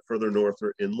a little bit further north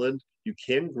or inland. You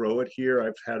can grow it here.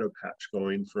 I've had a patch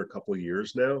going for a couple of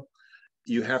years now.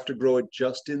 You have to grow it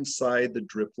just inside the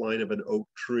drip line of an oak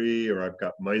tree, or I've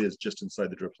got mine is just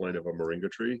inside the drip line of a moringa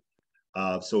tree.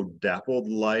 So dappled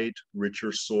light,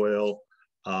 richer soil.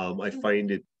 I find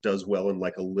it does well in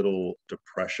like a little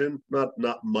depression, not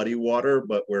muddy water,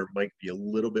 but where it might be a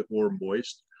little bit more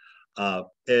moist. And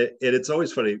it's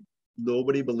always funny.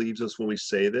 Nobody believes us when we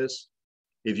say this.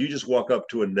 If you just walk up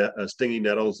to a stinging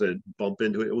nettles and bump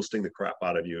into it, it will sting the crap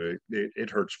out of you. It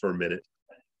hurts for a minute.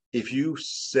 If you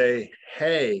say,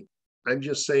 hey, I'm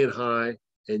just saying hi,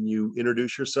 and you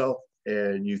introduce yourself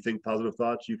and you think positive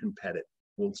thoughts, you can pet it. It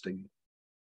won't sting you.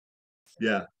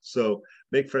 Yeah, so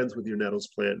make friends with your nettles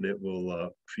plant and it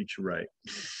will treat you right.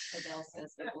 Adele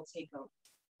says that will take over.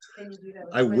 Can you do that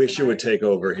with I wish it would poison take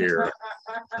over here.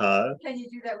 ivy? Can you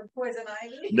do that with poison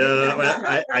ivy? No,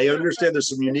 I understand there's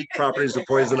some unique properties to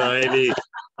poison ivy.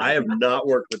 I have not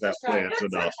worked with that plant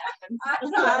enough.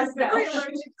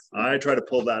 I try to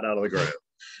pull that out of the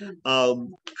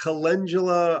ground.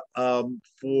 Calendula,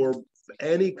 for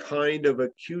any kind of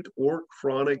acute or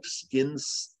chronic skin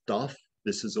stuff,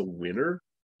 this is a winner.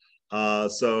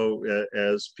 So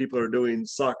as people are doing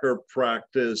soccer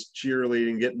practice,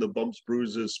 cheerleading, getting the bumps,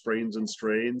 bruises, sprains, and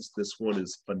strains, this one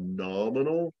is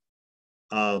phenomenal.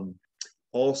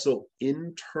 Also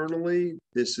internally,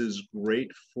 this is great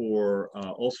for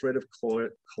ulcerative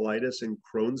colitis and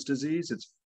Crohn's disease.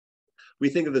 We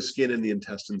think of the skin and the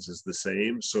intestines as the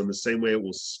same. So in the same way it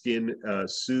will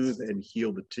soothe and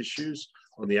heal the tissues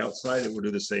on the outside, it will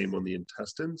do the same on the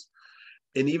intestines.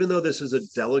 And even though this is a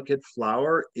delicate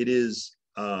flower, it is,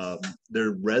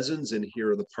 their resins in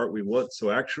here are the part we want.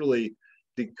 So actually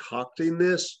decocting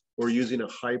this or using a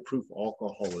high proof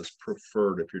alcohol is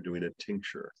preferred if you're doing a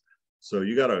tincture. So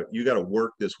you gotta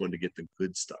work this one to get the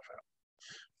good stuff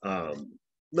out.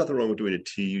 Nothing wrong with doing a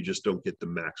tea, you just don't get the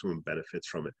maximum benefits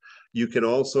from it. You can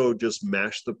also just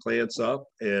mash the plants up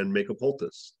and make a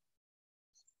poultice.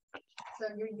 So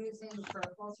you're using for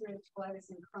ulcerative colitis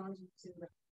and Crohn's to the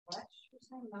flesh?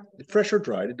 Fresh or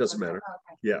dried, it doesn't matter.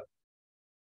 Okay. Yeah.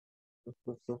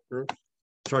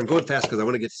 So I'm going fast because I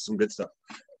want to get to some good stuff.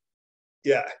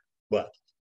 Yeah, well,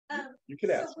 you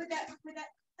can ask. So would that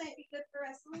plant be good for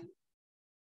wrestling?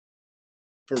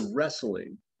 For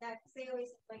wrestling. Yeah, because they always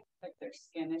like their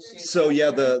skin issues. So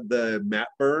yeah, the mat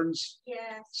burns.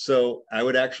 yes. So I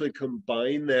would actually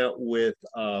combine that with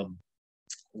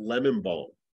lemon balm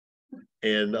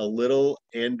and a little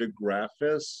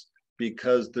antigraphis,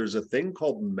 because there's a thing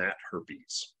called mat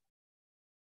herpes.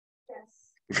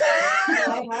 Yes.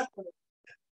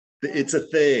 It's a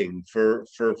thing for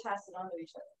Pass it on to each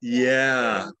other.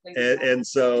 yeah, and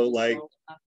so like,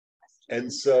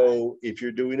 and so if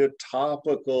you're doing a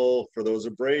topical for those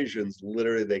abrasions,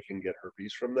 literally they can get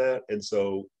herpes from that. And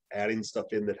so adding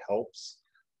stuff in that helps,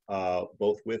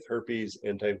 both with herpes,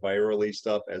 antivirally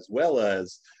stuff, as well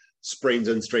as sprains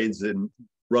and strains and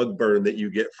rug burn that you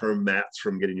get from mats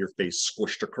from getting your face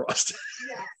squished across.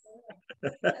 Yeah.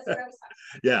 That's what I was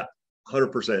talking. Yeah,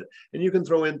 100%. And you can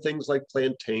throw in things like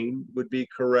plantain would be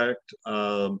correct.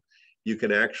 You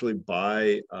can actually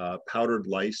buy powdered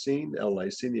lysine,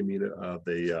 L-lysine,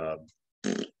 the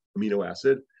amino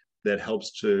acid that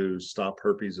helps to stop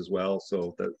herpes as well.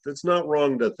 So that's not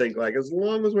wrong to think, like, as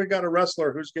long as we got a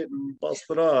wrestler who's getting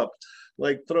busted up,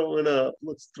 like let's throw in a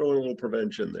little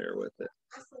prevention there with it.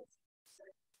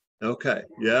 Okay,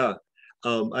 yeah.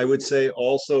 I would say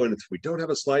also, and if we don't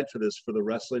have a slide for this, for the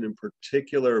wrestling in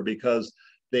particular, because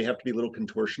they have to be little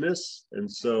contortionists.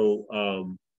 And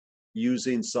so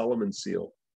using Solomon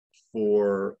seal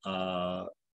for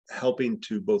helping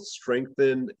to both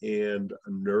strengthen and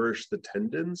nourish the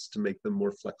tendons to make them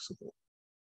more flexible.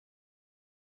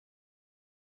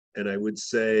 And I would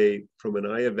say from an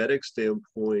Ayurvedic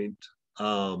standpoint,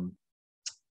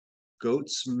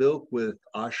 goat's milk with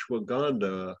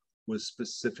ashwagandha was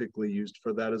specifically used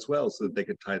for that as well, so that they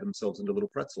could tie themselves into little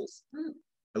pretzels.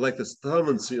 I like this.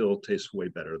 Solomon seal tastes way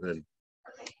better than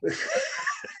the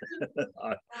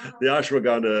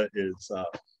ashwagandha is,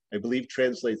 I believe,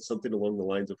 translates something along the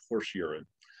lines of horse urine.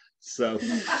 So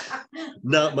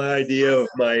not my idea of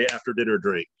my after dinner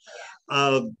drink.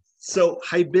 So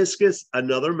hibiscus,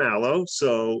 another mallow,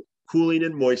 so cooling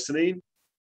and moistening.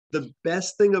 The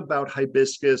best thing about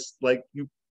hibiscus, like you,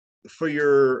 for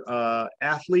your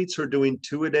athletes who are doing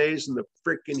 2-a-days in the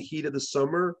freaking heat of the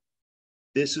summer,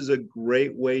 this is a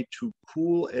great way to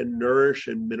cool and nourish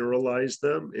and mineralize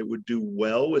them. It would do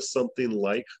well with something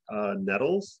like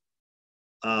nettles.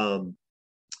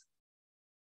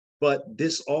 But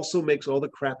this also makes all the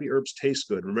crappy herbs taste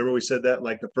good. Remember we said that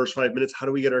like the first 5 minutes, how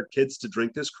do we get our kids to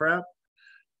drink this crap?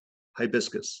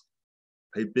 Hibiscus.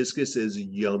 Hibiscus is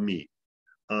yummy.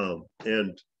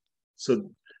 And so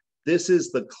this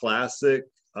is the classic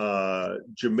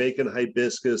Jamaican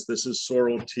hibiscus. This is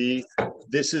sorrel tea.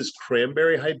 This is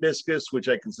cranberry hibiscus, which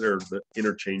I consider the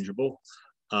interchangeable.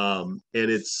 And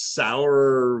it's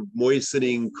sour,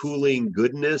 moistening, cooling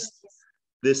goodness.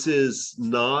 This is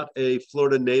not a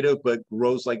Florida native, but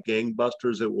grows like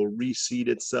gangbusters. It will reseed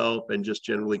itself and just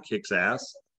generally kicks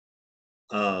ass.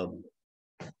 Oh,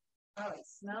 it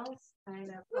smells kind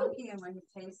of funky, and when you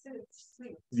taste it, it's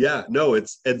sweet. Yeah, no,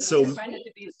 it's, and so. I find it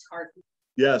to be tart.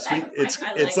 Yeah, sweet.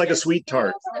 It's like a sweet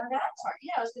tart.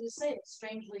 Yeah, I was going to say it's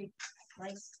strangely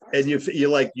nice. And you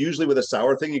like, usually with a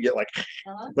sour thing, you get like,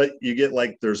 but you get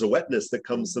like, there's a wetness that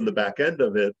comes from the back end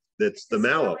of it. That's the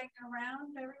mallow.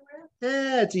 Around everywhere?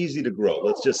 It's easy to grow.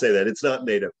 Let's just say that it's not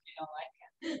native.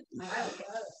 You don't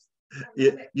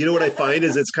like You know what I find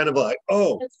is it's kind of like,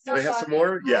 oh, can I have some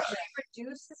more? Yeah. Does it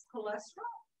reduce this cholesterol?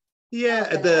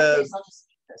 Yeah.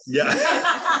 Yeah.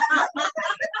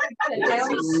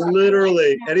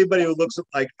 Literally, anybody who looks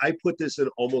like, I put this in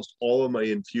almost all of my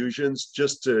infusions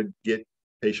just to get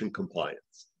patient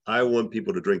compliance. I want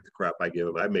people to drink the crap I give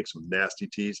them. I make some nasty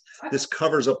teas. This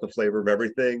covers up the flavor of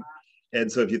everything. And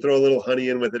so if you throw a little honey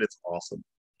in with it, it's awesome.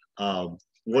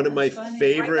 One of my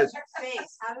favorite.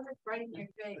 How does it brighten your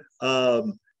face?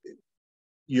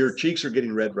 Your cheeks are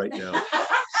getting red right now.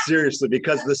 Seriously,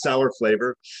 because of the sour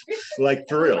flavor. Like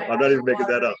for real, I'm not even making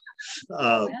that up.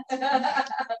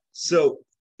 So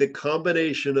the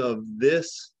combination of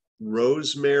this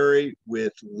rosemary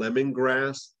with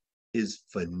lemongrass is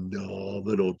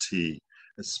phenomenal tea,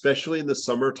 especially in the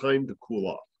summertime to cool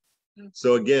off.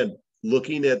 So again,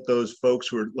 looking at those folks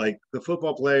who are like the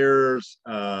football players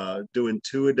doing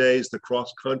 2-a-days, the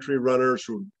cross country runners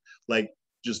who are like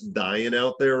just dying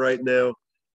out there right now.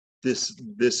 This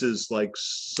is like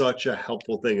such a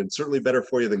helpful thing, and certainly better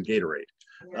for you than Gatorade.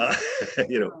 Yeah.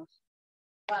 You know.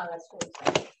 Wow, that's really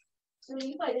exciting. So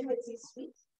you might even see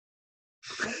sweet.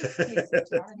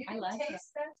 I like it.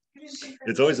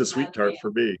 It's always a sweet tart for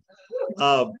me.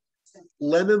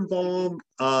 Lemon balm.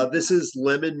 This is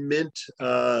lemon mint.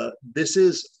 This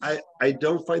is, I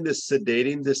don't find this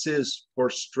sedating. This is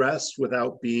for stress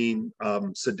without being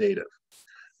sedative.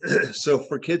 So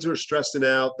for kids who are stressing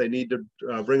out, they need to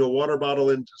bring a water bottle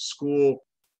into school.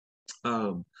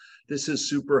 This is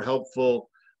super helpful.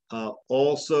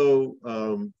 Also,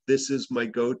 this is my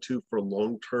go-to for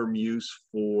long-term use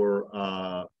for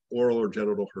oral or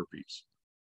genital herpes.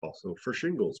 Also for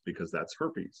shingles, because that's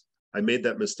herpes. I made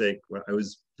that mistake when I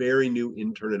was very new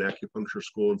intern in acupuncture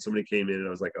school, and somebody came in and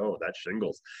I was like, oh, that's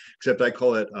shingles. Except I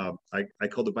call it, I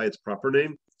called it by its proper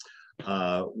name,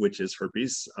 which is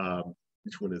herpes.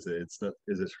 Which one is it? It's not,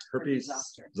 is it herpes?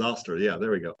 Zoster. Yeah,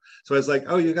 there we go. So I was like,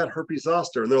 oh, you got herpes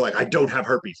zoster. And they're like, I don't have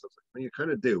herpes. I was like, well, you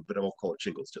kind of do, but I won't call it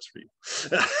shingles just for you.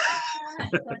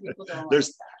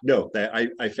 There's no,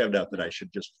 I found out that I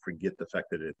should just forget the fact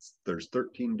that there's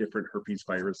 13 different herpes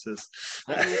viruses.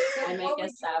 I make a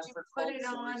salve for put it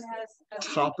on as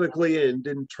topically and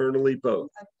internally both.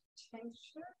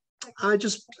 I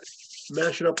just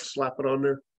mash it up, slap it on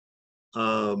there.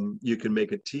 You can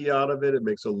make a tea out of it. It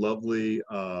makes a lovely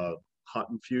hot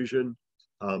infusion.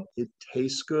 It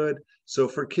tastes good. So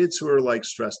for kids who are like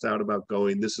stressed out about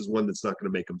going, this is one that's not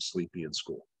going to make them sleepy in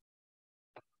school.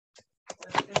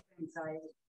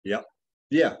 Yep.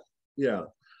 Yeah. Yeah.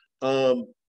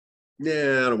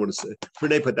 Yeah, I don't want to say.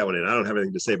 Renee put that one in. I don't have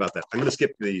anything to say about that. I'm going to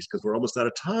skip these because we're almost out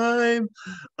of time.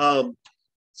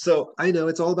 So I know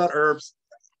it's all about herbs.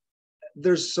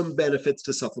 There's some benefits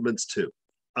to supplements too.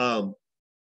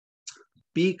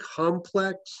 B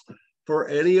complex for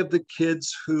any of the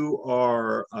kids who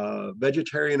are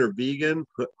vegetarian or vegan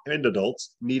and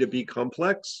adults need a B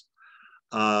complex.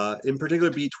 In particular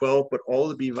B12, but all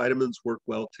the B vitamins work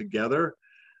well together.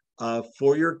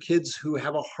 For your kids who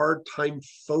have a hard time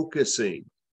focusing,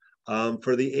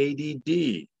 for the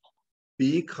ADD,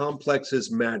 B complex is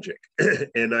magic.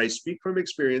 And I speak from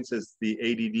experience as the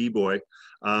ADD boy.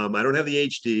 I don't have the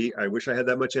HD. I wish I had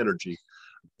that much energy.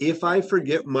 If I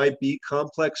forget my B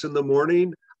complex in the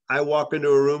morning, I walk into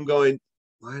a room going,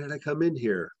 why did I come in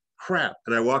here? Crap.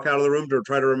 And I walk out of the room to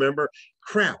try to remember.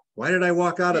 crap, why did I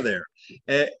walk out of there?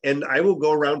 And I will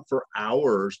go around for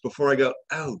hours before I go,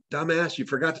 oh, dumbass, you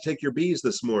forgot to take your bees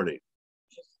this morning.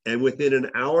 And within an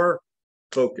hour,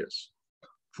 focus.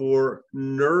 For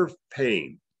nerve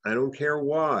pain, I don't care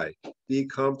why, B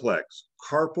complex,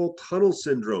 carpal tunnel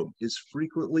syndrome is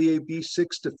frequently a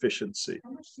B6 deficiency.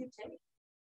 How much do you take?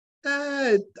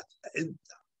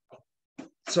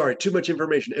 Sorry, too much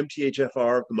information.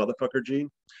 MTHFR, the motherfucker gene.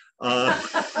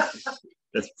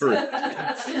 That's for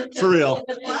real.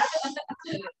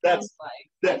 That's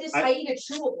I eat a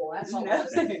chewable. That's all.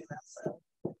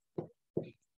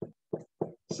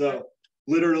 So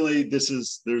literally,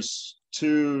 there's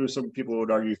two. Some people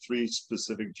would argue 3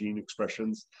 specific gene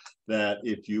expressions that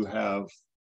if you have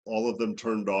all of them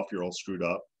turned off, you're all screwed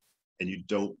up, and you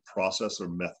don't process or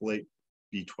methylate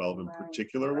B12 in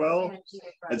particular well.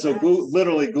 And so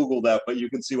literally Google that, but you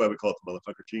can see why we call it the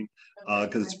motherfucker gene,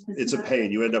 because it's a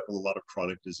pain. You end up with a lot of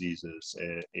chronic diseases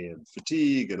and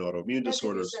fatigue and autoimmune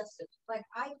disorders. Like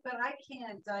but I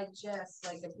can't digest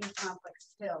like a B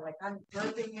complex pill. Like I'm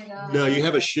burping it up. No, you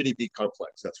have a shitty B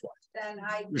complex. That's why. Then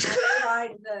I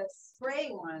tried the spray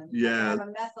one. Yeah. I have a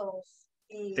methyl.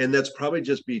 And that's probably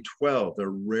just B12. They're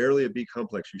rarely a B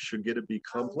complex. You should get a B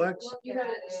complex. You got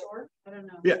it at the store? I don't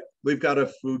know. Yeah, we've got a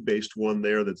food-based one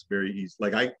there that's very easy.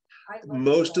 Like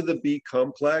most of the B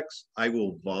complex, I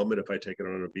will vomit if I take it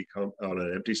on on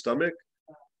an empty stomach.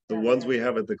 The ones we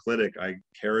have at the clinic, I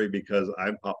carry because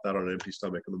I pop that on an empty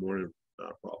stomach in the morning.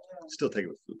 Not a problem. Still take it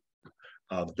with food.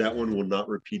 That one will not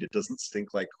repeat. It doesn't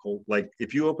stink like cold. Like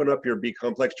if you open up your B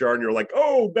complex jar and you're like,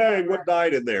 oh bang, what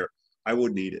died in there? I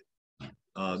wouldn't eat it.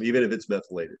 Even if it's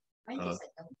methylated.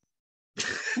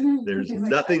 There's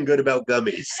nothing good about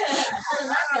gummies.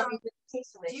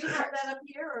 Do you have that up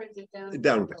here or is it down?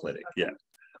 Down at the clinic, yeah.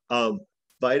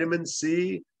 Vitamin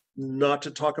C, not to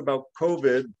talk about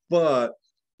COVID, but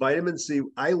vitamin C,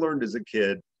 I learned as a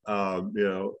kid, I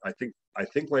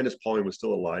think Linus Pauling was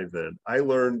still alive then. I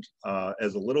learned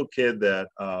as a little kid that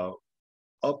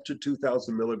up to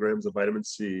 2,000 milligrams of vitamin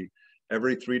C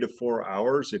every 3 to 4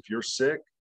 hours, if you're sick,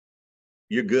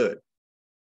 you're good.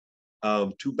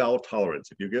 To bowel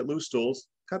tolerance. If you get loose stools,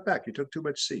 cut back. You took too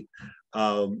much C.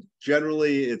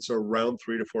 Generally, it's around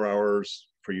 3 to 4 hours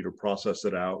for you to process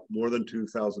it out. More than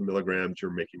 2,000 milligrams,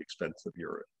 you're making expensive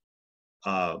urine.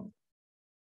 I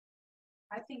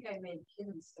think I made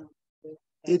kidney stone.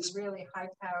 It's really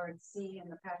high-powered C in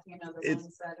the pack. The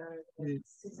ones that are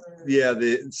super. Yeah,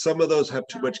 some of those have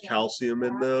too much calcium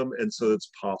in them, and so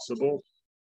it's possible.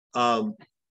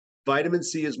 Vitamin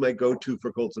C is my go-to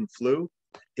for colds and flu.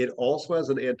 It also has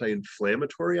an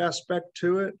anti-inflammatory aspect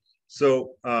to it.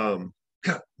 So, God,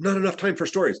 not enough time for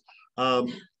stories.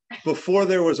 Before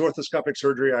there was orthoscopic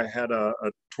surgery, I had a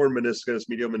torn meniscus,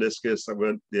 medial meniscus.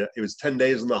 It was 10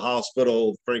 days in the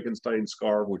hospital, Frankenstein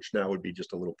scar, which now would be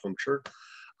just a little puncture.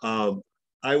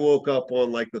 I woke up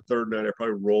on like the 3rd night, I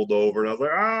probably rolled over and I was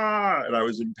like, and I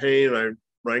was in pain. And I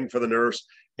rang for the nurse.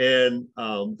 And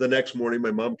the next morning,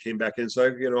 my mom came back in and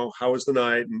said, how was the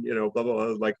night? And, blah, blah, blah. I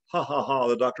was like, ha, ha, ha.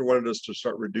 The doctor wanted us to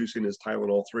start reducing his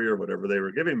Tylenol 3 or whatever they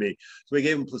were giving me. So we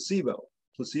gave him placebo.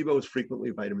 Placebo is frequently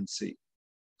vitamin C.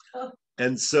 Oh.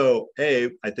 And so,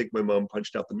 I think my mom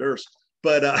punched out the nurse.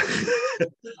 But,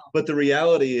 but the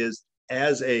reality is,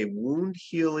 as a wound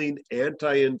healing,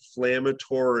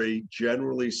 anti-inflammatory,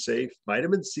 generally safe,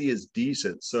 vitamin C is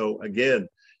decent. So again,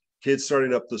 kids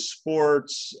starting up the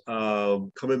sports,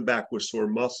 coming back with sore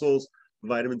muscles,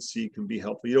 vitamin C can be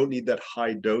helpful. You don't need that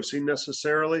high dosing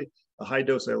necessarily. The high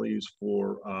dose I only use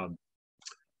for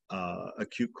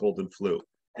acute cold and flu.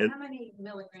 And how many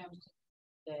milligrams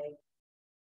a day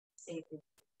safely?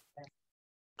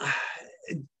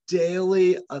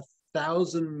 Daily,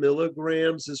 1,000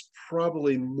 milligrams is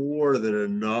probably more than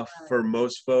enough for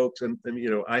most folks. And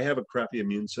I have a crappy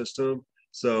immune system,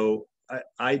 so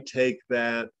I take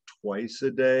that twice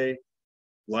a day.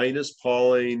 Linus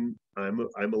Pauling, I'm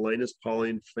a Linus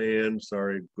Pauling fan.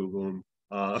 Sorry, Google him.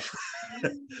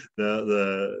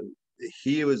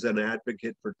 He was an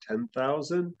advocate for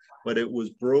 10,000, but it was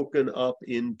broken up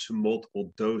into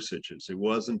multiple dosages. It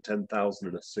wasn't 10,000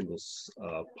 in a single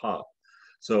pop.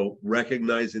 So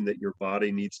recognizing that your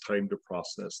body needs time to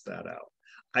process that out.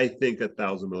 I think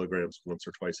 1,000 milligrams once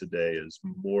or twice a day is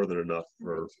more than enough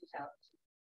for.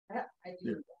 I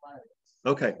do a lot of this.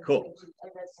 Okay, cool. I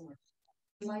read somewhere.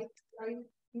 Mike, are you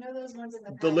You know those ones in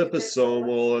the The packet, they're so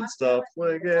liposomal and stuff,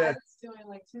 like, yeah. I was doing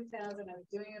like 2,000. I was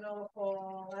doing it all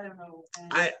fall. I don't know.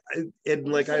 And And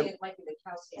like it might be the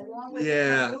calcium. Along with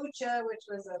Yeah. the kombucha, which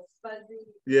was a fuzzy.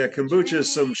 Yeah, kombucha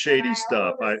is some drink, shady and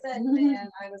stuff. all of a sudden, man,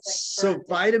 I was like, So burnt.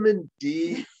 vitamin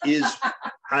D is,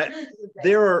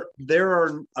 there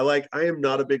are, like, I am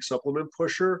not a big supplement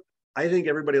pusher. I think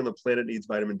everybody on the planet needs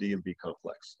vitamin D and B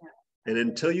complex. Yeah. And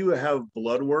until you have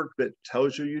blood work that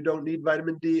tells you you don't need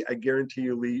vitamin D, I guarantee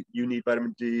you need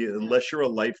vitamin D unless you're a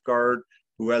lifeguard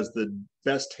who has the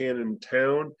best tan in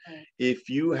town. Right. If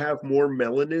you have more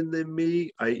melanin than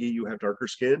me, i.e. you have darker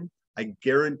skin, I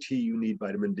guarantee you need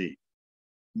vitamin D.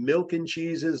 Milk and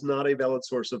cheese is not a valid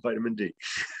source of vitamin D.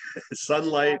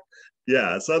 Sunlight,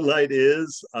 yeah, sunlight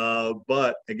is,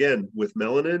 but again, with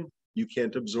melanin, you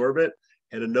can't absorb it.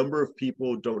 And a number of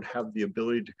people don't have the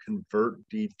ability to convert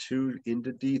D2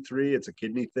 into D3. It's a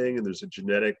kidney thing, and there's a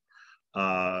genetic,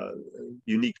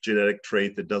 unique genetic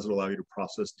trait that doesn't allow you to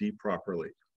process D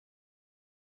properly.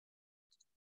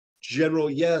 General,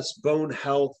 yes, bone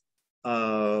health,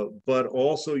 but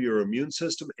also your immune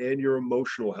system and your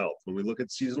emotional health. When we look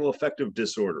at seasonal affective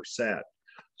disorder, SAD,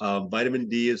 vitamin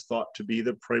D is thought to be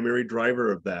the primary driver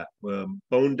of that.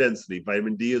 Bone density,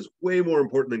 vitamin D is way more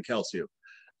important than calcium.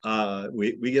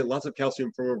 We get lots of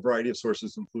calcium from a variety of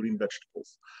sources, including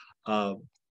vegetables.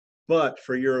 But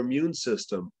for your immune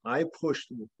system, I push,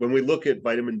 when we look at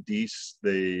vitamin D,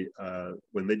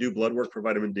 when they do blood work for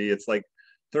vitamin D, it's like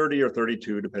 30 or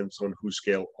 32, depends on whose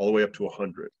scale, all the way up to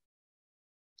 100.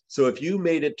 So if you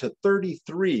made it to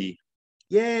 33,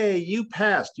 yay, you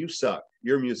passed, you suck.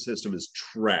 Your immune system is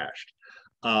trashed.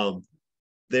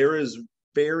 There is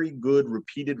very good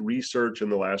repeated research in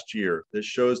the last year that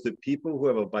shows that people who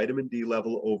have a vitamin D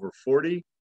level over 40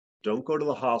 don't go to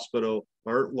the hospital,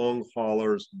 aren't long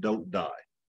haulers, don't die,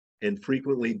 and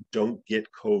frequently don't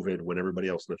get COVID when everybody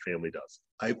else in the family does.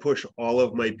 I push all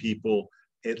of my people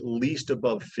at least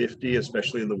above 50,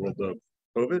 especially in the world of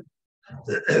COVID.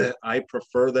 I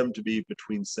prefer them to be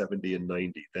between 70 and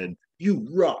 90. Then you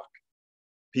rock.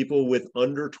 People with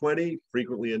under 20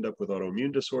 frequently end up with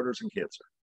autoimmune disorders and cancer.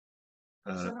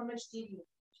 So how much do you use?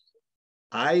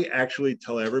 I actually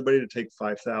tell everybody to take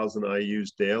 5,000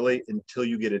 IUs daily until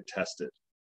you get it tested.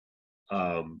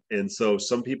 And so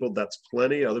some people, that's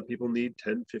plenty. Other people need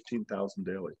 10, 15,000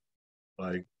 daily.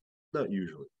 Like, not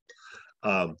usually.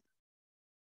 Yeah,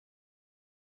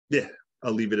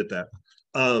 I'll leave it at that.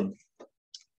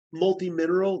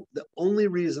 Multi-mineral, the only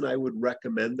reason I would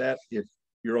recommend that if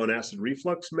you're on acid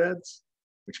reflux meds,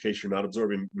 in which case you're not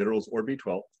absorbing minerals or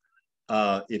B12.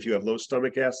 If you have low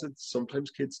stomach acid,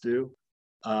 sometimes kids do.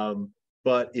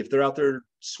 But if they're out there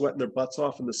sweating their butts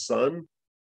off in the sun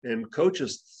and coach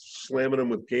is slamming them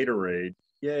with Gatorade,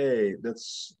 yay,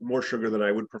 that's more sugar than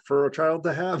I would prefer a child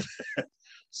to have.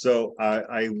 So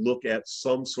I look at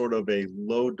some sort of a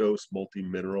low dose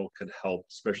multi-mineral can help,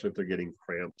 especially if they're getting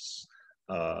cramps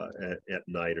at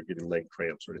night or getting leg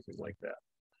cramps or anything like that.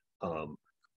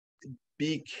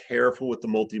 Be careful with the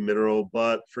multi-mineral,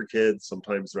 but for kids,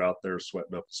 sometimes they're out there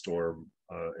sweating up a storm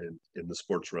in the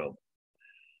sports realm.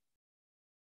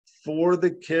 For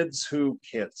the kids who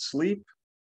can't sleep,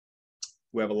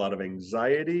 who have a lot of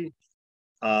anxiety,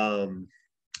 who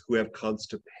have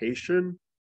constipation,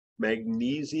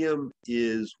 magnesium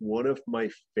is one of my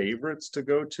favorites to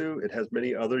go to. It has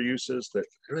many other uses that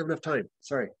I don't have enough time.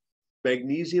 Sorry.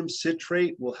 Magnesium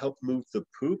citrate will help move the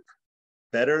poop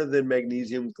better than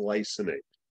magnesium glycinate.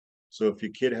 So if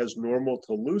your kid has normal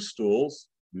to loose stools,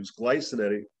 use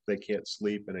glycinate, they can't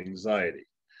sleep, and anxiety.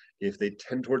 If they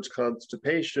tend towards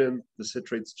constipation, the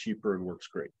citrate's cheaper and works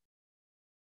great.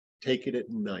 Take it at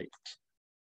night.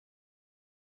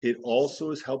 It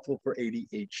also is helpful for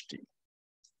ADHD.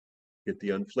 Get the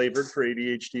unflavored for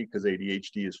ADHD because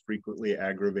ADHD is frequently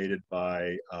aggravated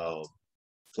by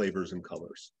flavors and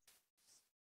colors.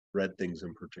 Red things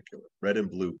in particular. Red and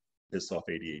blue piss off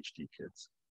ADHD kids.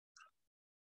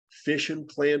 Fish and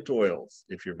plant oils.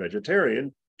 If you're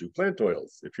vegetarian, do plant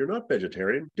oils. If you're not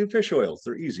vegetarian, do fish oils.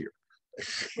 They're easier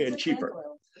and cheaper.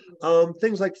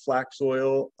 Things like flax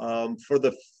oil for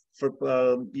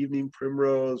evening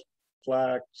primrose,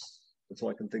 flax. That's all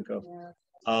I can think of.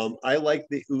 Yeah. I like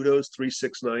the Udo's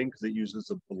 369 because it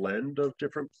uses a blend of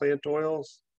different plant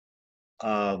oils.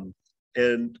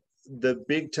 And the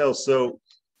big tell, so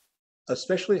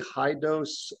especially high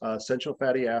dose essential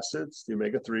fatty acids, the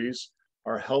omega-3s,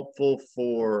 are helpful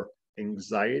for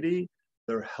anxiety.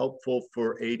 They're helpful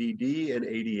for ADD and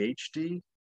ADHD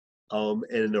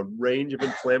and a range of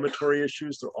inflammatory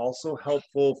issues. They're also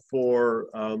helpful for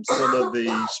some of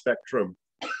the spectrum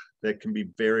that can be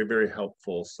very, very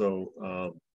helpful.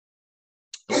 So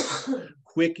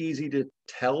quick, easy to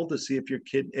tell to see if your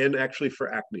kid, and actually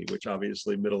for acne, which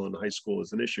obviously middle and high school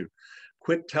is an issue.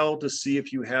 Quick tell to see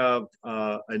if you have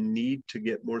a need to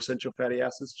get more essential fatty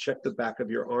acids, check the back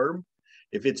of your arm.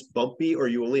 If it's bumpy or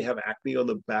you only have acne on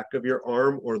the back of your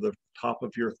arm or the top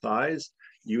of your thighs,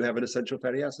 you have an essential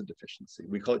fatty acid deficiency.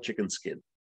 We call it chicken skin.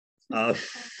 But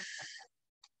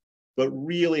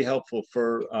really helpful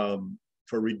for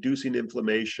reducing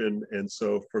inflammation. And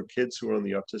so for kids who are on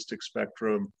the autistic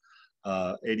spectrum,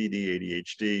 ADD,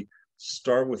 ADHD,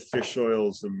 start with fish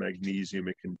oils and magnesium.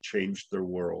 It can change their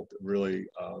world, really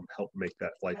help make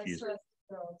that life easier.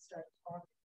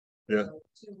 Yeah.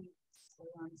 2 weeks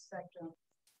on the spectrum.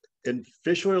 And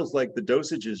fish oils, like the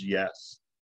dosage is yes.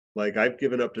 Like I've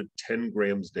given up to 10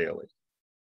 grams daily.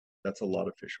 That's a lot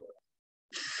of fish oil.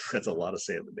 That's a lot of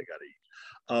salmon they got to eat.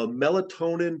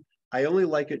 Melatonin, I only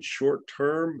like it short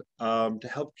term to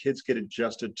help kids get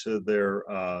adjusted to their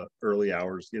early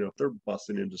hours. You know, if they're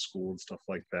busting into school and stuff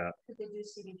like that. Could they do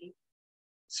CBD?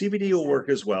 CBD will work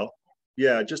as well.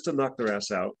 Yeah, just to knock their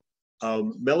ass out.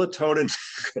 Melatonin,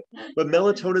 but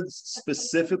melatonin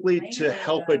specifically to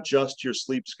help adjust your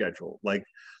sleep schedule. Like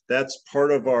that's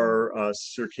part of our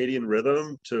circadian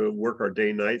rhythm to work our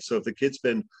day night. So if the kid's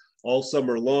been all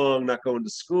summer long, not going to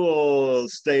school,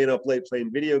 staying up late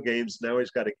playing video games, now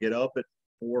he's got to get up at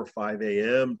 4 or 5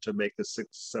 a.m. to make the 6,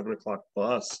 7 o'clock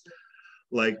bus.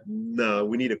 Like, no,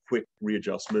 we need a quick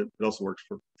readjustment. It also works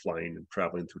for flying and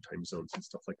traveling through time zones and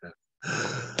stuff like that.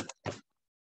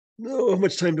 No, how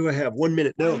much time do I have? 1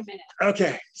 minute. No. 1 minute.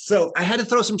 Okay. So I had to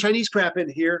throw some Chinese crap in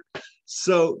here.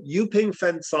 So Yuping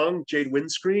Fen Song, Jade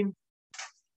Windscreen,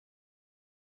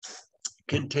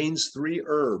 contains 3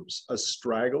 herbs: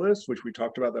 astragalus, which we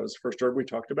talked about. That was the first herb we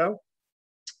talked about.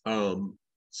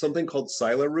 Something called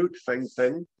sila root, feng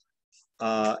feng,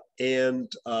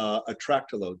 and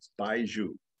atractalodes,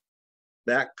 baiju.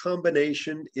 That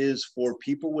combination is for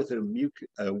people with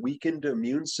a weakened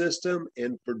immune system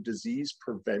and for disease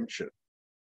prevention.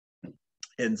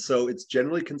 And so it's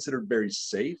generally considered very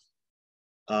safe.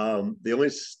 The only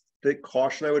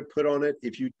caution I would put on it,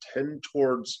 if you tend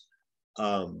towards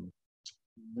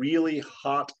really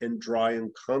hot and dry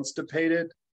and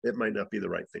constipated, it might not be the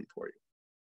right thing for you.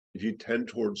 If you tend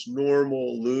towards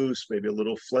normal, loose, maybe a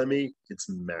little phlegmy, it's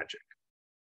magic.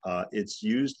 It's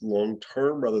used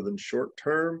long-term rather than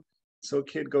short-term. So a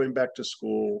kid going back to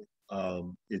school,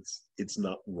 it's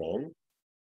not wrong.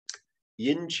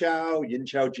 Yin Chow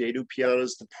Jadu Piana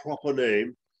is the proper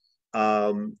name,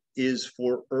 is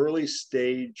for early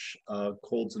stage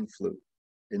colds and flu.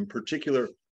 In particular,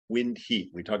 wind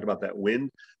heat. We talked about that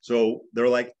wind. So they're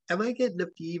like, am I getting a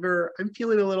fever? I'm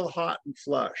feeling a little hot and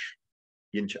flush.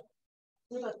 Yin Chow.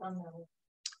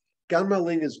 Ganma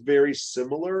Ling is very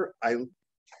similar.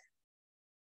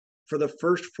 For the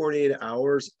first 48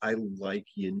 hours, I like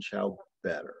Yin Chow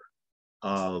better.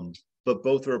 But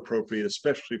both are appropriate,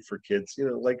 especially for kids, you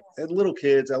know, like little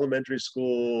kids, elementary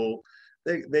school,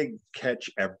 they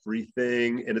catch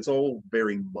everything and it's all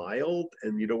very mild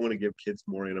and you don't want to give kids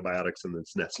more antibiotics than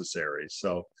it's necessary.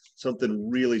 So something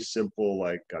really simple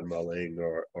like Ganma Ling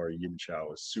or Yin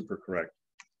Chow is super correct.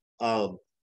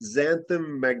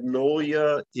 Xanthum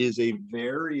Magnolia is a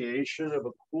variation of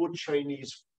a cool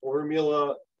Chinese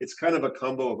formula. It's kind of a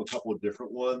combo of a couple of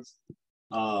different ones.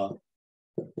 So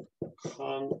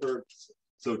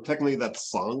technically that's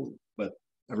Song, but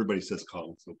everybody says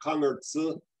Kong. So Kong or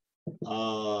Tzu,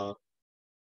 Quan,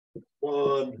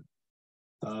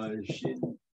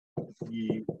 Xin,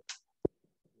 Yi,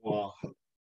 Hua,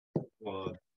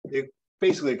 Huan. It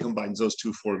basically combines those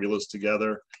 2 formulas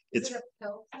together. It's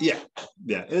yeah,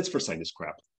 and it's for sinus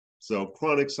crap. So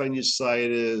chronic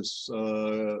sinusitis,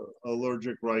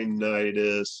 allergic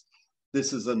rhinitis.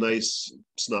 This is a nice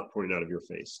snot pouring out of your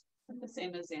face. The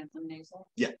same as xanthan nasal.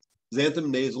 Yeah, xanthan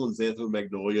nasal and xanthan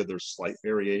magnolia, there's slight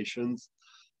variations,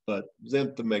 but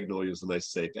xanthan magnolia is a nice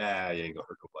safe, you ain't gonna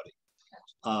hurt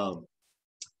nobody.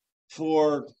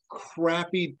 For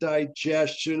crappy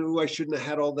digestion, I shouldn't have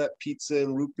had all that pizza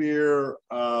and root beer.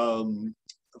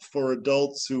 For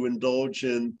adults who indulge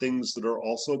in things that are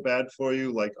also bad for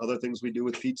you, like other things we do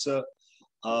with pizza,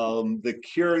 the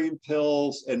curing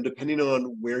pills, and depending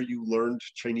on where you learned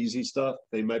Chinesey stuff,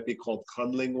 they might be called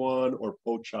Kunlingwan or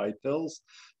Po Chai pills.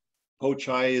 Po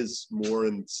Chai is more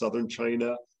in southern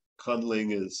China.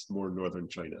 Kunling is more northern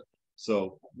China.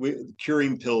 So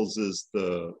curing pills is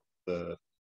the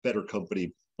better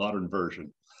company modern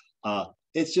version.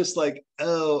 It's just like,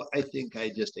 oh, I think I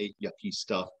just ate yucky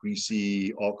stuff,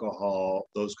 greasy, alcohol,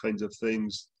 those kinds of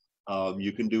things.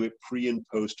 You can do it pre and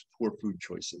post poor food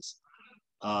choices.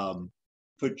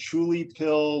 Patchouli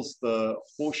pills, the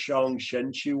Hoshang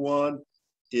Shenqiwan,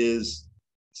 is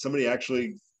somebody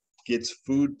actually gets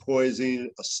food poisoning,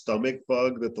 a stomach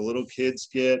bug that the little kids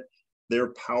get,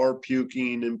 they're power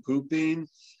puking and pooping.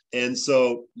 And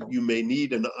so you may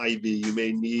need an IV, you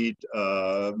may need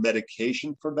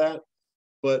medication for that.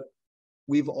 But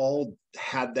we've all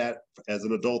had that as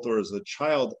an adult or as a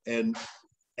child, and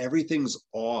everything's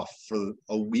off for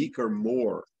a week or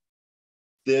more.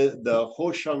 The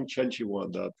Hoshang Chenchi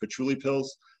one, the patchouli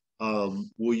pills,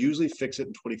 will usually fix it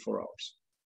in 24 hours.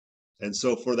 And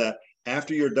so for that,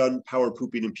 after you're done power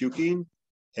pooping and puking,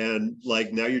 and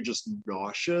like now you're just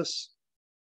nauseous,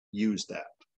 use that.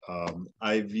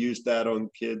 I've used that on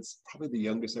kids. Probably the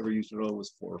youngest I ever used it on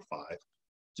was 4 or 5.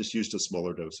 Just used a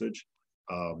smaller dosage,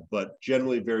 but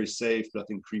generally very safe,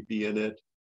 nothing creepy in it.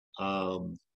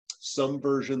 Some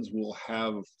versions will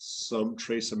have some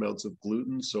trace amounts of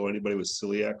gluten, so anybody with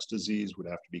celiac disease would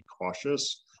have to be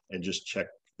cautious and just check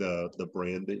the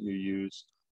brand that you use.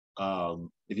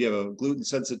 If you have a gluten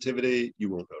sensitivity, you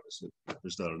won't notice it.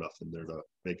 There's not enough in there to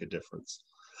make a difference.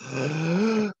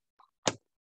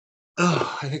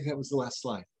 Oh, I think that was the last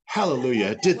slide.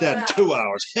 Hallelujah. I did that in 2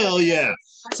 hours. Hell yeah.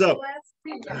 So,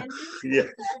 yeah.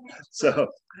 So,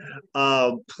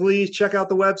 please check out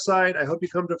the website. I hope you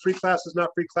come to free classes, not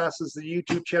free classes. The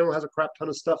YouTube channel has a crap ton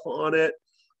of stuff on it.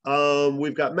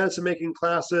 We've got medicine making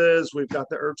classes. We've got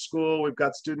the herb school. We've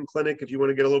got student clinic. If you want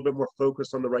to get a little bit more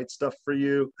focused on the right stuff for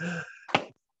you,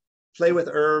 play with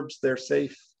herbs. They're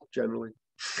safe generally.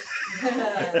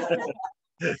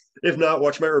 If not,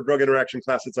 watch my herb drug interaction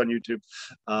class. It's on YouTube.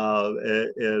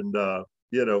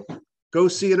 You know, go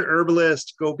see an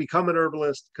herbalist, go become an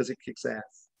herbalist because it kicks ass.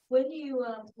 When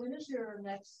does your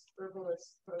next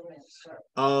herbalist program start?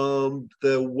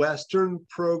 The Western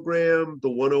program,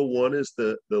 the 101 is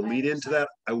the lead into that.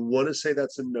 I want to say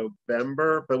that's in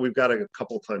November, but we've got a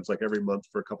couple times, like every month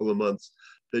for a couple of months.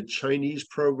 The Chinese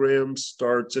program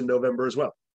starts in November as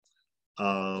well. Do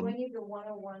I need the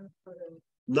 101 for the?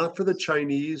 Not for the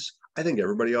Chinese. I think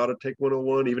everybody ought to take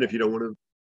 101, even if you don't want to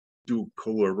do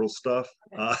cool herbal stuff.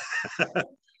 Okay.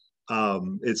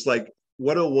 It's like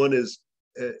 101 is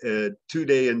a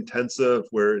 2-day intensive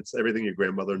where it's everything your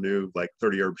grandmother knew, like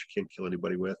 30 herbs you can't kill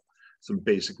anybody with, some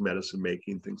basic medicine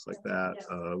making, things like that.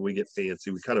 We get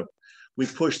fancy. We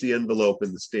push the envelope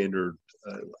in the standard.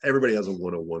 Everybody has a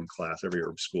 101 class. Every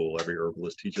herb school, every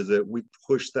herbalist teaches it. We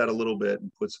push that a little bit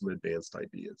and put some advanced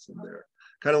ideas in there.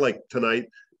 Kind of like tonight,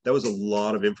 that was a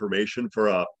lot of information for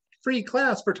a free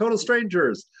class for total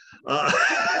strangers. I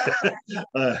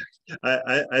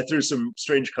threw some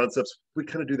strange concepts. We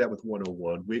kind of do that with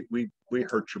 101. We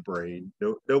hurt your brain.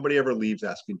 Nobody ever leaves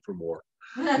asking for more.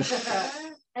 And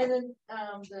then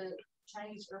the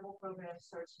Chinese herbal program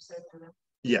starts, you said, for them.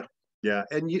 Yeah.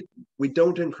 And we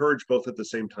don't encourage both at the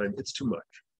same time. It's too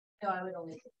much. No, I would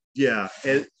only. Yeah,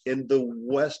 and the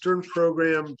Western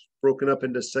program broken up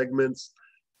into segments,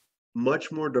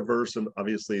 much more diverse, and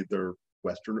obviously they're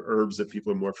Western herbs that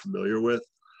people are more familiar with.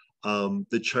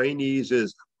 The Chinese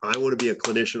is, I want to be a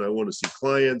clinician, I want to see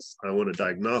clients, I want a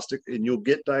diagnostic, and you'll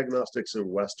get diagnostics in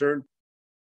Western,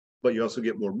 but you also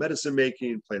get more medicine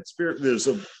making, plant spirit.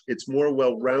 It's more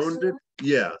well-rounded.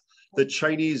 Yeah, the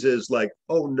Chinese is like,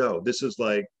 oh no, this is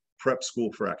like prep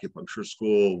school for acupuncture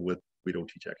school with. We don't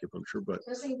teach acupuncture, but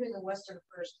I think doing the Western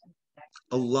first.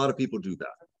 A lot of people do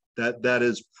that. That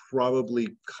is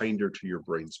probably kinder to your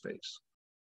brain space.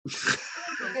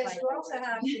 Because you also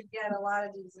have to get a lot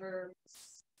of these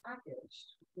herbs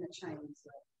packaged in the Chinese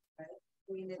way, right?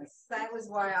 I mean, that was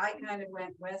why I kind of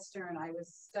went Western. I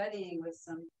was studying with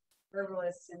some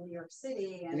herbalists in New York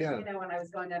City, and you know, when I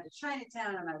was going down to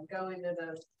Chinatown, and I would go into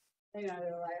the. You know,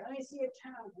 they were like, let me see a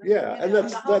town. Yeah, and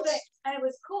that's and it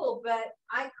was cool, but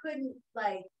I couldn't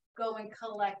like go and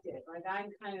collect it. Like I'm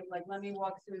kind of like, let me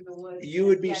walk through the woods. You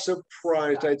would be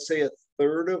surprised. I'd say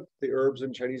 1/3 of the herbs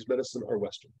in Chinese medicine are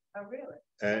Western. Oh, really?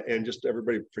 And just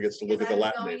everybody forgets to look at the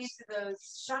Latin going names. into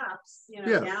those shops, you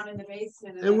know, down in the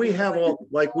basement. And we have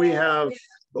we have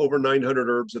over 900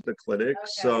 herbs at the clinic,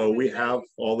 so we have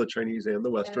all the Chinese and the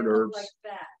Western herbs. Like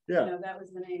that. Yeah, you know, that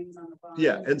was the names on the bottom.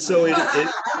 Yeah, and so I'm going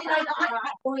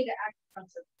to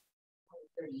acupuncture for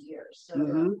 30 years,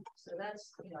 so so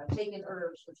that's I've taken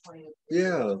herbs for 20 years.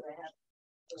 Yeah.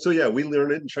 So yeah, we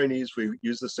learn it in Chinese. We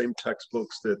use the same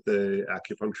textbooks that the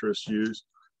acupuncturists use.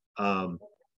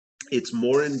 It's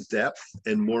more in depth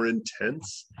and more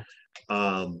intense,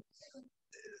 but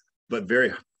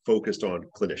very focused on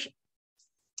clinician.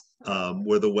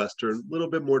 Where the Western, a little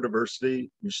bit more diversity.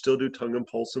 You still do tongue and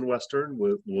pulse in Western.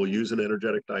 We'll use an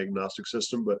energetic diagnostic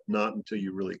system, but not until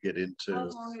you really get into. How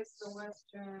long is the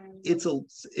Western?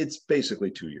 It's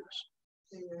basically 2 years.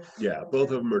 2 years. Yeah,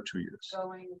 both of them are 2 years.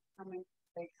 Coming.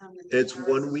 They come and It's do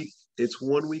 1 week. It's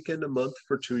 1 weekend a month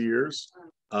for 2 years.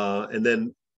 And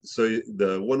then, so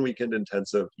the 1 weekend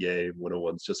intensive, yay,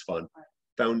 101 is just fun.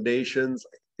 Foundations,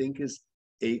 I think, is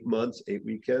 8 months, 8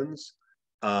 weekends,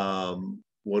 1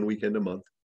 weekend a month.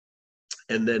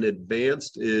 And then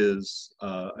advanced is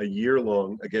a year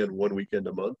long, again, 1 weekend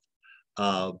a month.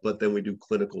 But then we do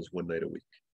clinicals 1 night a week.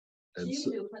 And You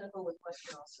so, can do clinical with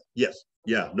Western also. yes,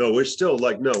 yeah, no, we're still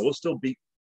like, no, we'll still be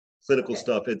clinical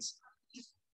stuff. It's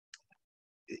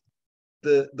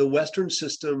the Western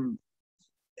system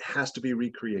has to be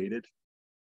recreated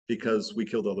because we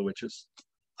killed all the witches.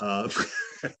 I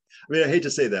mean, I hate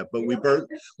to say that, but we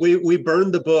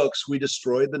burned the books, we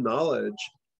destroyed the knowledge.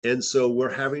 And so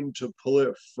we're having to pull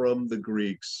it from the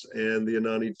Greeks and the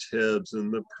Anani Tibbs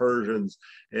and the Persians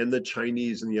and the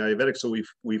Chinese and the Ayurvedic. So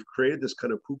we've created this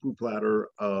kind of poo-poo platter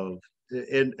of,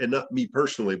 and not me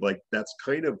personally, but like that's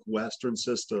kind of Western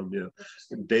system. You know,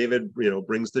 David, you know,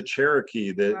 brings the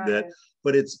Cherokee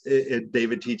but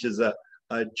David teaches a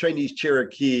Chinese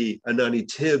Cherokee Anani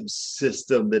Tibbs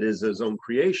system that is his own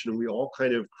creation. And we all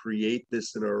kind of create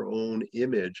this in our own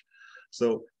image.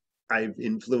 So I've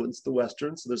influenced the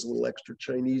Western, so there's a little extra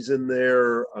Chinese in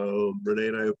there. Renee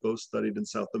and I have both studied in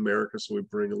South America, so we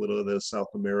bring a little of the South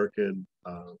American.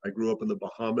 I grew up in the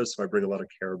Bahamas, so I bring a lot of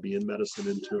Caribbean medicine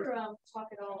into it.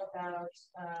 Talking all about,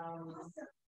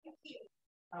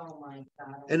 oh my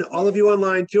God. And all of you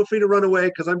online, feel free to run away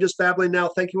because I'm just babbling now.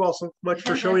 Thank you all so much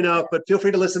for showing up, but feel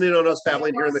free to listen in on us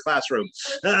babbling here in the classroom.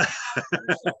 Your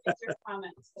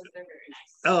comments, they're very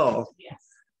nice. Oh, Yes.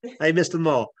 I missed them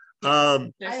all.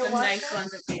 There's some nice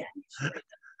ones at the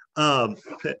end.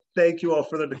 Thank you all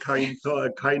for the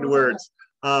kind words.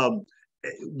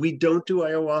 We don't do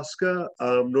ayahuasca,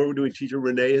 nor do we teach it.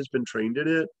 Renee has been trained in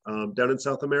it down in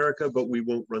South America, but we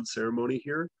won't run ceremony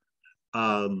here.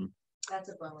 That's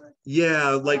a bummer.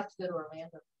 Yeah, like, I'll have to go to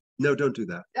Orlando. no, don't do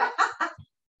that.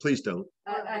 Please don't.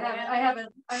 I haven't.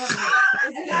 I want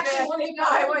to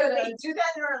do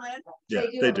that in Orlando. Yeah,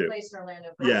 They do have a place in Orlando.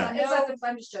 Yeah. It's like,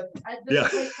 I'm just joking.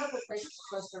 There's a couple of places in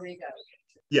Costa Rica.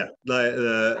 Yeah, I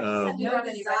have no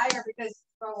desire because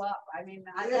grow up. I mean,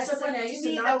 That's that's something I used to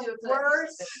the not do.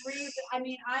 worst reason. I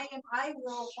mean, I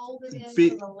will hold it in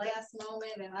to the last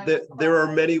moment, and there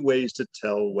are many ways to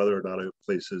tell whether or not a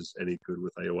place is any good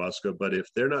with ayahuasca, but if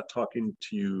they're not talking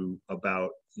to you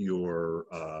about your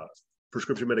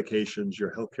prescription medications,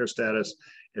 your healthcare status,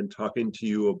 and talking to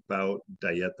you about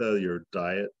dieta, your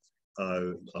diet,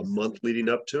 a month leading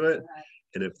up to it,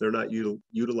 and if they're not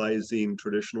utilizing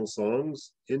traditional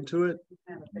songs into it,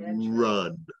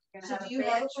 run. So do you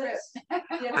have a place?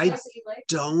 I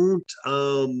don't.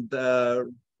 The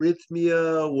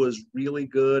arrhythmia was really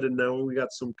good, and now we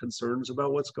got some concerns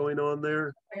about what's going on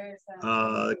there. Where is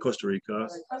that? Costa Rica.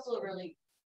 A couple of really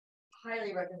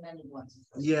highly recommended ones.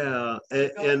 Yeah,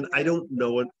 and I don't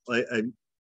know it.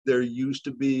 There used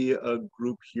to be a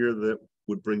group here that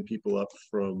would bring people up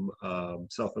from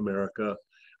South America.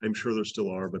 I'm sure there still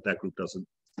are, but that group doesn't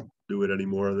do it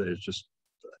anymore. It's just,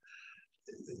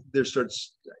 there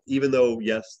starts, even though,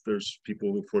 yes, there's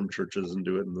people who form churches and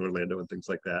do it in Orlando and things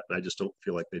like that. And I just don't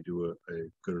feel like they do a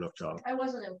good enough job. I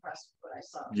wasn't impressed with what I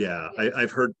saw. Yeah,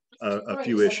 I've heard a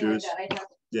few issues.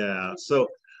 Yeah, so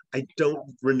I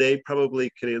don't, Renee probably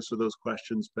can answer those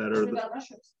questions better. What about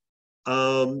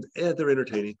mushrooms? Yeah, they're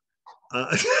entertaining.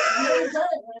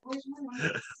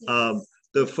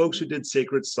 The folks who did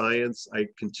Sacred Science, I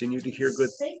continue to hear good.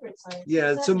 Sacred Science.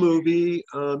 Yeah, it's a movie.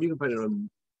 You can find it on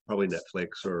probably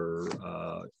Netflix or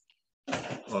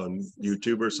on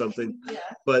YouTube or something. Yeah.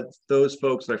 But those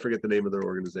folks, I forget the name of their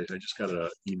organization. I just got an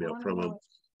email from them.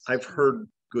 I've heard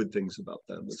good things about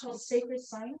them. It's called Sacred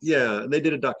Science? Yeah, and they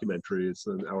did a documentary. It's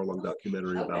an hour-long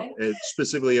documentary about it,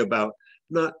 specifically about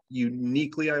not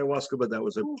uniquely ayahuasca, but that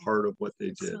was a part of what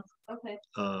they did. Okay.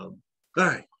 All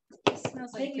right.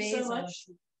 Thank you so much.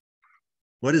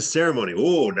 What is ceremony?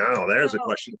 Oh, now there's a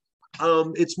question.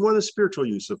 It's more the spiritual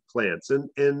use of plants, and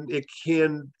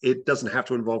it doesn't have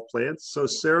to involve plants. So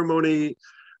ceremony,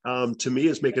 to me,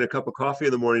 is making a cup of coffee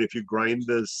in the morning if you grind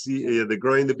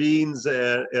the beans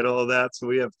and all of that. So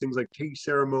we have things like tea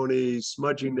ceremony,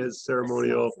 smudging is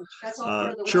ceremonial,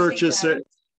 churches.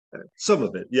 Some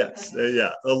of it, yes,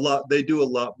 yeah, a lot. They do a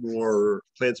lot more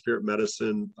plant spirit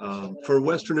medicine. For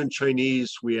Western and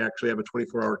Chinese, we actually have a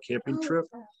 24-hour camping trip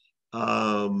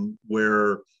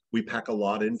where we pack a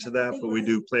lot into that, but we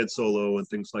do plant solo and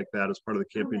things like that as part of the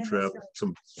camping trip.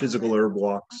 Some physical herb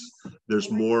walks.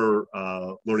 There's more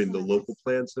learning the local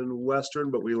plants in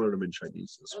Western, but we learn them in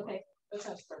Chinese as well. Okay, that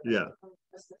sounds perfect. Yeah.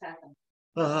 That's the packing.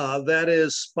 That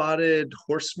is spotted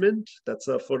horseman. That's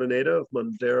a Photonata of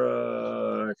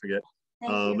Mandara, I forget.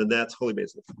 And that's holy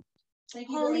basil.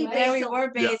 Holy There we basil.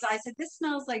 were basil. I said, this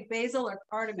smells like basil or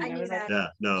cardamom. I I knew was like, Yeah,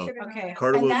 no. okay. And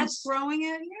Cardamom. that's growing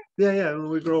out here? Yeah,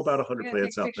 we grow about 100 Yeah,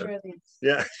 plants take a out there. picture of these.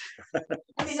 Yeah.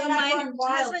 I mean, So they're not my going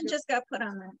wild. husband just got put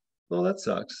on that. Well, that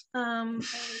sucks.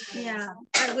 Yeah,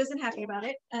 I wasn't happy about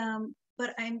it.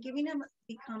 But I'm giving him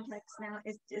the complex now.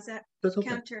 Is that That's okay.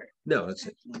 counter? No, it's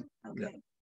Okay.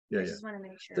 yeah. I just want to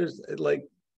make sure. There's like,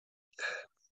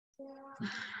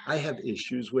 I have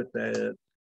issues with that.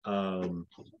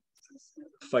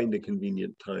 Find a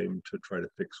convenient time to try to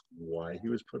fix why he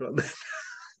was put on that.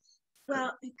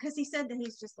 Well, because he said that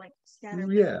he's just like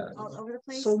scattered all over the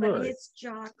place. So but much. his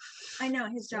job, I know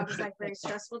his job is like very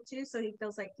stressful too. So he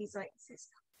feels like he's like,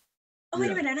 oh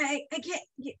wait a minute, I can't.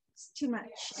 It's too much.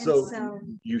 So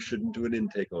you shouldn't do an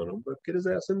intake on him, but get his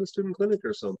ass in the student clinic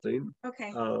or something.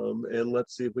 Okay. And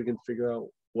let's see if we can figure out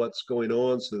what's going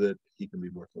on so that he can be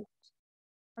more focused.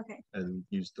 Okay. And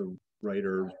use the right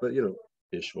herbs, but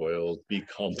fish oil, B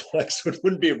complex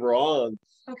wouldn't be wrong.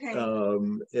 Okay.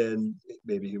 And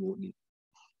maybe he won't need.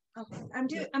 Okay.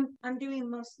 I'm doing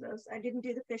most of those. I didn't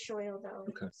do the fish oil though.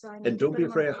 Okay. So I And don't be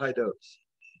afraid of high dose.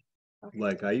 Okay.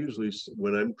 Like I usually,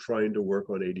 when I'm trying to work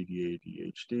on ADD,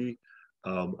 ADHD,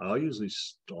 I'll usually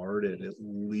start at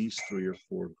least 3 or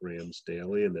 4 grams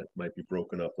daily, and that might be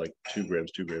broken up like 2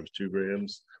 grams, 2 grams, 2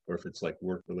 grams, or if it's like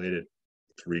work related,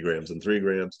 3 grams and 3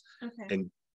 grams. Okay.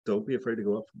 And don't be afraid to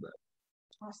go up from that.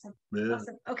 Awesome. Yeah.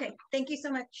 Awesome. Okay. Thank you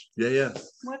so much. Yeah.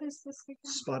 What is this?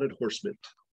 Spotted horse mint.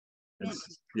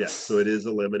 Yeah, so it is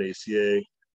a lemon ACA.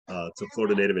 It's a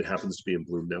Florida native. It happens to be in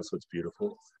bloom now, so it's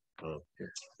beautiful.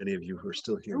 Here, any of you who are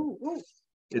still here,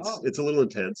 it's a little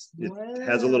intense. It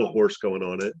has a little horse going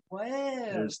on it. Wow.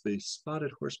 There's the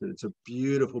spotted horseman. It's a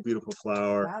beautiful, beautiful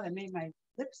flower. Wow, that made my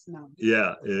lips numb.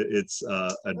 Yeah, it's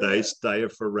a nice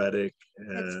diaphoretic.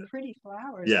 It's pretty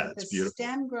flowers. Yeah, like it's the beautiful.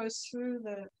 Stem goes through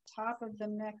the top of the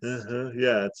next.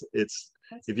 Yeah, it's.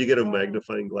 If you get a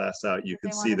magnifying glass out, you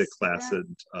can see the classic.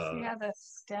 See how the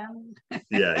stem.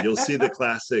 Yeah, you'll see the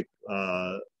classic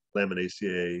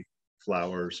Laminaceae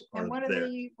flowers are And what are there.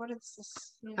 what is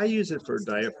this? I use it for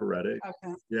diaphoretic.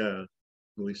 Okay. Yeah,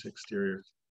 release exterior.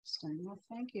 Well,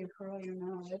 thank you for all your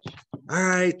knowledge. All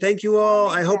right, thank you all.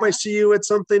 I hope I see you at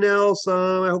something else.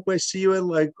 I hope I see you at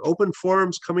like open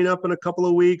forums coming up in a couple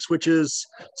of weeks, which is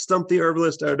Stump the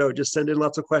Herbalist. I don't know, just send in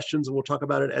lots of questions and we'll talk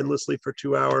about it endlessly for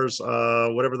 2 hours,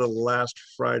 whatever the last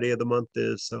Friday of the month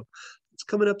is. So it's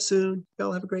coming up soon.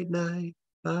 Y'all have a great night.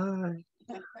 Bye.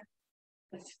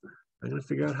 I'm gonna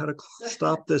figure out how to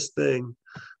stop this thing.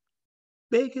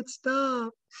 Make it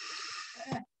stop.